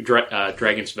a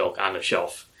Dragon's Milk on the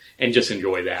shelf, and just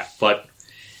enjoy that. But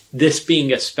this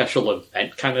being a special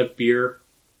event kind of beer,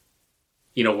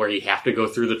 where you have to go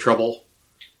through the trouble,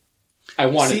 I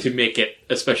wanted to make it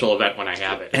a special event when I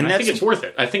have it. And I think it's worth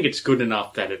it. I think it's good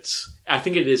enough that I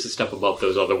think it is a step above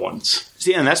those other ones.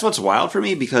 See, and that's what's wild for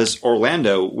me because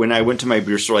Orlando, when I went to my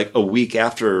beer store like a week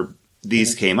after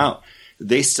these came out,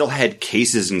 they still had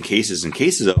cases and cases and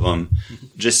cases of them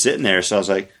just sitting there. So I was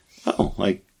like, oh,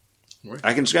 like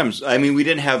I can scram. I mean, we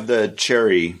didn't have the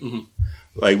cherry.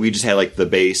 Like we just had like the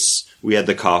base. We had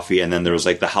the coffee, and then there was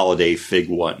like the holiday fig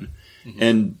one.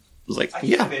 And I was like, I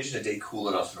can't imagine a day cool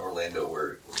enough in Orlando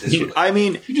where this would, I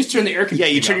mean, you just turn the air conditioner.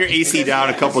 yeah, you turn your AC down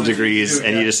a couple degrees,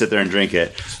 and you just sit there and drink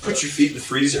it. put your feet in the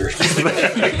freezer.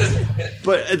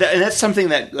 But and that's something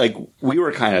that like we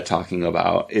were kind of talking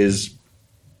about is,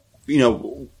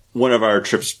 one of our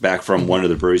trips back from one of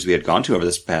the breweries we had gone to over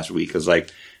this past week was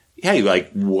like, hey,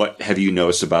 like what have you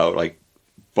noticed about like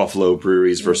Buffalo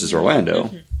breweries versus Orlando?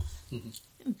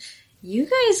 You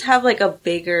guys have like a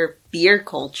bigger beer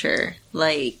culture.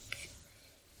 Like,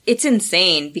 it's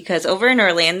insane because over in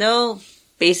Orlando,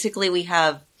 basically we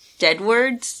have dead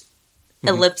words,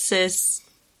 ellipsis,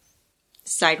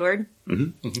 sideword,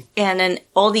 and then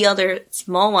all the other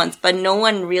small ones, but no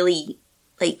one really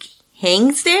like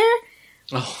hangs there.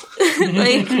 Oh.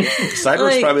 Like,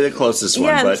 Sideward's probably the closest one.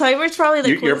 yeah, But sideword's probably the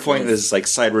your closest. point is like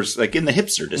Sideward's like in the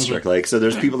hipster district. Like so,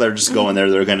 there's people that are just going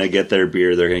there. They're going to get their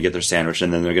beer. They're going to get their sandwich,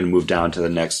 and then they're going to move down to the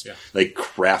next like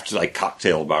craft like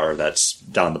cocktail bar that's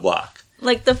down the block.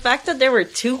 Like the fact that there were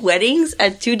 2 weddings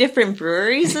at 2 different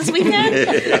breweries this weekend,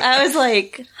 I was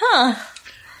like, huh.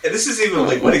 And this is even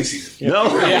like wedding season. No,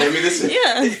 I mean, this is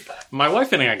Yeah, My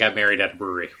wife and I got married at a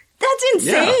brewery. that's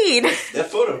insane.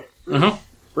 that photo.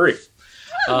 Brewery.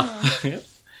 Yeah,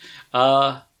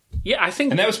 I think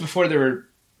And that was before there were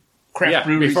craft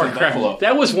breweries before in craft. Buffalo.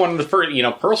 That was one of the first.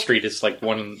 Pearl Street is like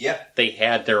one. Yeah. They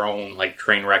had their own like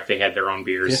train wreck. They had their own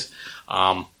beers.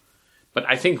 But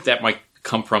I think that might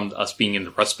come from us being in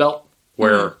the Rust Belt,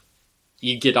 where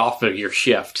you get off of your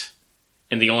shift,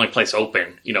 and the only place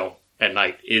open, at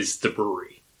night is the brewery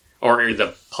or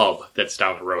the pub that's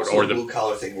down the road, Also or the the blue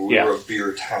collar thing where we're a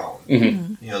beer town.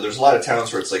 There's a lot of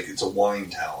towns where it's like it's a wine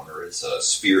town or it's a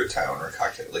spirit town or a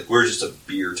cocktail. Like we're just a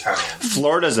beer town.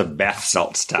 Florida's a bath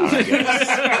salts town, I guess.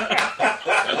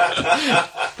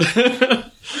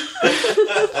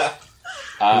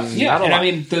 Yeah, and I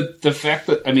mean the fact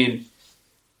that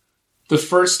the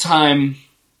first time,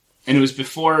 and it was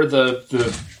before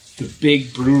the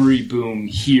big brewery boom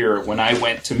here when I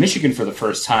went to Michigan for the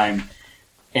first time,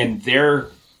 and their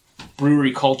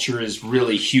brewery culture is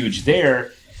really huge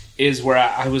there, is where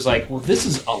I was like, well, this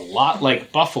is a lot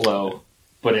like Buffalo,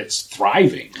 but it's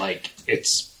thriving. Like,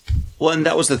 it's... Well, and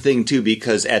that was the thing, too,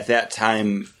 because at that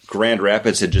time, Grand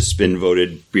Rapids had just been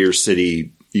voted Beer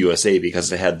City USA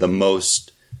because it had the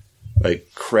most,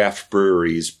 like, craft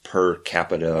breweries per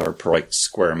capita or per, like,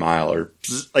 square mile or,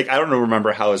 like, I don't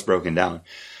remember how it was broken down.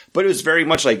 But it was very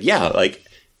much like, yeah, like,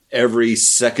 every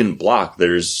second block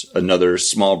there's another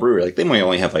small brewery. Like, they might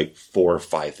only have, like, 4 or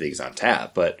 5 things on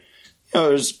tap, but,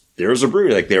 there's a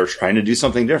brewery, like they were trying to do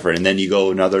something different. And then you go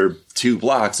another 2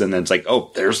 blocks and then it's like,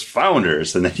 oh, there's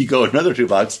Founders. And then you go another 2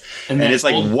 blocks and it's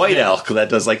like White Elk that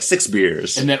does like 6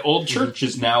 beers. And that old church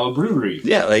is now a brewery.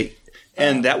 Yeah, like,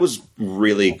 and that was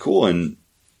really cool. And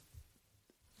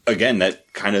again,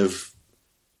 that kind of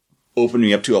opened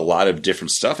me up to a lot of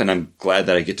different stuff, and I'm glad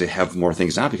that I get to have more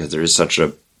things now because there is such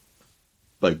a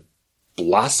like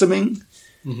blossoming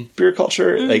beer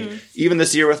culture. Like even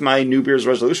this year with my New Beers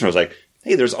resolution, I was like,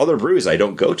 hey, there's other breweries I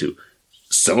don't go to.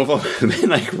 Some of them have been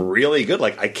like really good.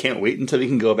 Like I can't wait until we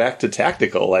can go back to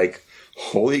Tactical. Like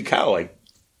holy cow, like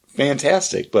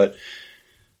fantastic. But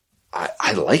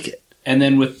I like it. And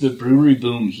then with the brewery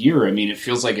boom here, I mean, it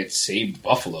feels like it saved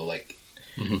Buffalo. Like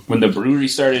when the brewery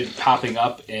started popping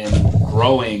up and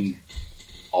growing,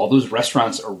 all those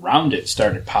restaurants around it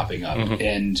started popping up.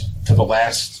 And for the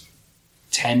last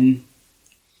 10,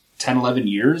 11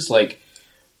 years, like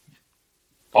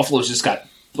Buffalo's just got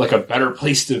like a better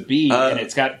place to be, and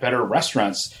it's got better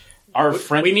restaurants.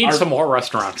 We need some more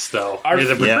restaurants, though, near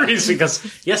the breweries,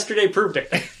 because yesterday proved it.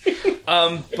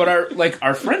 But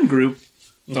our friend group,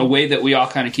 the way that we all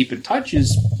kind of keep in touch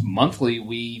is monthly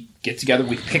we get together,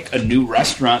 we pick a new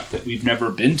restaurant that we've never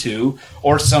been to,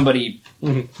 or somebody,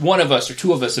 one of us or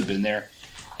two of us have been there,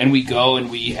 and we go and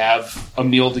we have a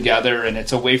meal together, and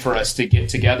it's a way for us to get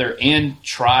together and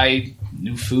try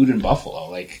new food in Buffalo.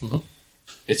 Like,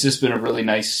 it's just been a really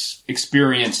nice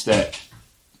experience that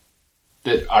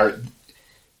our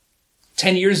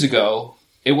 10 years ago,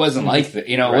 it wasn't like that.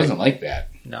 You know, it wasn't like that.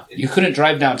 No. You couldn't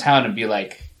drive downtown and be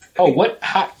like, oh, what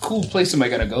hot, cool place am I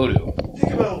going to go to?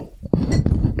 Think about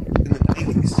in the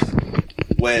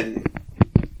 90s when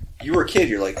you were a kid,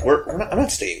 you're like, I'm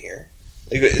not staying here.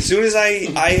 Like, as soon as I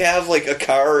have like a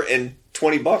car and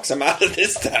 $20, I'm out of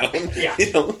this town. Yeah.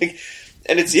 You know, like,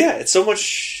 and it's so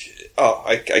much. Oh,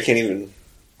 I can't even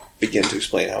begin to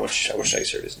explain how much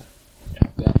nicer it is now.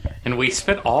 And we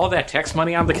spent all that tax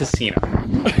money on the casino.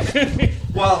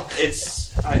 Well,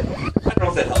 I don't know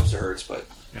if that helps or hurts, but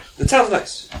the town's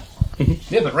nice.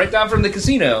 Yeah, but right down from the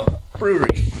casino,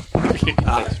 brewery,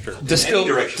 That's true.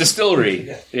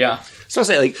 distillery. Yeah. So I'll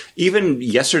say, like, even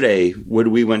yesterday when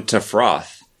we went to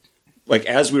Froth, like,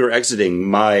 as we were exiting,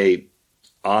 my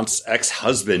aunt's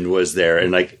ex-husband was there,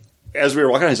 and, like, as we were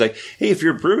walking out, he's like, hey, if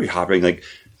you're brewery hopping, like,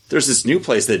 there's this new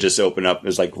place that just opened up.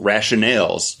 It's like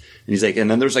Rationales. And he's like,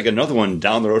 and then there's like another one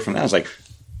down the road from that. I was like,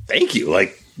 thank you.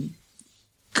 Like,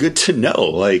 good to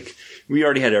know. Like, we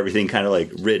already had everything kind of like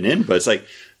written in, but it's like,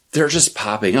 they're just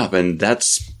popping up. And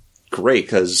that's great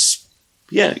because,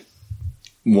 yeah,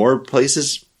 more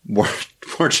places, more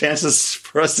chances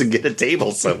for us to get a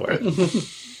table somewhere.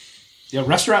 Yeah,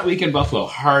 Restaurant Week in Buffalo,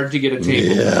 hard to get a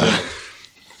table.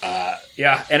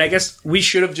 Yeah, and I guess we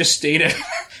should have just stayed at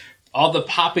all the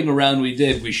popping around we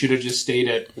did. We should have just stayed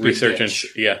at Resurgence,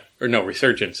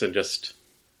 Resurgence, and just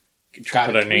we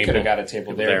could have got a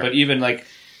table there. But even like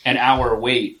an hour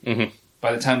wait,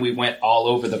 by the time we went all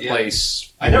over the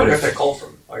place, I never got that call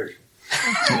from Irish.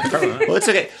 Well, it's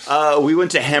okay. We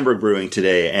went to Hamburg Brewing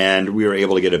today, and we were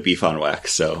able to get a beef on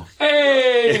wax. So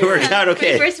hey, it worked out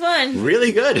okay. First one.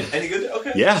 Really good. Any good?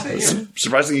 Okay. Yeah,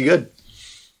 surprisingly good.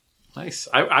 Nice.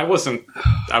 I wasn't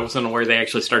aware they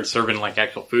actually started serving like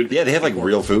actual food. Yeah, they have like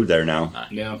real food there now.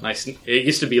 Yeah, nice. It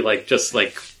used to be like just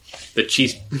like the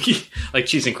cheese, like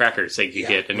cheese and crackers that you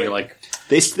get, and you're like,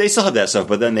 they still have that stuff,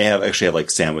 but then they actually have like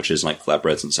sandwiches and like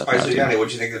flatbreads and stuff. All right, so Yanni, what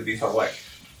do you think of the beef on wax?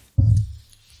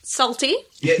 Salty.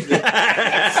 Yeah,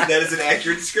 that is an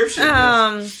accurate description.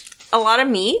 A lot of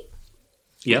meat.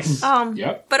 yes.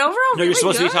 Yep. But overall, No, you're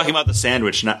supposed to be talking about the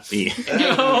sandwich, not me.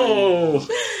 No.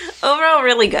 Overall,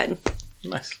 really good.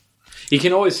 Nice. You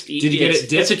can always eat. Did you get it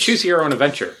dipped? It's a choose your own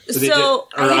adventure. So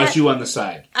or I au jus on the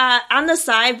side. on the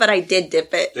side, but I did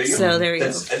dip it. There you So go. there we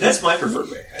go. That's my preferred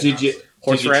way. Did you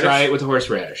Horseradish? try it with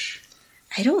horseradish?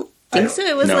 I don't think so.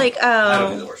 It was No. like I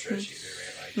don't do the horseradish either.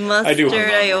 mustard do.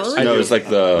 aioli. No, it's like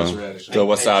the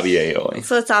wasabi aioli.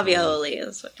 So it's aioli.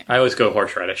 Is what I always go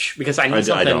horseradish because I need I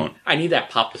something. don't. I need that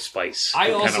pop of spice. I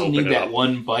to kinda also open need it that up.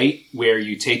 one bite where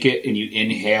you take it and you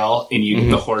inhale and you get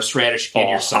the horseradish in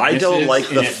your I sinuses. don't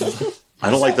like and I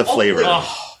don't like the flavor.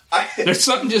 there's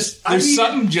something just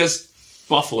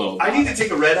Buffalo. I need to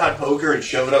take a red hot poker and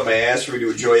shove it up my ass for me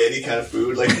to enjoy any kind of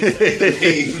food, like the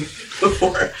pain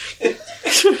before.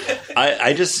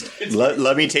 I just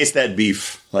let me taste that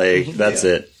beef. Like that's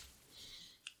it.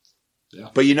 Yeah.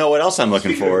 But you know what else I'm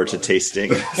looking forward to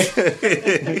tasting?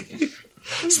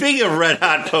 Speaking of red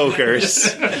hot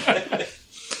pokers,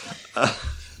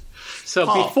 So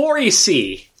before you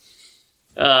see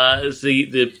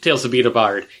the Tales of Beat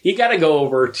Bard, you got to go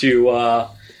over to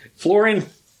Florin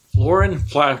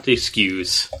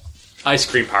Fortescue's ice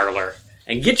cream parlor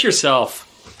and get yourself.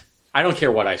 I don't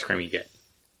care what ice cream you get;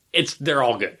 they're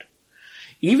all good.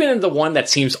 Even the one that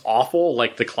seems awful,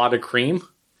 like the clotted cream.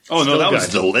 oh no, Still that was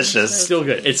good. delicious. Still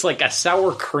good. It's like a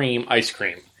sour cream ice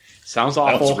cream. Sounds That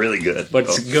awful. was really good. But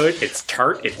it's good. It's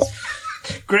tart. It's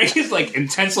Greg is like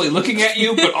intensely looking at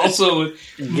you, but also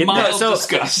mild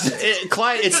disgust.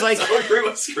 Clyde, it's like Sour cream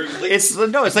ice cream. Like,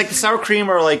 it's like the sour cream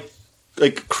or like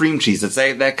cream cheese. It's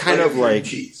that kind of cream like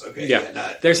cheese. Okay, Yeah.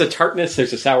 not there's a tartness,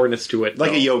 there's a sourness to it.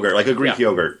 like a yogurt, like a Greek Yeah.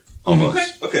 yogurt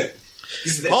almost. okay.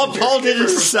 Paul didn't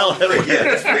sell it. Yeah,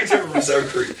 that's very different from sour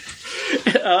cream.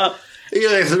 You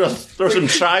throw some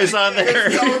chives on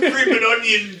there. Sour cream and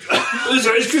onion. This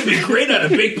ice cream is great on a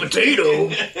baked potato.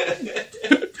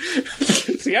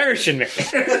 It's the Irish in there.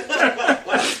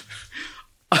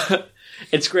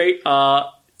 It's great.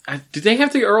 Do they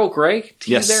have the Earl Grey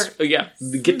tea Yes. there? Oh, yeah.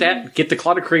 Get that. Get the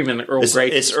clotted cream and the Earl Grey.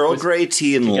 It's Earl Grey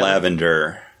tea and together.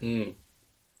 lavender.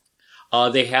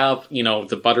 They have,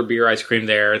 the butterbeer ice cream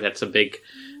there. That's a big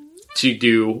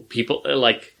to-do. People,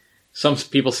 some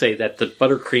people say that the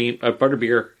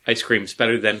butterbeer ice cream is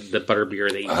better than the butterbeer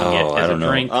that you can get I as a don't know.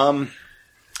 drink.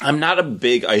 I'm not a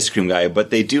big ice cream guy, but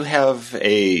they do have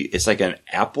it's like an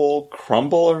apple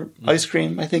crumble ice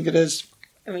cream, I think it is.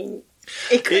 I mean,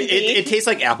 it could be. It tastes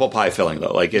like apple pie filling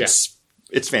though. Like it's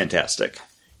fantastic.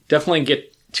 Definitely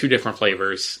get 2 different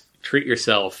flavors. Treat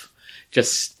yourself.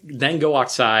 Just then go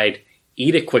outside,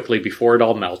 eat it quickly before it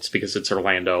all melts because it's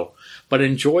Orlando. But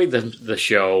enjoy the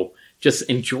show. Just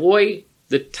enjoy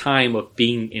the time of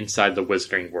being inside the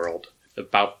Wizarding World.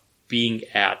 About being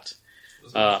at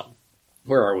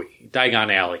where are we?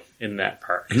 Diagon Alley in that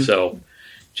park. So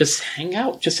just hang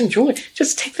out. Just enjoy it.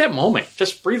 Just take that moment.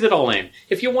 Just breathe it all in.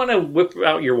 If you want to whip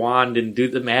out your wand and do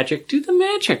the magic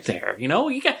there.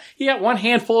 You got one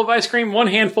handful of ice cream, one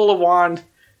handful of wand.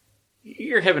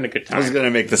 You're having a good I was time. going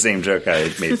to make the same joke I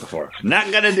made before. Not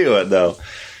going to do it though.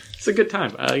 It's a good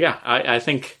time. I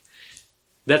think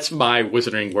that's my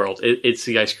Wizarding World. It's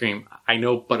the ice cream. I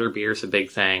know butterbeer's a big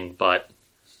thing, but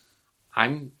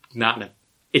I'm not.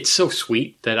 It's so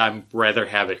sweet that I'd rather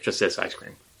have it just as ice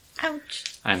cream. Ouch.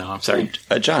 I know. I'm sorry.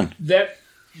 John.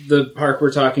 The park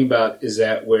we're talking about, is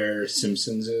that where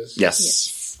Simpsons is?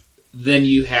 Yes. Then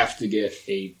you have to get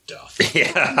a Duff.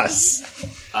 Yes.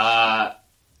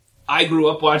 I grew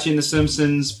up watching The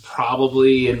Simpsons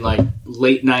probably in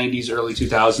late 90s, early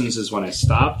 2000s is when I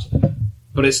stopped.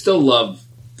 But I still love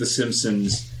The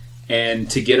Simpsons. And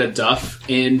to get a Duff,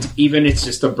 and even it's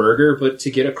just a burger, but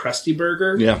to get a Krusty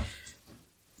Burger, Yeah.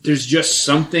 there's just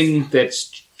something that's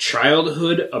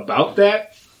childhood about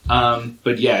that.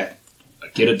 But yeah,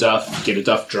 get a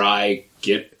Duff dry,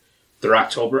 get their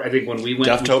October. I think when we went,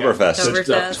 Dufftoberfest.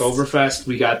 Dufftoberfest,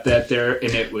 we got that there,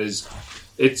 and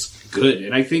it's good.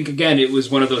 And I think, again, it was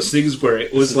one of those things where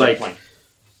it was like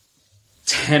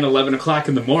 10, 11 o'clock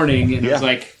in the morning, and it was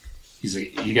like, he's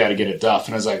like, you got to get a Duff.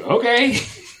 And I was like, okay,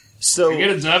 So I get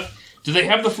a Duff. Do they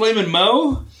have the Flamin'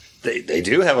 Mo? they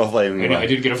do have a flaming. I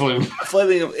did get a Flamin' Mo.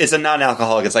 Flaming. It's a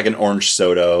non-alcoholic. It's like an orange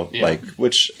soda, Yeah.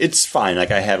 which it's fine.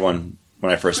 Like I had one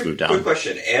when I first moved Quick down.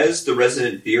 question: as the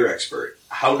resident beer expert,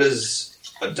 how does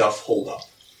a Duff hold up?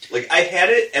 Like I had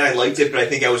it and I liked it, but I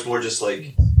think I was more just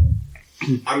like,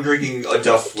 I'm drinking a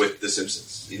Duff with The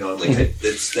Simpsons.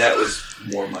 That was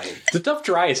more my. The Duff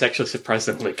Dry is actually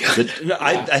surprisingly good.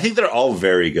 I think they're all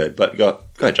very good. But go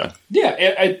ahead, John.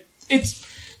 Yeah,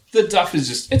 the Duff is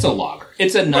just, it's a lager.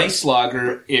 It's a nice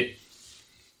lager. It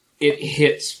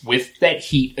hits with that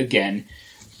heat again.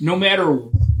 No matter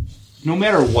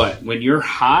what, when you're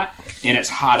hot and it's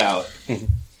hot out,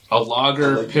 a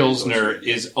lager Pilsner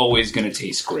is always going to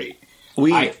taste great.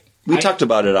 We talked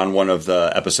about it on one of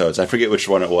the episodes. I forget which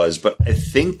one it was, but I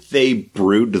think they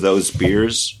brewed those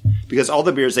beers because all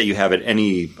the beers that you have at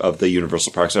any of the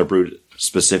Universal parks are brewed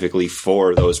specifically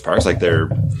for those parks, like they're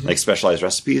like specialized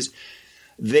recipes.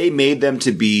 They made them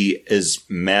to be as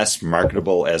mass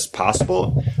marketable as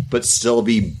possible, but still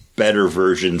be better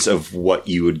versions of what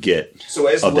you would get. So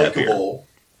as of that beer. likable,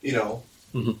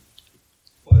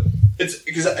 but it's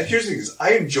because here's the thing: is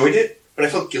I enjoyed it, but I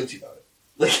felt guilty about it.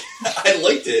 Like I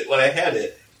liked it when I had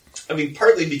it. I mean,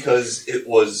 partly because it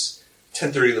was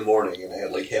 10:30 in the morning and I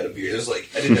had a beer. It was like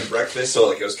I didn't have breakfast,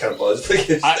 so I was kind of buzzed.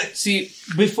 See,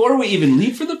 before we even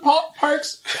leave for the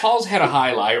parks, Paul's had a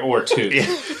High Life or two.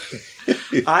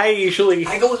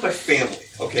 I go with my family.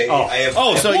 Okay. Oh. I have.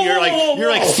 So you're like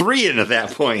whoa. 3 in at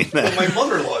that point. But my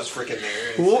mother-in-law is freaking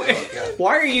there. And it's like, oh, God.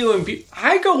 Why are you?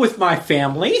 I go with my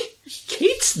family.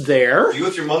 Kate's there. You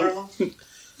with your mother-in-law?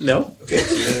 No. Okay.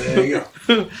 So there you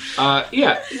go.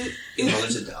 Yeah.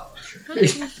 Mother's a dollar. Sure.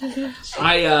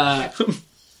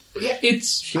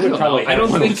 It's. would probably I have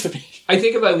don't one think. with me. I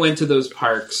think if I went to those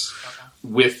parks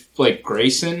with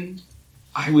Grayson,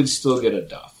 I would still get a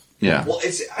Duff. Yeah. Well,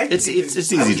 it's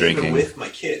easy I was drinking. even with my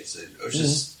kids. It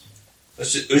was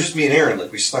just me and Aaron.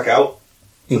 Like we snuck out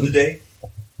for the day.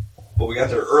 but we got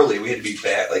there early. We had to be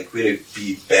back. Like we had to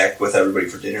be back with everybody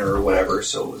for dinner or whatever.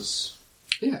 So it was.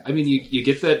 Yeah, I mean, you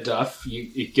get that duff,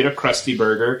 you get a Krusty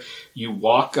Burger, you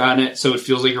walk on it so it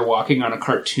feels like you're walking on a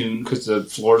cartoon because the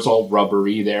floor's all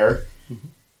rubbery there.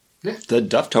 The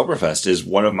Dufftoberfest is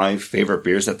one of my favorite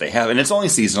beers that they have, and it's only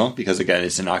seasonal because, again,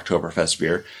 it's an Oktoberfest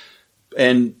beer.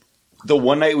 And the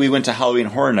one night we went to Halloween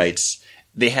Horror Nights,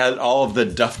 they had all of the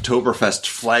Dufftoberfest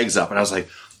flags up, and I was like,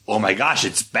 oh my gosh,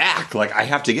 it's back! Like, I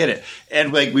have to get it.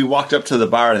 And like, we walked up to the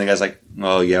bar, and the guy's like,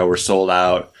 oh yeah, we're sold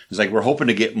out. He's like, we're hoping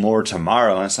to get more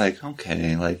tomorrow. And it's like,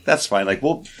 okay, like, that's fine. Like,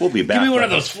 we'll be back. Give me one of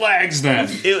those flags, then.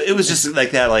 It was just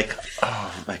like that, like,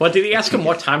 oh. Like, Well, did he ask him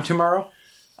what time tomorrow?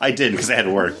 I didn't because I had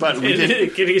to work. But we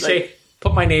did. Did he say,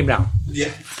 put my name down?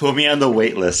 Yeah. Put me on the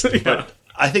wait list. But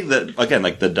I think that, again,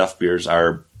 like, the Duff beers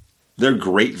they're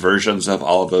great versions of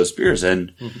all of those beers.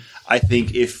 And I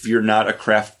think if you're not a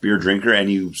craft beer drinker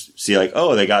and you see, like,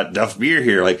 oh, they got Duff beer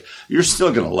here, like, you're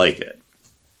still going to like it.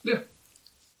 Yeah.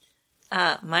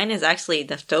 Mine is actually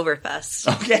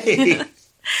Dufftoberfest. Okay.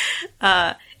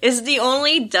 It's the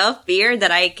only Duff beer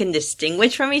that I can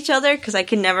distinguish from each other because I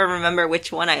can never remember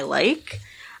which one I like.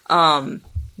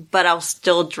 But I'll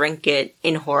still drink it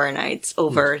in Horror Nights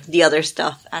over the other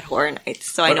stuff at Horror Nights.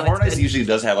 So I But know Horror it's Nights good. usually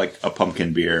does have, like, a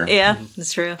pumpkin beer. Yeah,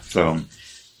 that's true.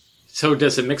 So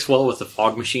does it mix well with the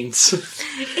fog machines?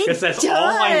 Because that's does. all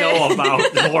I know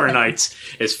about the Horror Nights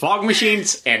is fog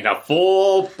machines and a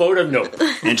full boat of nope.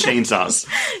 And chainsaws.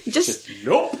 Just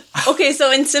Nope. okay.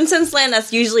 So in Simpsons Land,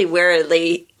 that's usually where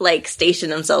they like station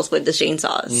themselves with the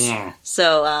chainsaws. Mm.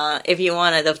 So if you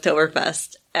want a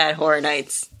Dufftoberfest at Horror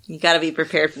Nights, you got to be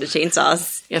prepared for the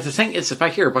chainsaws. Yeah, the thing is, if I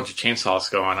hear a bunch of chainsaws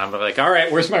going, I'm like, all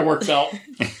right, where's my work belt?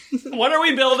 What are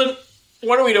we building?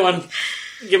 What are we doing?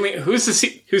 Give me who's the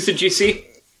GC?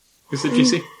 Who's the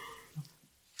GC?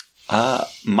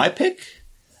 My pick?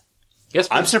 Yes,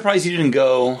 I'm surprised you didn't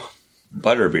go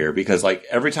butterbeer because, like,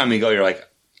 every time you go, you're like,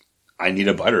 I need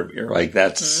a butterbeer. Like,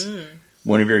 that's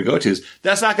one of your go-tos.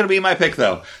 That's not going to be my pick,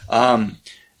 though.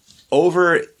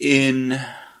 Over in,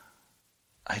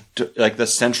 like, the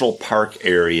Central Park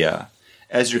area,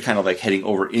 as you're kind of, like, heading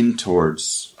over in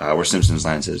towards where Simpsons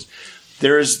Land is,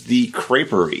 there's the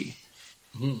Creperie.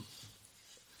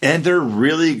 And they're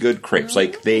really good crepes.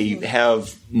 Like, they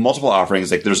have multiple offerings.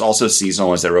 Like, there's also seasonal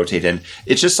ones that rotate in.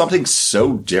 It's just something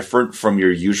so different from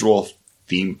your usual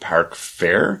theme park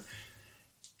fare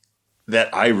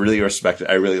that I really respect it.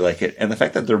 I really like it. And the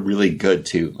fact that they're really good,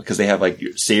 too. Because they have, like,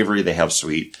 savory, they have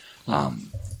sweet.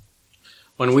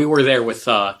 When we were there with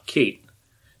Kate,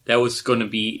 that was going to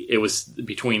be, it was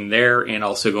between there and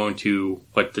also going to,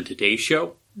 the Today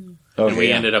Show. Okay, And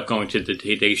we ended up going to the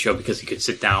Today Show because you could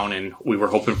sit down, and we were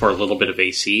hoping for a little bit of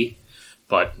AC.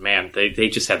 But, man, they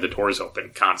just had the doors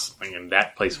open constantly, and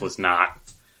that place was not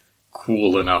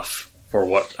cool enough for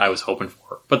what I was hoping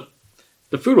for. But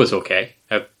the food was okay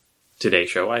at Today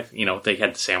Show. They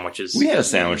had the sandwiches. We had a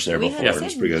sandwich there before. had a It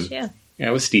was pretty good. Yeah. Yeah,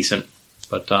 it was decent.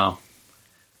 But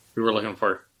we were looking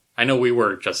for... I know we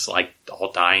were just,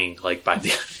 all dying, by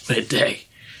the midday.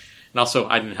 And also,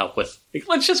 I didn't help with,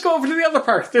 let's just go over to the other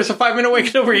park. There's a 5-minute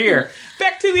wait over here.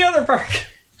 Back to the other park.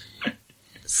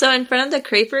 So in front of the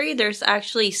Creperie, there's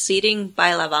actually seating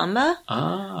by La Bamba,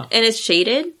 and it's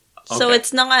shaded. So Okay.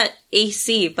 it's not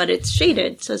AC, but it's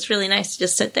shaded. So it's really nice to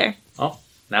just sit there. Oh,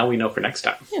 now we know for next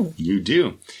time. You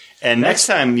do. And next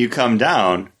time you come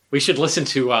down, We should listen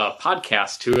to a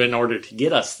podcast, too, in order to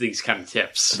get us these kind of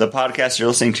tips. the podcast you're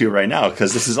listening to right now,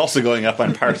 because this is also going up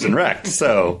on Parks and Rec.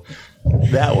 So,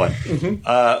 that one.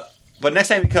 But next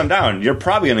time you come down, you're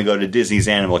probably going to go to Disney's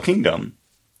Animal Kingdom.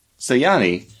 So,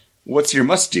 Yanni, what's your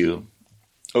must-do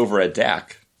over at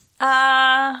DAC?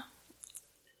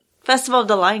 Festival of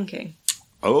the Lion King.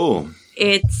 Oh,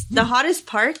 It's the hottest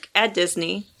park at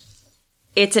Disney.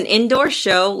 It's an indoor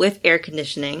show with air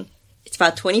conditioning. It's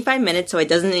about 25 minutes, so it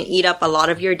doesn't eat up a lot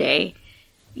of your day.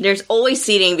 There's always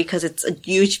seating because it's a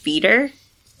huge feeder.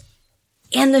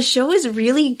 And the show is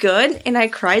really good, and I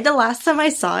cried the last time I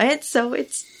saw it, so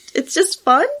it's just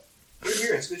fun. Good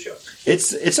here. It's a good show.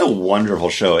 it's a wonderful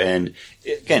show. And,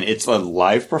 again, it's a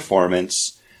live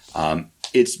performance.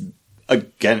 It's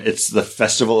the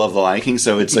Festival of the Lion King,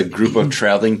 so it's a group of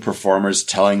traveling performers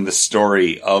telling the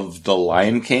story of the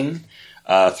Lion King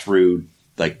through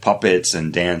puppets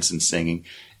and dance and singing.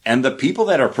 And the people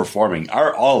that are performing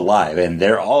are all live, and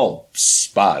they're all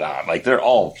spot on. They're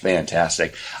all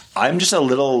fantastic. I'm just a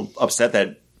little upset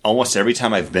that almost every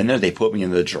time I've been there, they put me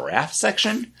in the giraffe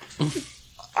section.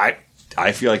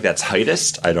 I feel like that's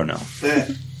heightest. I don't know.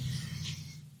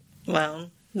 Well,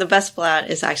 the best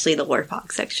spot is actually the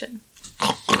warthog section.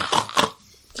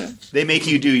 They make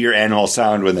you do your animal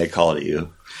sound when they call to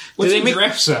you. What's they a make-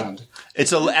 giraffe sound?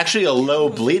 It's actually a low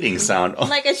bleating sound.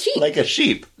 Like a sheep. Like a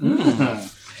sheep.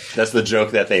 That's the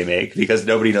joke that they make because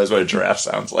nobody knows what a giraffe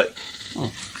sounds like.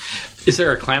 Is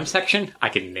there a clam section? I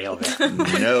can nail that.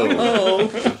 No.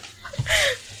 Oh.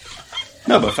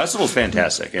 No, but festival's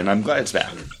fantastic, and I'm glad it's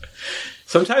back.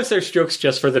 Sometimes there's jokes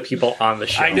just for the people on the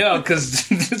show. I know, because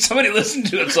somebody listened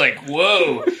to it's like,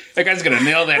 whoa, that guy's going to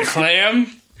nail that clam.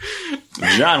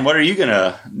 John, what are you going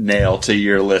to nail to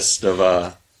your list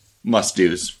of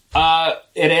must-dos? At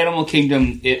Animal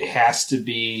Kingdom, it has to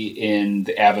be in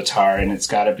the Avatar, and it's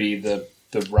got to be the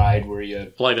ride where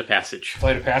you Flight of Passage.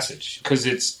 Flight of Passage, because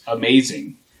it's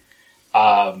amazing.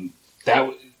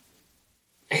 That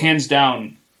hands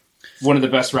down, one of the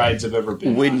best rides I've ever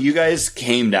been When on. you guys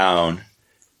came down,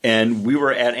 and we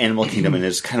were at Animal Kingdom, and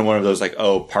it's kind of one of those like,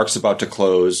 oh, park's about to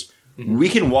close. We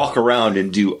can walk around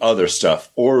and do other stuff,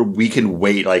 or we can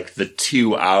wait like the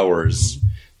 2 hours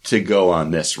to go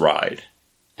on this ride.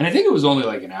 And I think it was only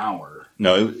like an hour.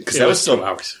 No, because It that was was still 2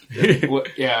 hours.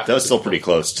 Yeah. that was still pretty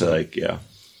close to like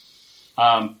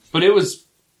But it was...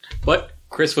 But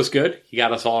Chris was good. He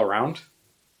got us all around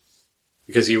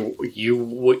because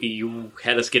you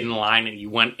had us get in line and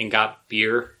you went and got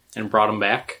beer and brought them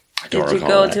back. I don't Did you recall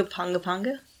go that. to Ponga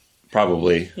Ponga?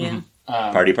 Probably Yeah.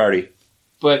 party.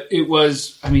 But it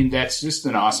was... I mean, that's just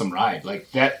an awesome ride.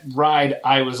 Like, that ride,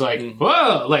 I was like,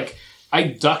 whoa! Like, I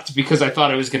ducked because I thought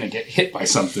I was going to get hit by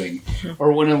something.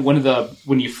 Or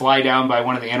when you fly down by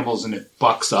one of the animals and it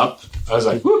bucks up, I was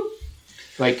like, whoo!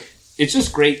 Like, it's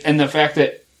just great. And the fact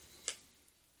that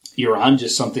you're on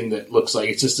just something that looks like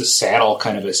it's just a saddle,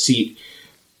 kind of a seat,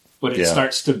 but it Yeah.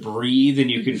 starts to breathe and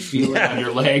you can feel it on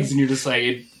your legs and you're just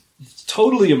like, it's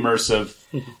totally immersive.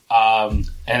 And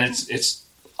it's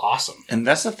awesome. And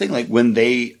that's the thing, like when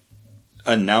they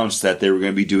announced that they were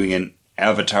going to be doing an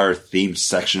Avatar themed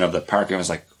section of the park, I was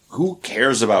like, who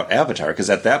cares about Avatar? Because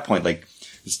at that point, like,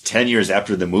 it's 10 years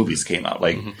after the movies came out,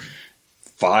 like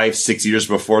 5-6 years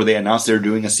before they announced they were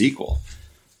doing a sequel.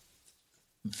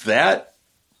 That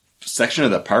section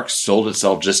of the park sold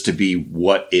itself just to be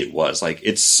what it was. Like,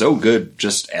 it's so good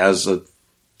just as a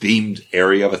themed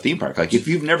area of a theme park. Like, if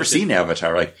you've never seen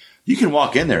Avatar, like, you can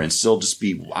walk in there and still just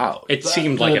be wowed. It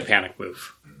seemed like a panic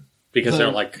move because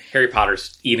they're like, Harry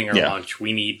Potter's eating our Yeah. lunch.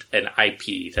 We need an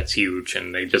IP that's huge,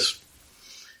 and I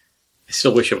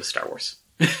still wish it was Star Wars.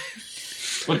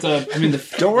 But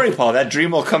Don't worry, Paul. That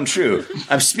dream will come true.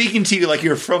 I'm speaking to you like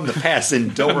you're from the past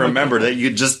and don't remember that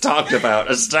you just talked about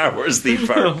a Star Wars theme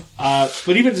park.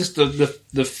 but even just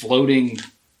the floating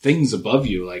things above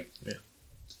you, like,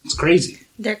 it's crazy.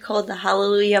 They're called the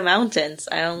Hallelujah Mountains.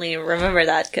 I only remember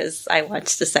that because I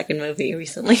watched the second movie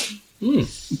recently.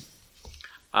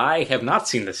 I have not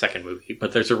seen the second movie,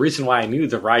 but there's a reason why I knew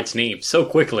the ride's name so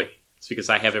quickly. It's because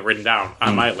I have it written down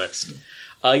on my list.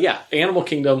 Animal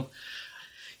Kingdom.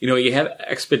 You know, you have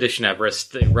Expedition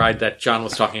Everest, the ride that John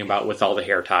was talking about with all the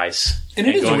hair ties. And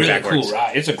it is a going really backwards. cool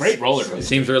ride. It's a great roller It coaster.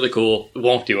 seems really cool.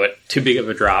 Won't do it. Too big of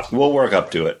a drop. We'll work up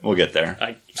to it. We'll get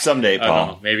there. Someday, I don't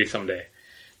know. Paul. Maybe someday.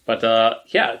 But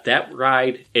that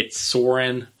ride, it's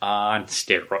soaring on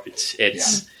steroids.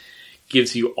 It's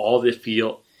gives you all the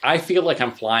feel. I feel like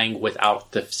I'm flying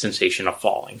without the sensation of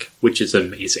falling, which is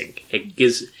amazing. It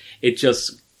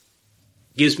just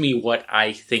gives me what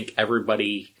I think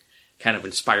everybody kind of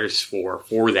inspires for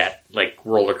that like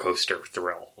roller coaster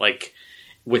thrill, like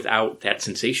without that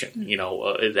sensation,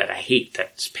 that I hate,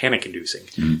 that's panic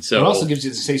inducing. So It also gives you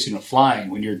the sensation of flying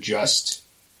when you're just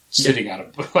sitting on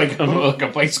a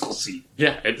bicycle seat.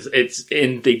 yeah, it's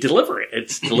and they deliver it.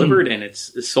 It's delivered and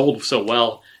it's sold so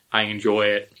well. I enjoy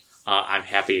it. I'm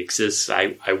happy it exists.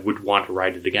 I would want to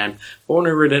ride it again. I've only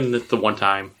ridden it the one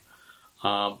time.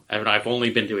 And I've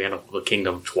only been to Animal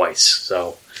Kingdom twice,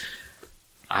 so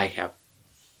I have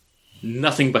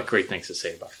nothing but great things to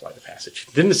say about Flight of Passage.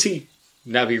 Didn't see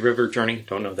Navi River Journey.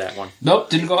 Don't know that one. Nope,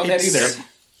 didn't go on that either.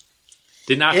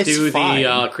 Did not It's do fine.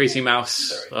 the Crazy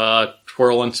Mouse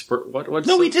twirl and spurt. What's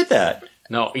No, we did that.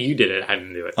 No, you did it. I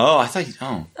didn't do it. Oh, I thought.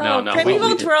 Oh, No. Primeval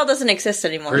we did. Twirl doesn't exist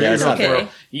anymore. Yeah, It's it's not okay.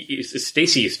 there.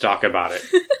 Stacy used to talk about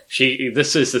it.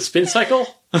 This is the spin cycle.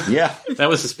 yeah. That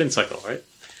was the spin cycle, right?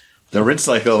 The rinse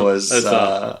cycle was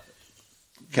That's,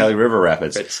 Cali River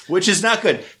Rapids, It's- which is not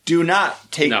good. Do not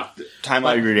take No. time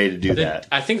out of your day to do that.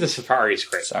 I think the safari is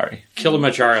great. Sorry.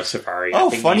 Kilimanjaro Safari. I Oh,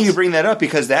 think funny he's- you bring that up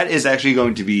because that is actually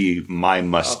going to be my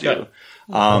must-do.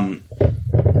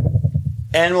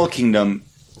 Animal Kingdom,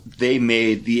 they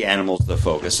made the animals the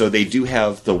focus. So they do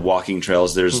have the walking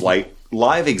trails. There's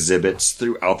live exhibits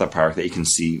throughout the park that you can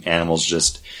see animals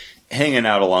just hanging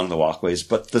out along the walkways.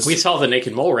 But We saw the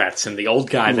naked mole rats and the old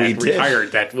guy We that did.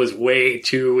 retired that was way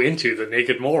too into the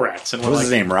naked mole rats. And what we're was like,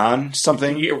 his name? Ron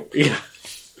something? Yeah.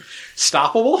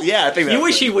 Stoppable? Yeah, I think You that's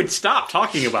wish it. he would stop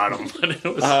talking about him, but it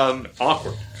was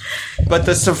awkward. But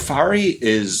the safari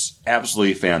is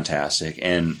absolutely fantastic,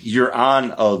 and you're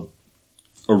on a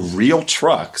real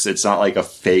truck. So it's not like a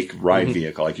fake ride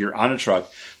vehicle. Like, you're on a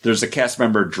truck. There's a cast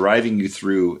member driving you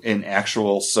through an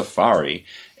actual safari,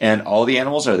 and all the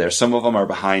animals are there. Some of them are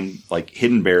behind like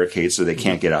hidden barricades so they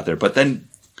can't get out there. But then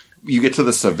you get to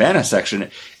the savannah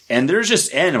section, and there's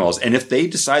just animals. And if they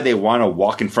decide they want to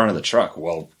walk in front of the truck,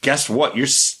 well, guess what? You're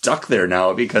stuck there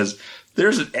now because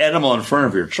there's an animal in front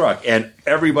of your truck, and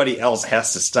everybody else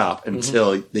has to stop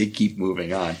until they keep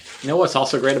moving on. You know what's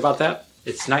also great about that?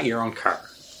 It's not your own car.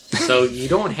 So you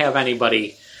don't have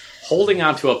anybody holding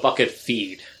onto a bucket of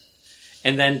feed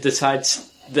and then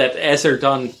decides that as they're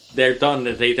done,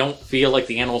 that they don't feel like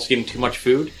the animal's getting too much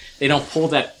food. They don't pull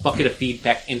that bucket of feed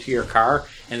back into your car,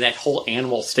 and that whole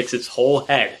animal sticks its whole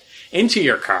head into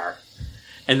your car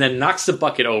and then knocks the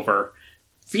bucket over.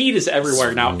 Feed is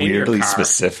everywhere now in your Weirdly car.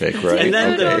 specific, right? And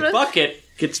then Okay. the bucket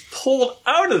gets pulled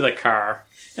out of the car,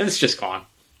 and it's just gone.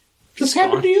 This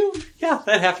happened to you? Yeah,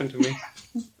 that happened to me.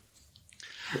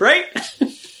 Right?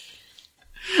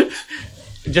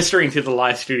 Just during to the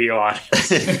live studio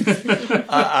audience.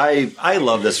 I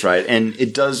love this ride, and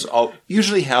it does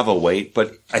usually have a wait,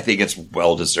 but I think it's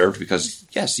well deserved because,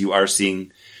 yes, you are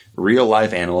seeing real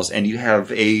live animals, and you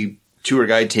have a tour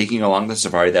guide taking along the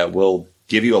safari that will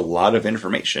give you a lot of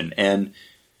information. And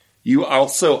you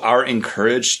also are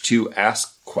encouraged to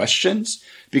ask questions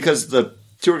because the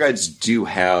tour guides do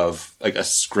have like a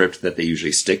script that they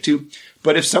usually stick to.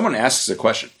 But if someone asks a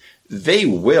question, they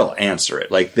will answer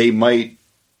it. Like, they might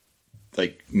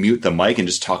like mute the mic and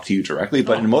just talk to you directly.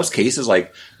 But in most cases,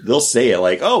 like, they'll say it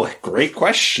like, "Oh, great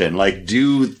question. Like,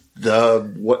 do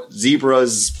the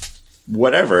zebras,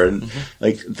 whatever." And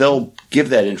like, they'll give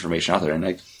that information out there. And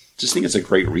I just think it's a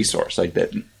great resource. Like,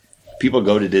 that people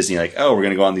go to Disney like, "Oh, we're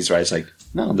going to go on these rides." Like,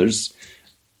 no, there's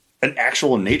an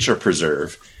actual nature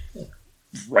preserve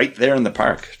right there in the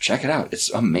park. Check it out. It's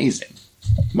amazing.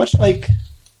 Much like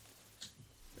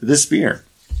this beer.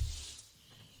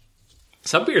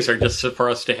 Some beers are just for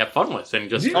us to have fun with and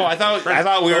just. Oh, I thought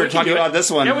we So were can talking do it. about this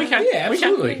one. Yeah, we can. Yeah, We can.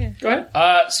 absolutely. Go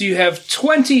ahead. So you have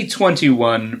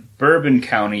 2021 Bourbon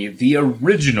County, the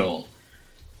original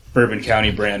Bourbon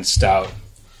County brand stout.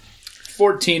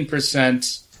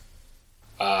 14%.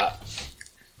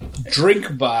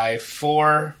 Drink by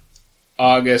 4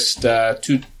 August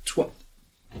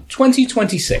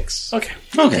 2026. Okay.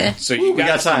 Okay. So you we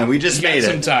got time. We just you got made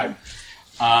some it. time.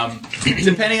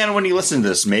 Depending on when you listen to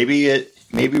this, maybe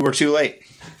we're too late.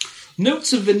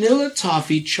 Notes of vanilla,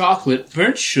 toffee, chocolate,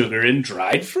 burnt sugar, and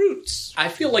dried fruits. I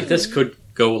feel like this could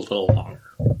go a little longer.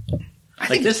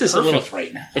 Like, this is a little.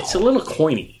 right now. It's a little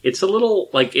coiny. It's a little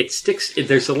like it sticks.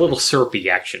 There's a little syrupy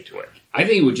action to it. I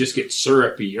think it would just get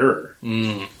syrupier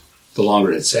the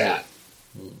longer it sat.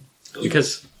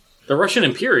 Because the Russian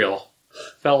Imperial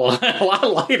fell a lot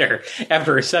lighter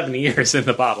after 7 years in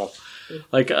the bottle.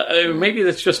 Like, maybe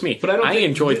that's just me. But I don't think-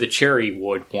 enjoyed the cherry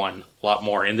wood one a lot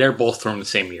more, and they're both from the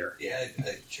same year. Yeah,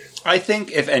 sure. I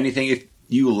think, if anything, if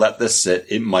you let this sit,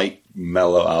 it might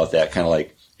mellow out that kind of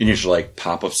like initial like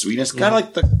pop of sweetness, kind of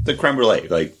like the creme brulee.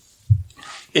 Like,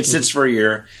 it sits for a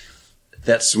year,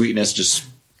 that sweetness just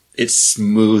it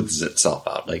smooths itself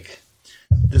out. Like,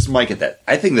 this might get that.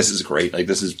 I think this is great. Like,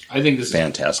 this is I think this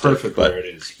fantastic. is perfect but where it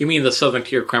is. You mean the Southern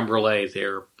Tier creme brulee?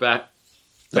 They're the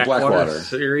Backwater Blackwater.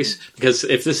 series? Because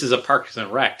if this is a Parks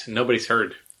and Rec, nobody's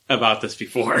heard about this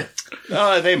before.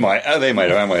 They might. I might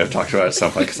have talked about it at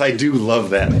some point because I do love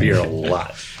that beer a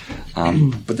lot.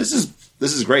 But this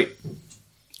is great.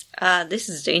 This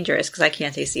is dangerous because I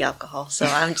can't taste the alcohol, so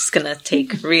I'm just gonna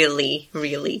take really,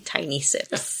 really tiny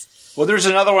sips. Well, there's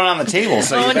another one on the table,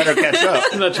 so you better catch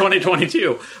up. The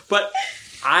 2022. But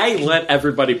I let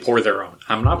everybody pour their own.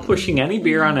 I'm not pushing any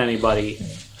beer on anybody.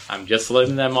 I'm just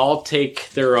letting them all take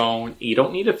their own. You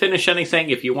don't need to finish anything.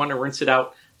 If you want to rinse it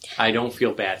out, I don't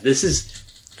feel bad. This is...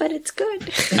 But it's good.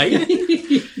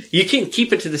 You can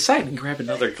keep it to the side and grab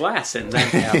another glass and then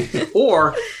have...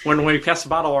 Or, when we pass the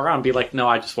bottle around, be like, no,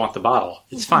 I just want the bottle.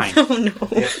 It's fine. Oh no.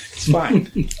 It's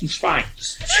fine. It's fine.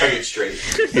 Chug it straight.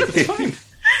 It's fine.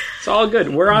 It's all good.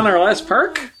 We're on our last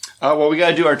park. Well, we got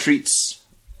to do our treats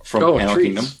from Animal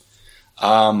treats.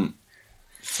 Kingdom.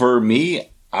 For me,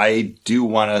 I do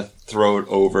want to throw it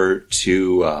over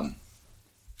to...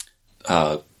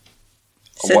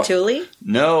 Satuli?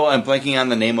 No, I'm blanking on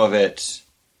the name of it.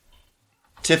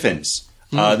 Tiffin's.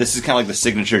 This is kind of like the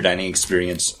signature dining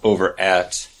experience over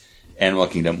at Animal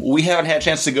Kingdom. We haven't had a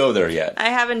chance to go there yet. I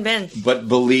haven't been. But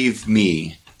believe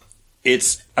me,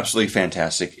 it's absolutely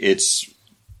fantastic. It's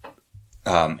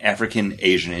African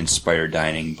Asian inspired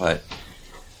dining, but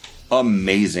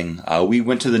amazing. We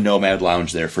went to the Nomad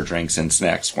Lounge there for drinks and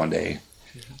snacks one day.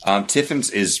 Tiffin's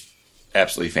is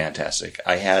absolutely fantastic.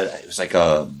 It was like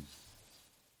a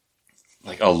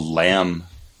lamb.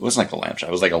 It wasn't like a lamb chop.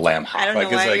 It was like a lamb hop. I don't know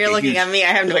why you're looking at me. I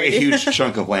have no idea. idea. A huge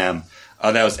chunk of lamb.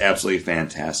 That was absolutely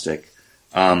fantastic.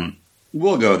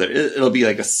 We'll go there. It'll be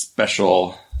like a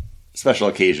special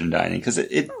occasion dining because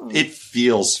it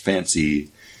feels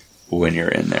fancy when you're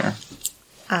in there.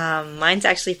 Mine's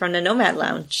actually from the Nomad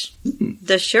Lounge.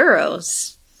 The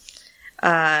churros.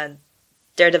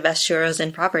 They're the best churros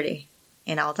in property.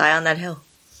 And I'll die on that hill.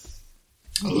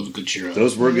 I love good churros.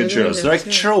 Those were good churros. They're like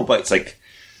churro bites.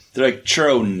 They're like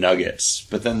churro nuggets.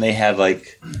 But then they had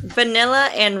like... vanilla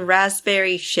and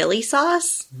raspberry chili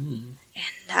sauce. And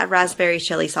that raspberry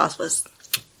chili sauce was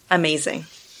amazing.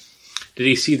 Did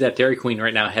you see that Dairy Queen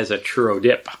right now has a churro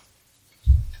dip?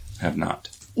 Have not.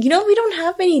 You know, we don't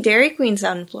have any Dairy Queens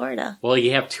out in Florida. Well,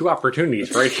 you have two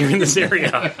opportunities right here in this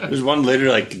area. There's one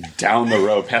literally like down the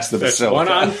road past the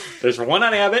Basilica. There's one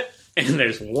on Abbott, and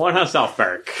there's one on South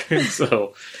Park.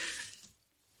 So,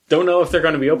 don't know if they're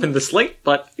going to be open this late,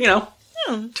 but,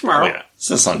 tomorrow. Yeah.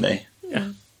 It's a Sunday.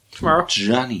 Yeah. Tomorrow.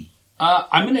 Johnny.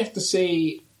 I'm going to have to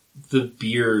say the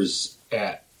beers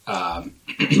at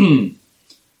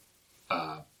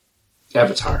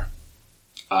Avatar.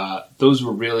 Those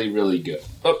were really, really good.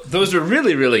 Oh, those were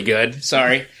really, really good.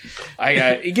 Sorry.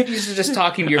 You get used to just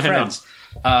talking to your friends.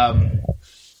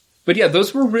 But yeah,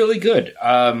 those were really good.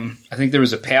 I think there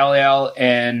was a pale ale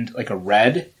and like a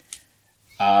red.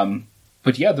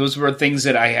 But yeah, those were things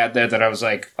that I had there that I was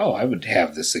like, oh, I would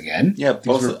have this again. Yeah,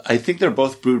 I think they're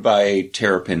both brewed by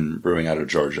Terrapin Brewing out of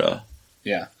Georgia.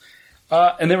 Yeah.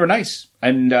 And they were nice.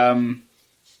 And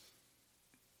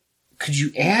could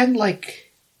you add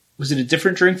was it a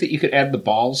different drink that you could add the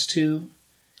balls to?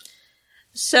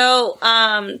 So,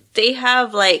 they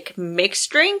have mixed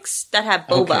drinks that have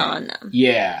boba on them.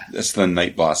 Yeah. That's the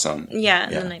Night Blossom. Yeah.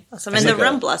 The Night Blossom. And the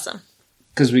Rum Blossom.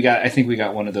 Because I think we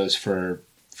got one of those for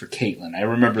Caitlin. I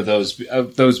remember those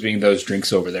being those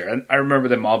drinks over there. And I remember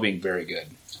them all being very good.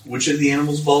 Which of the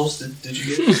animals' balls did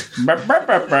you get?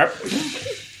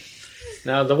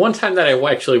 Now, the one time that I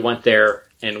actually went there,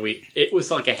 and it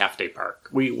was like a half-day park.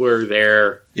 We were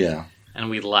there, and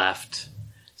we left.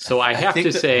 So I have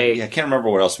to say... I can't remember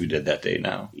what else we did that day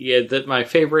now. Yeah, that my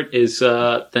favorite is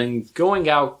then going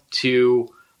out to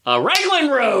Raglan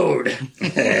Road!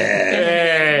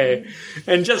 Hey!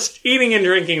 And just eating and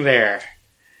drinking there.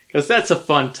 Because that's a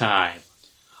fun time.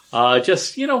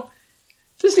 Disney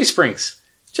Springs.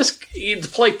 Just eat the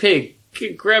Polite Pig.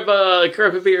 Grab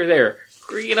a beer there.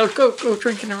 Go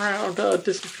drinking around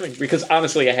Disney Springs. Because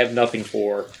honestly, I have nothing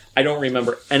for... I don't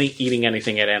remember eating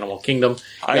anything at Animal Kingdom.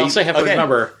 I also have to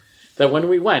remember that when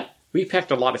we went, we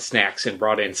packed a lot of snacks and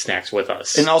brought in snacks with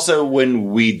us. And also,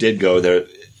 when we did go there,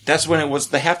 that's when it was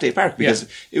the half-day park. Because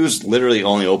it was literally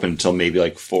only open until maybe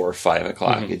 4 or 5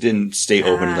 o'clock. Mm-hmm. It didn't stay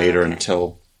open later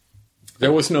until...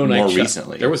 There was no more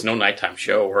recently. There was no nighttime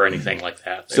show or anything like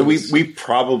that. So we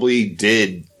probably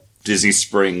did Disney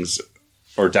Springs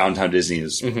or Downtown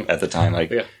Disney's at the time,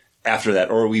 after that,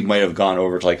 or we might have gone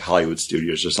over to Hollywood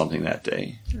Studios or something that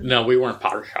day. No, we weren't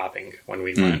park shopping when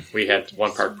we went. We had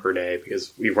one park per day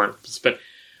because we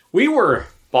were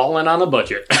balling on a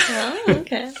budget. Oh,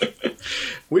 okay.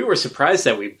 We were surprised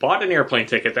that we bought an airplane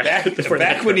ticket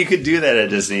back when you could do that at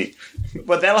Disney.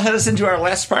 But that'll head us into our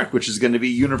last park, which is going to be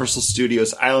Universal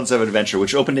Studios Islands of Adventure,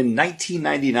 which opened in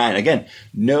 1999. Again,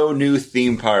 no new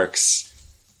theme parks.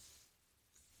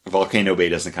 Volcano Bay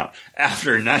doesn't count.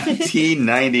 After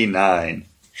 1999.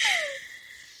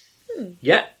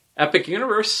 Yeah, Epic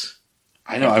Universe.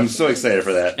 I know, I'm so excited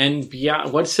for that. And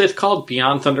beyond, what's it called?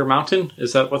 Beyond Thunder Mountain?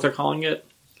 Is that what they're calling it?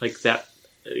 That,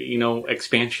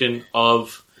 expansion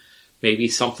of maybe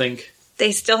something?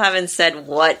 They still haven't said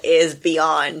what is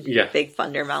beyond Big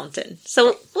Thunder Mountain.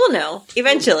 So we'll know.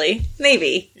 Eventually.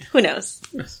 Maybe. Who knows?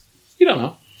 Yes. You don't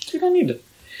know. You don't need to.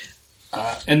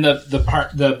 And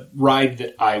the ride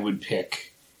that I would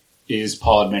pick is,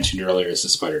 Paul had mentioned earlier, is the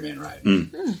Spider-Man ride.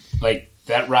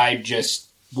 That ride just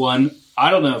won. I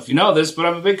don't know if you know this, but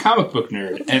I'm a big comic book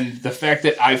nerd. And the fact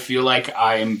that I feel like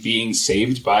I'm being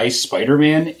saved by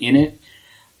Spider-Man in it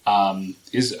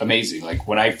is amazing.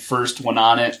 When I first went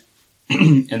on it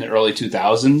in the early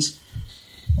 2000s,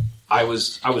 I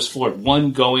was floored.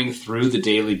 One, going through the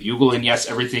Daily Bugle, and yes,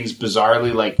 everything's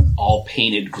bizarrely all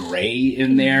painted gray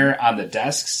in there on the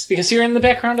desks. Because you're in the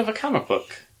background of a comic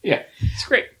book. Yeah. It's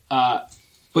great. But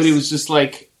it was just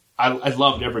I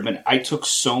loved every minute. I took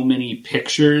so many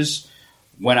pictures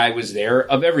when I was there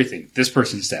of everything. This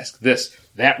person's desk,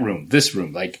 that room, this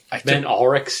room. Like Ben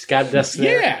Ulrich's got a desk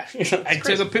there. Yeah, I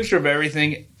took a picture of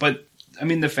everything. But I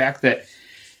mean, the fact that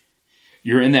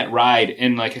you're in that ride,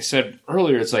 and like I said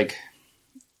earlier, it's like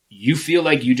you feel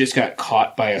like you just got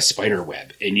caught by a spider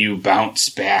web, and you bounce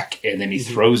back, and then he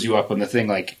throws you up on the thing.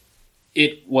 Like,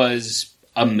 it was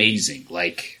amazing.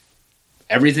 Like,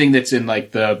 everything that's in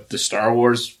like the Star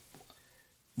Wars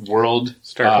world,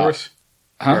 Star Wars,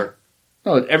 huh?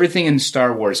 No, everything in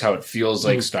Star Wars, how it feels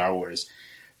like Star Wars.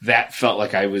 That felt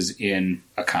like I was in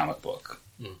a comic book.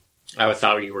 I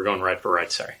thought you were going red for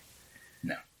red. Sorry.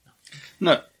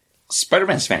 No,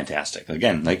 Spider-Man's fantastic.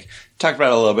 Again, like, talked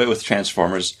about it a little bit with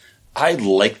Transformers. I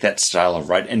like that style of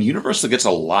ride. And Universal gets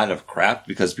a lot of crap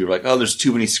because people are like, oh, there's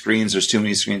too many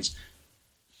screens.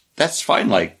 That's fine.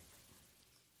 Like,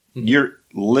 you're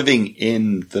living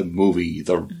in the movie,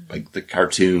 the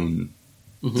cartoon,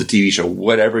 the TV show,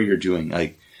 whatever you're doing.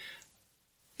 Like,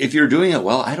 if you're doing it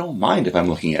well, I don't mind if I'm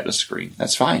looking at a screen.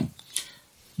 That's fine.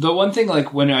 The one thing,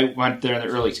 like, when I went there in the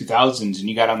early 2000s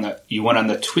and you went on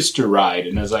the Twister ride,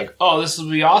 and I was like, oh, this will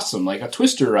be awesome, like a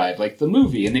Twister ride, like the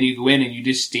movie. And then you go in and you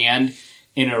just stand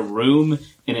in a room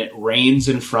and it rains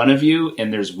in front of you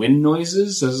and there's wind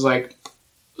noises. I was like,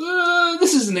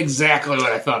 this isn't exactly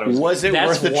what I thought it was. Was it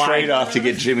worth the trade-off to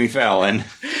get Jimmy Fallon?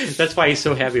 That's why he's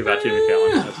so happy about Jimmy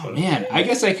Fallon. That's what Man, I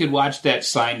guess I could watch that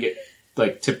sign get,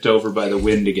 like, tipped over by the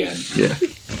wind again. Yeah.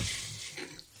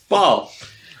 Paul.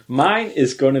 Mine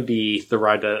is going to be the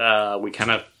ride that we kind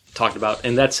of talked about,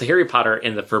 and that's Harry Potter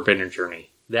and the Forbidden Journey.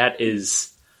 That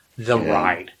is the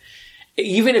ride.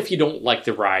 Even if you don't like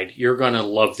the ride, you're going to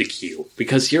love the queue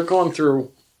because you're going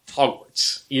through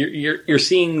Hogwarts. You're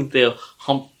seeing the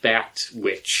humpbacked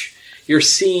witch. You're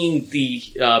seeing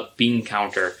the bean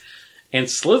counter. And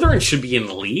Slytherin should be in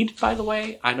the lead, by the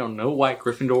way. I don't know why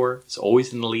Gryffindor is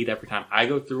always in the lead every time I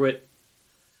go through it.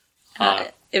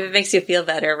 If it makes you feel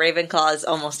better, Ravenclaw is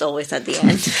almost always at the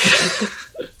end.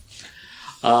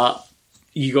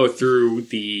 You go through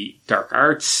the dark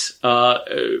arts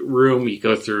room. You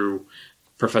go through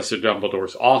Professor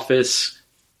Dumbledore's office.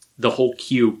 The whole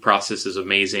queue process is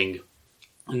amazing.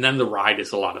 And then the ride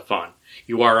is a lot of fun.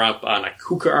 You are up on a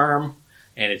Kuka arm,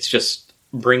 and it's just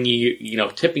bringing you,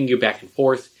 tipping you back and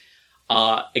forth.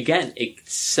 Again, it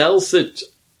sells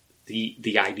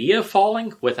the idea of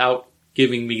falling without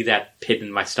giving me that pit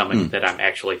in my stomach that I'm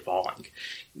actually falling.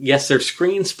 Yes, there's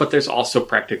screens, but there's also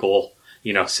practical,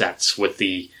 sets with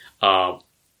the Whomping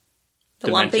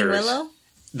Willow?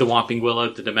 The Whomping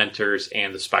Willow, the Dementors,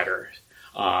 and the Spider,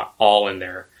 all in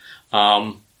there.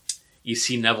 You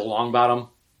see Neville Longbottom,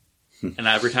 and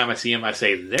every time I see him, I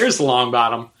say, there's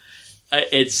Longbottom.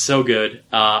 It's so good.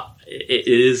 It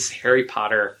is Harry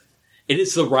Potter. It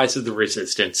is the Rise of the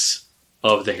Resistance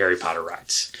of the Harry Potter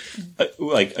rides.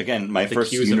 Again, my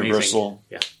first Universal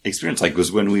experience,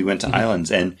 was when we went to Islands,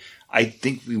 and I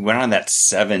think we went on that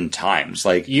 7 times.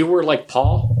 You were like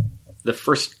Paul, the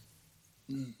first.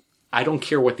 I don't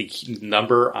care what the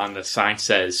number on the sign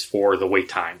says for the wait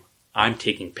time. I'm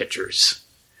taking pictures.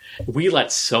 We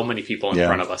let so many people in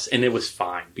front of us, and it was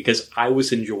fine because I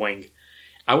was enjoying.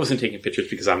 I wasn't taking pictures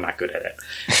because I'm not good at it.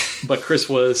 But Chris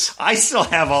was. I still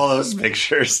have all those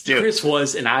pictures, too. Chris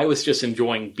was, and I was just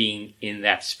enjoying being in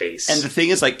that space. And the thing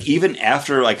is, even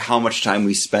after, how much time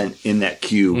we spent in that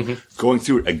queue, going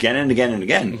through it again and again and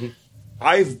again,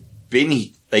 I've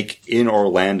been, in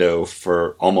Orlando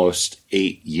for almost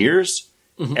 8 years.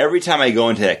 Every time I go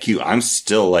into that queue, I'm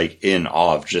still, in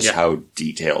awe of just how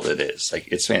detailed it is.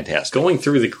 It's fantastic. Going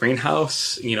through the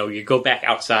greenhouse, you go back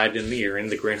outside and you're in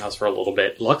the greenhouse for a little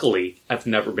bit. Luckily, I've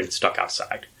never been stuck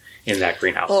outside in that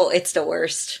greenhouse. Oh, it's the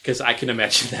worst. Because I can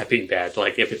imagine that being bad.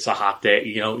 If it's a hot day,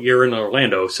 you're in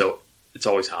Orlando, so it's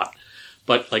always hot.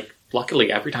 But,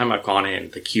 luckily, every time I've gone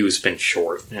in, the queue's been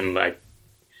short. And,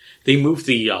 they moved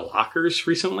the lockers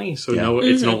recently, so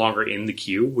it's no longer in the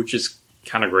queue, which is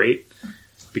kind of great.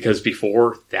 Because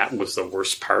before, that was the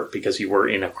worst part, because you were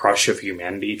in a crush of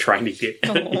humanity trying to get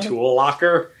into a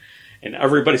locker, and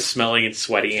everybody's smelling and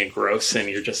sweaty and gross, and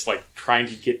you're just, trying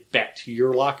to get back to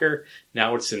your locker.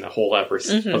 Now it's in the whole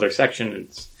other section,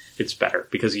 and it's better,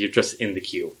 because you're just in the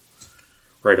queue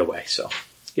right away. So,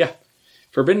 yeah.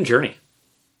 Forbidden Journey.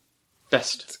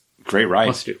 Best. Great ride.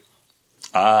 Must do.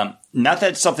 Not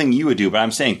that it's something you would do, but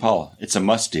I'm saying, Paul, it's a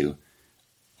must do.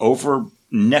 Over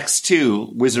next to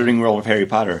Wizarding World of Harry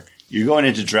Potter, you're going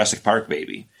into Jurassic Park,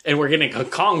 baby. And we're getting a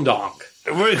Kong Donk.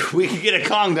 We can get a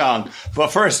Kong Dong. But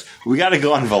first, we got to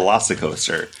go on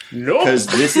Velocicoaster. No. Because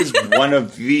this is one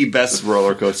of the best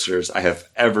roller coasters I have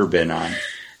ever been on.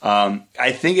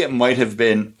 I think it might have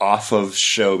been off of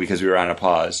show because we were on a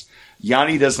pause.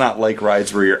 Yanni does not like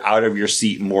rides where you're out of your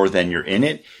seat more than you're in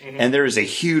it. Mm-hmm. And there is a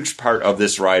huge part of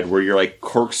this ride where you're like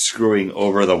corkscrewing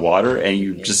over the water and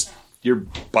your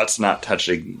butt's not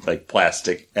touching like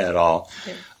plastic at all.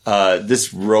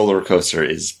 This roller coaster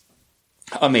is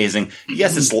amazing.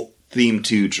 Yes, it's themed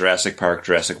to Jurassic Park,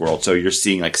 Jurassic World. So you're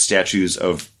seeing like statues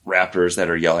of raptors that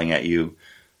are yelling at you.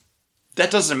 That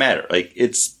doesn't matter. Like,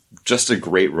 it's just a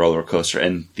great roller coaster,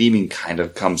 and theming kind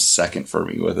of comes second for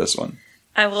me with this one.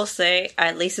 I will say,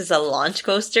 at least it's a launch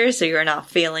coaster, so you're not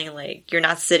feeling like you're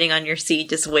not sitting on your seat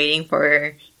just waiting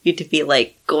for you to be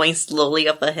like going slowly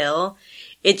up a hill.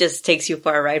 It just takes you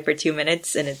for a ride for 2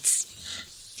 minutes, and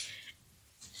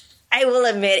I will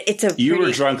admit, it's a You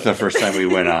were drunk the first time we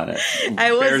went on it.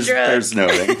 I was drunk. There's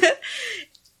noting.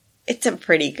 It's a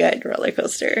pretty good roller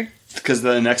coaster. Because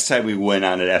the next time we went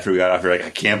on it after we got off, you're like, I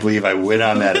can't believe I went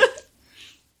on that.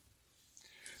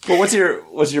 But what's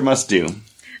your must do?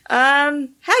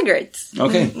 Hagrid's.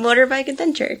 Okay. Motorbike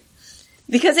Adventure.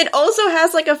 Because it also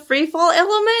has like a free fall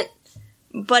element,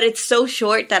 but it's so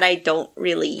short that I don't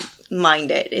really mind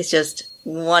it. It's just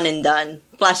one and done.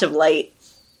 Flash of light.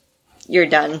 You're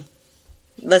done.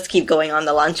 Let's keep going on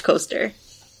the launch coaster.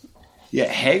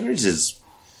 Yeah, Hagrid's is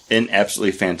an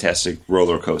absolutely fantastic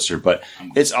roller coaster, but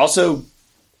it's also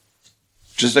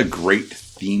just a great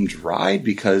themed ride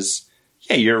because,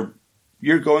 yeah,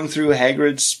 you're going through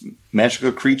Hagrid's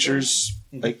magical creatures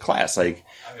like class. Like,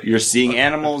 you're seeing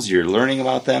animals, you're learning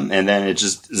about them, and then it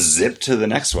just zip to the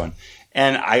next one.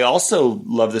 And I also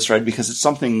love this ride because it's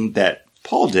something that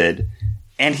Paul did,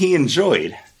 and he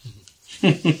enjoyed.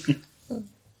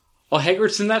 Well,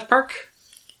 Hagrid's in that park?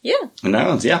 Yeah.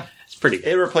 No, yeah. It's pretty good.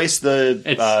 It replaced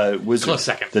the Wizard, close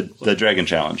second. the Dragon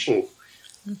Challenge. Ooh.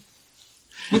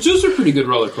 Which those are pretty good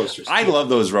roller coasters. I love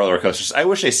those roller coasters. I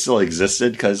wish they still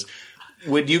existed because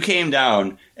when you came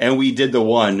down and we did the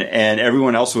one and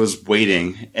everyone else was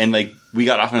waiting and like we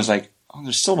got off and I was like, oh,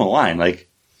 there's still no line. Like,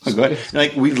 oh, go ahead. And,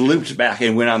 like, we looped back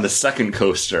and went on the second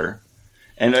coaster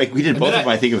and like we did both of them,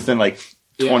 I think, within like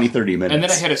 20, 30 minutes. And then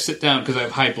I had to sit down because I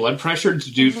have high blood pressure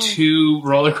to do 2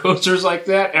 roller coasters like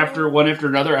that one after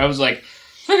another. I was like,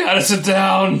 I gotta sit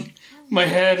down. My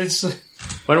head is so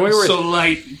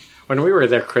light. When we were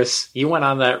there, Chris, you went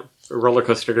on that roller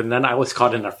coaster, and then I was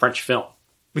caught in a French film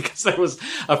because there was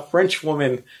a French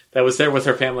woman that was there with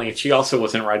her family, and she also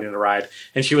wasn't riding the ride,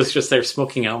 and she was just there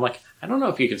smoking. And I'm like, I don't know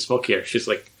if you can smoke here. She's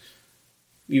like,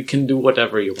 you can do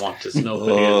whatever you want as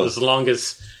long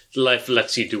as life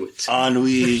lets you do it.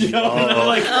 Ennui.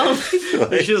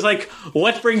 She's like,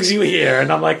 what brings you here?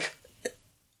 And I'm like,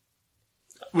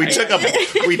 we took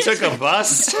a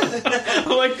bus.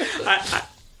 I'm like,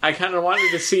 I kind of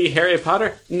wanted to see Harry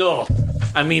Potter. No,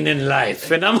 I mean in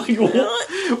life. And I'm like,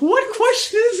 what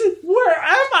question is it? Where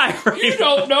am I right You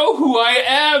don't know who I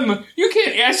am. You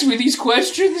can't ask me these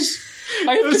questions.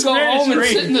 I have to go home and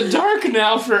sit in the dark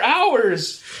now for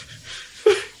hours.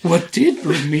 What did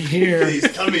bring me here?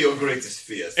 Please tell me your greatest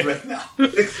fears right now.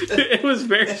 It was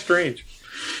very strange.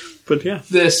 But yeah.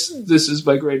 This is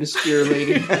my greatest fear,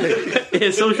 lady.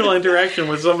 His social interaction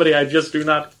with somebody I just do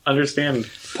not understand.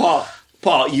 Paul,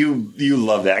 you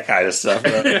love that kind of stuff.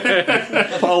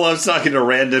 Right? Paul loves talking to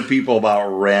random people about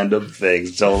random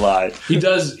things. Don't lie. He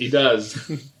does.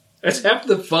 That's half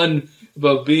the fun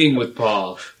about being with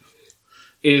Paul.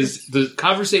 Is the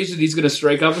conversation he's going to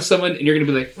strike up with someone, and you're going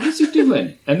to be like, "What is he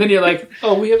doing?" And then you're like,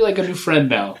 "Oh, we have like a new friend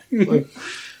now." Like,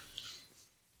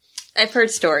 I've heard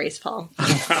stories, Paul.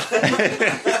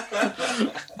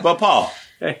 But Paul,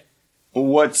 Hey.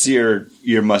 What's your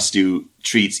must-do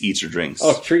treats, eats, or drinks?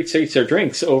 Oh, treats, eats, or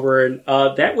drinks over.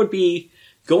 That would be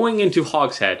going into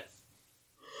Hogshead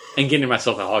and getting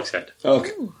myself a Hogshead.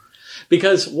 Okay.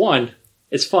 Because, one,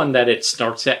 it's fun that it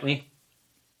snorts at me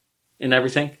and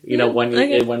everything. You know, when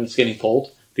it's getting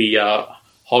pulled, the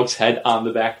Hogshead on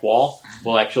the back wall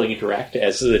will actually interact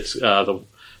as it's the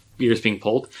beer is being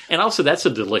pulled. And also, that's a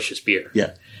delicious beer.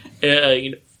 Yeah.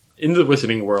 In the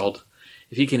Wizarding World,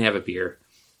 if you can have a beer,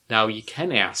 now you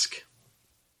can ask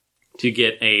to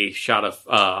get a shot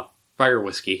of fire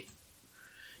whiskey,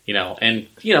 and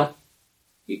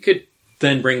you could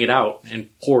then bring it out and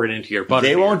pour it into your butter.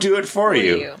 They won't do it for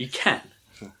you. You can.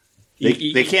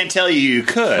 They can't tell you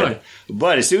could,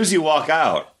 but as soon as you walk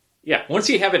out, yeah. Once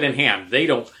you have it in hand, they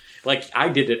don't like. I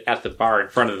did it at the bar in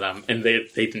front of them, and they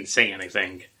didn't say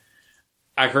anything.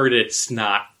 I heard it's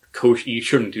not kosher. You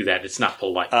shouldn't do that. It's not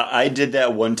polite. I did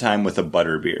that one time with a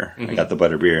butter beer. I got the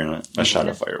butter beer and a shot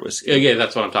of fire whiskey. Yeah,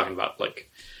 that's what I'm talking about.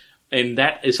 Like, and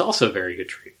that is also a very good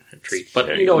treat.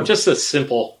 But just a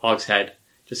simple Hogshead.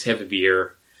 Just have a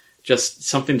beer. Just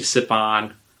something to sip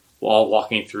on. while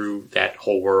walking through that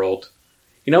whole world.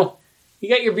 You know, you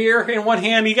got your beer in one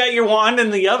hand, you got your wand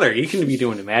in the other. You can be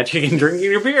doing the magic and drinking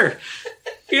your beer.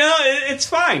 You know, it's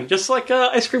fine. Just like an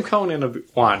ice cream cone and a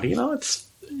wand. You know,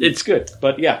 it's good.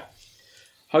 But yeah,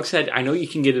 Hogshead, I know you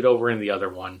can get it over in the other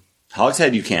one.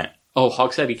 Hogshead, you can't. Oh,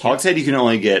 Hogshead, you can't. Hogshead, you can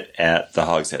only get at the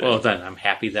Hogshead. Well, then I'm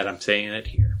happy that I'm saying it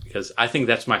here because I think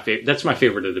that's my favorite. That's my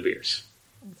favorite of the beers.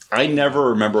 I never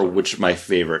remember which my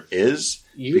favorite is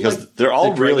You because like they're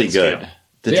all the really Dragon good. Scale.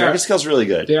 The They Dragon are. Scale's really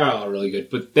good. They are all really good,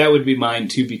 but that would be mine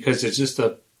too because it's just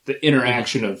the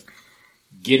interaction of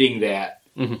getting that,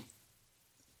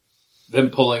 them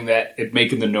pulling that, it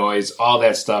making the noise, all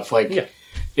that stuff. Like Yeah.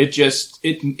 it just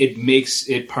it makes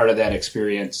it part of that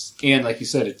experience, and like you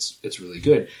said, it's really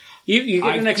good. You get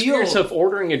I an experience feel- of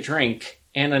ordering a drink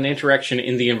and an interaction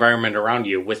in the environment around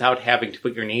you without having to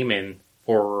put your name in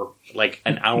for like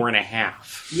an hour and a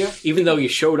half. Yeah. Even though you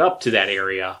showed up to that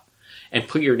area and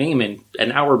put your name in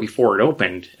an hour before it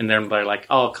opened, and then they're like,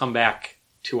 "Oh, I'll come back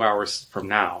 2 hours from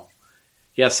now."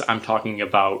 Yes, I'm talking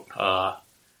about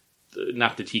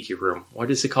not the Tiki Room.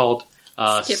 What is it called?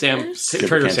 Skippers?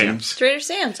 Trader Canteen. Sam's. Trader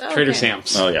Sam's. Oh, Trader okay.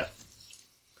 Sam's. Oh yeah.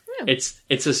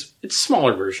 It's a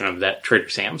smaller version of that Trader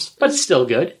Sam's, but it's still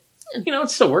good. You know, it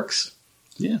still works.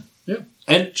 Yeah,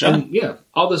 and yeah,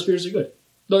 all those beers are good.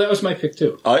 No, that was my pick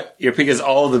too. Your pick is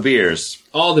all the beers.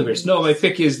 All the beers. No, my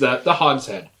pick is the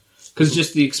Hogshead because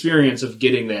just the experience of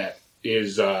getting that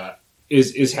is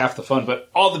half the fun. But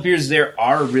all the beers there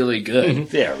are really good.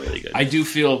 They are really good. I do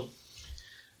feel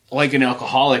like an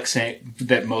alcoholic saying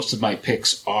that most of my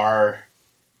picks are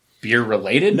beer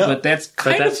related, No, but that's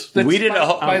kind of we did a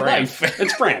whole- my brand. life.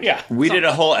 It's brand. Yeah, We did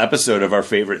a whole episode of our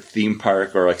favorite theme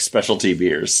park or like specialty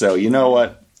beers. So you know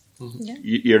what? Yeah.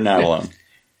 You're not alone.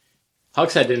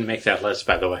 Hogshead didn't make that list,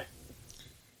 by the way.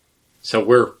 So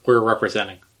we're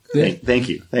representing. Thank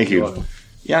you.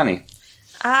 Yanni.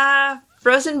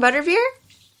 Frozen butterbeer?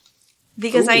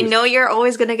 Because I Ooh. know you're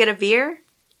always going to get a beer,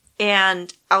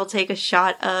 and I'll take a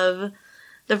shot of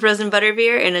the frozen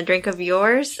butterbeer and a drink of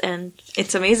yours, and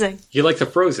it's amazing. You like the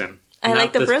frozen. I not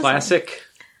like the this frozen. classic.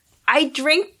 I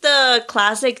drink the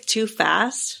classic too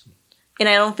fast, and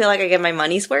I don't feel like I get my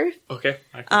money's worth. Okay.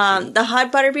 I can see The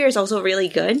hot butterbeer is also really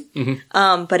good,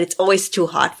 but it's always too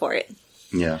hot for it.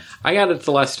 Yeah. I got it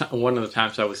the last time, one of the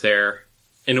times I was there,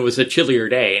 and it was a chillier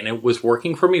day, and it was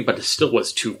working for me, but it still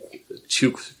was too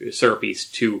syrupy,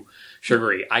 too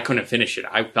sugary. I couldn't finish it.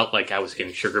 I felt like I was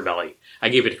getting sugar belly. I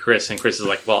gave it to Chris, and Chris is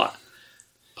like, "Well,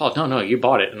 Paul, no, you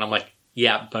bought it," and I'm like,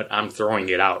 "Yeah, but I'm throwing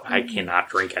it out. I cannot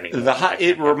drink anymore."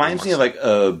 It reminds me of like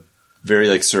a very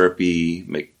like syrupy,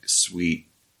 like sweet,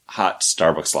 hot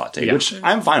Starbucks latte, Yeah. which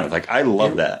I'm fine with. Like I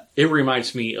love that. It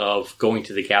reminds me of going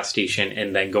to the gas station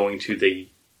and then going to the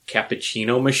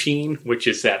cappuccino machine, which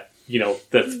is that, you know,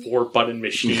 the 4-button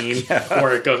machine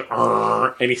where it goes,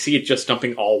 "Arr," and you see it just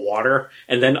dumping all water,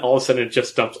 and then all of a sudden it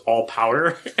just dumps all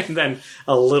powder, and then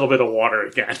a little bit of water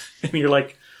again. And you're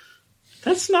like,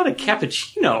 that's not a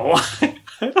cappuccino.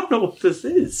 I don't know what this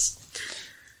is.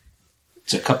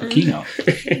 it's a cappuccino.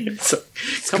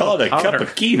 It's called a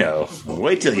cappuccino.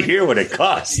 Wait till you hear what it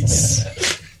costs.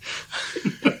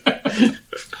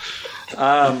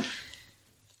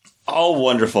 All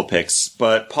wonderful picks,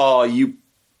 but Paul, you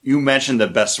mentioned the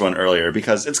best one earlier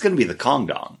because it's going to be the Kong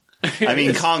Dong. I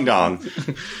mean Kong Dong.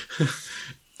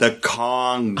 The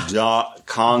Kong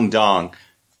Dong.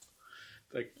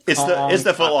 It's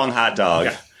the foot-long hot dog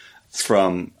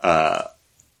from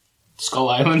Skull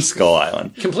Island. Skull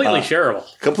Island. Completely shareable.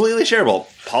 Completely shareable.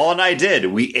 Paul and I did.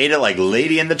 We ate it like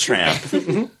Lady and the Tramp.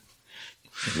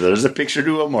 There's a picture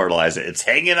to immortalize it. It's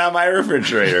hanging on my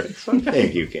refrigerator.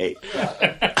 Thank you, Kate.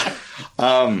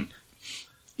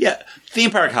 Yeah,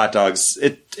 theme park hot dogs.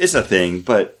 It's a thing,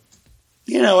 but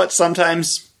you know what?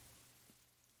 Sometimes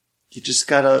you just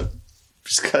gotta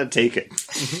take it.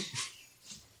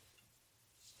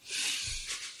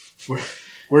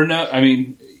 We're not. I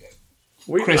mean,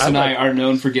 Chris and I like- are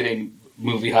known for getting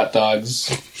movie hot dogs.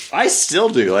 I still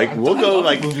do. Like we'll go love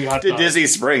like movie hot to dogs. Disney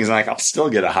Springs, and like I'll still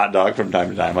get a hot dog from time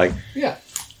to time. Like Yeah.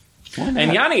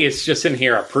 And Yanni is just in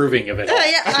here approving of it all.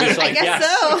 Yeah, She's I like, guess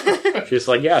yes. so. She's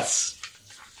like, yes.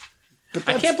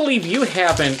 I can't believe you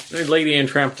haven't Lady and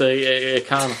Tramp a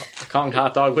Kong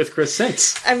hot dog with Chris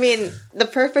since. I mean, the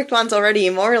perfect one's already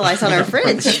immortalized on our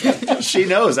fridge. she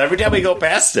knows every time we go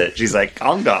past it, she's like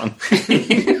Kong Dong.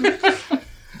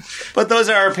 But those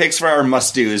are our picks for our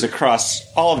must-dos across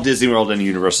all of Disney World and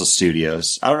Universal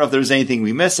Studios. I don't know if there's anything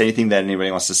we missed, anything that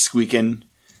anybody wants to squeak in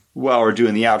while we're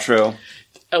doing the outro.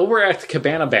 We're at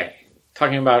Cabana Bay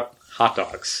talking about hot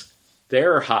dogs.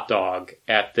 Their hot dog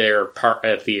at their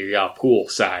at the pool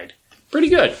side, pretty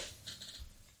good.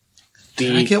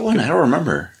 Did I get one? I don't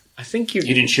remember. I think You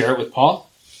didn't share it with Paul?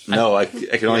 No, I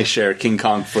can only share King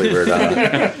Kong flavored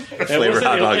flavored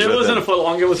hot dogs. It with wasn't them. a foot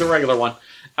long. It was a regular one.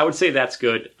 I would say that's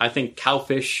good. I think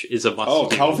Cowfish is a must. Oh,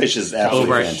 Cowfish is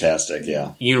absolutely Over- fantastic.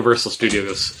 Yeah, Universal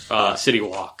Studios City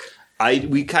Walk.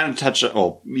 we kind of touched.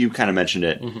 Well, you kind of mentioned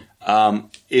it. Mm-hmm.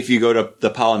 If you go to the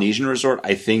Polynesian Resort,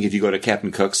 I think if you go to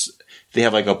Captain Cook's, they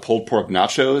have like a pulled pork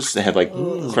nachos. They have like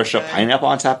crushed up pineapple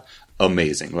on top.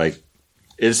 Amazing. Like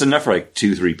it's enough for like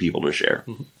 2-3 people to share.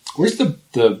 Where's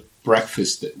the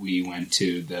breakfast that we went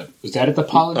to? Was that at the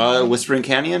Polynesian? Whispering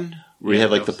Canyon, where you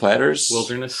have like the platters.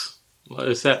 Wilderness.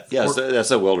 Is that? Yeah,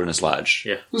 that's a Wilderness Lodge.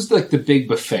 Yeah. It was like the big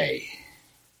buffet.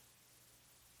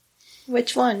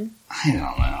 Which one? I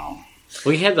don't know.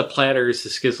 We had the platters, the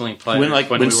skizzling platters.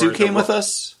 When Sue came with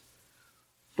us.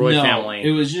 Roy no, family.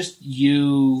 it was just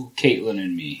you, Caitlin,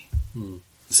 and me.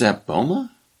 Is that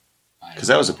Boma? Because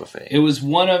that was a buffet. It was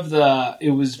one of the.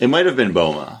 It might have been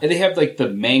Boma. They have like the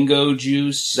mango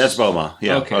juice. That's Boma.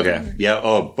 Yeah. Okay. Okay. Yeah.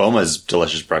 Oh, Boma's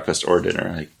delicious breakfast or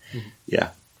dinner. Like,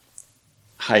 yeah.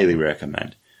 Highly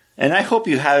recommend. And I hope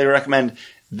you highly recommend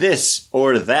this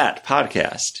or that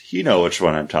podcast. You know which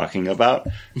one I'm talking about.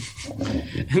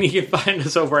 And you can find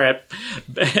us over at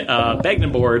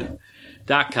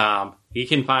bagnandboard.com. You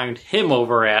can find him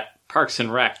over at Parks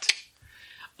and Rec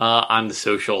on the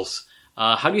socials.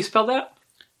 How do you spell that?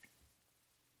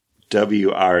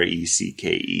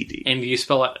 WRECKED. And do you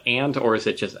spell it and, or is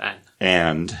it just N?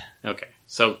 And Okay.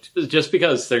 So just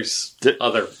because there's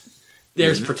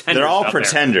pretenders. they're all out there.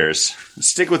 pretenders.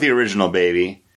 Stick with the original, baby.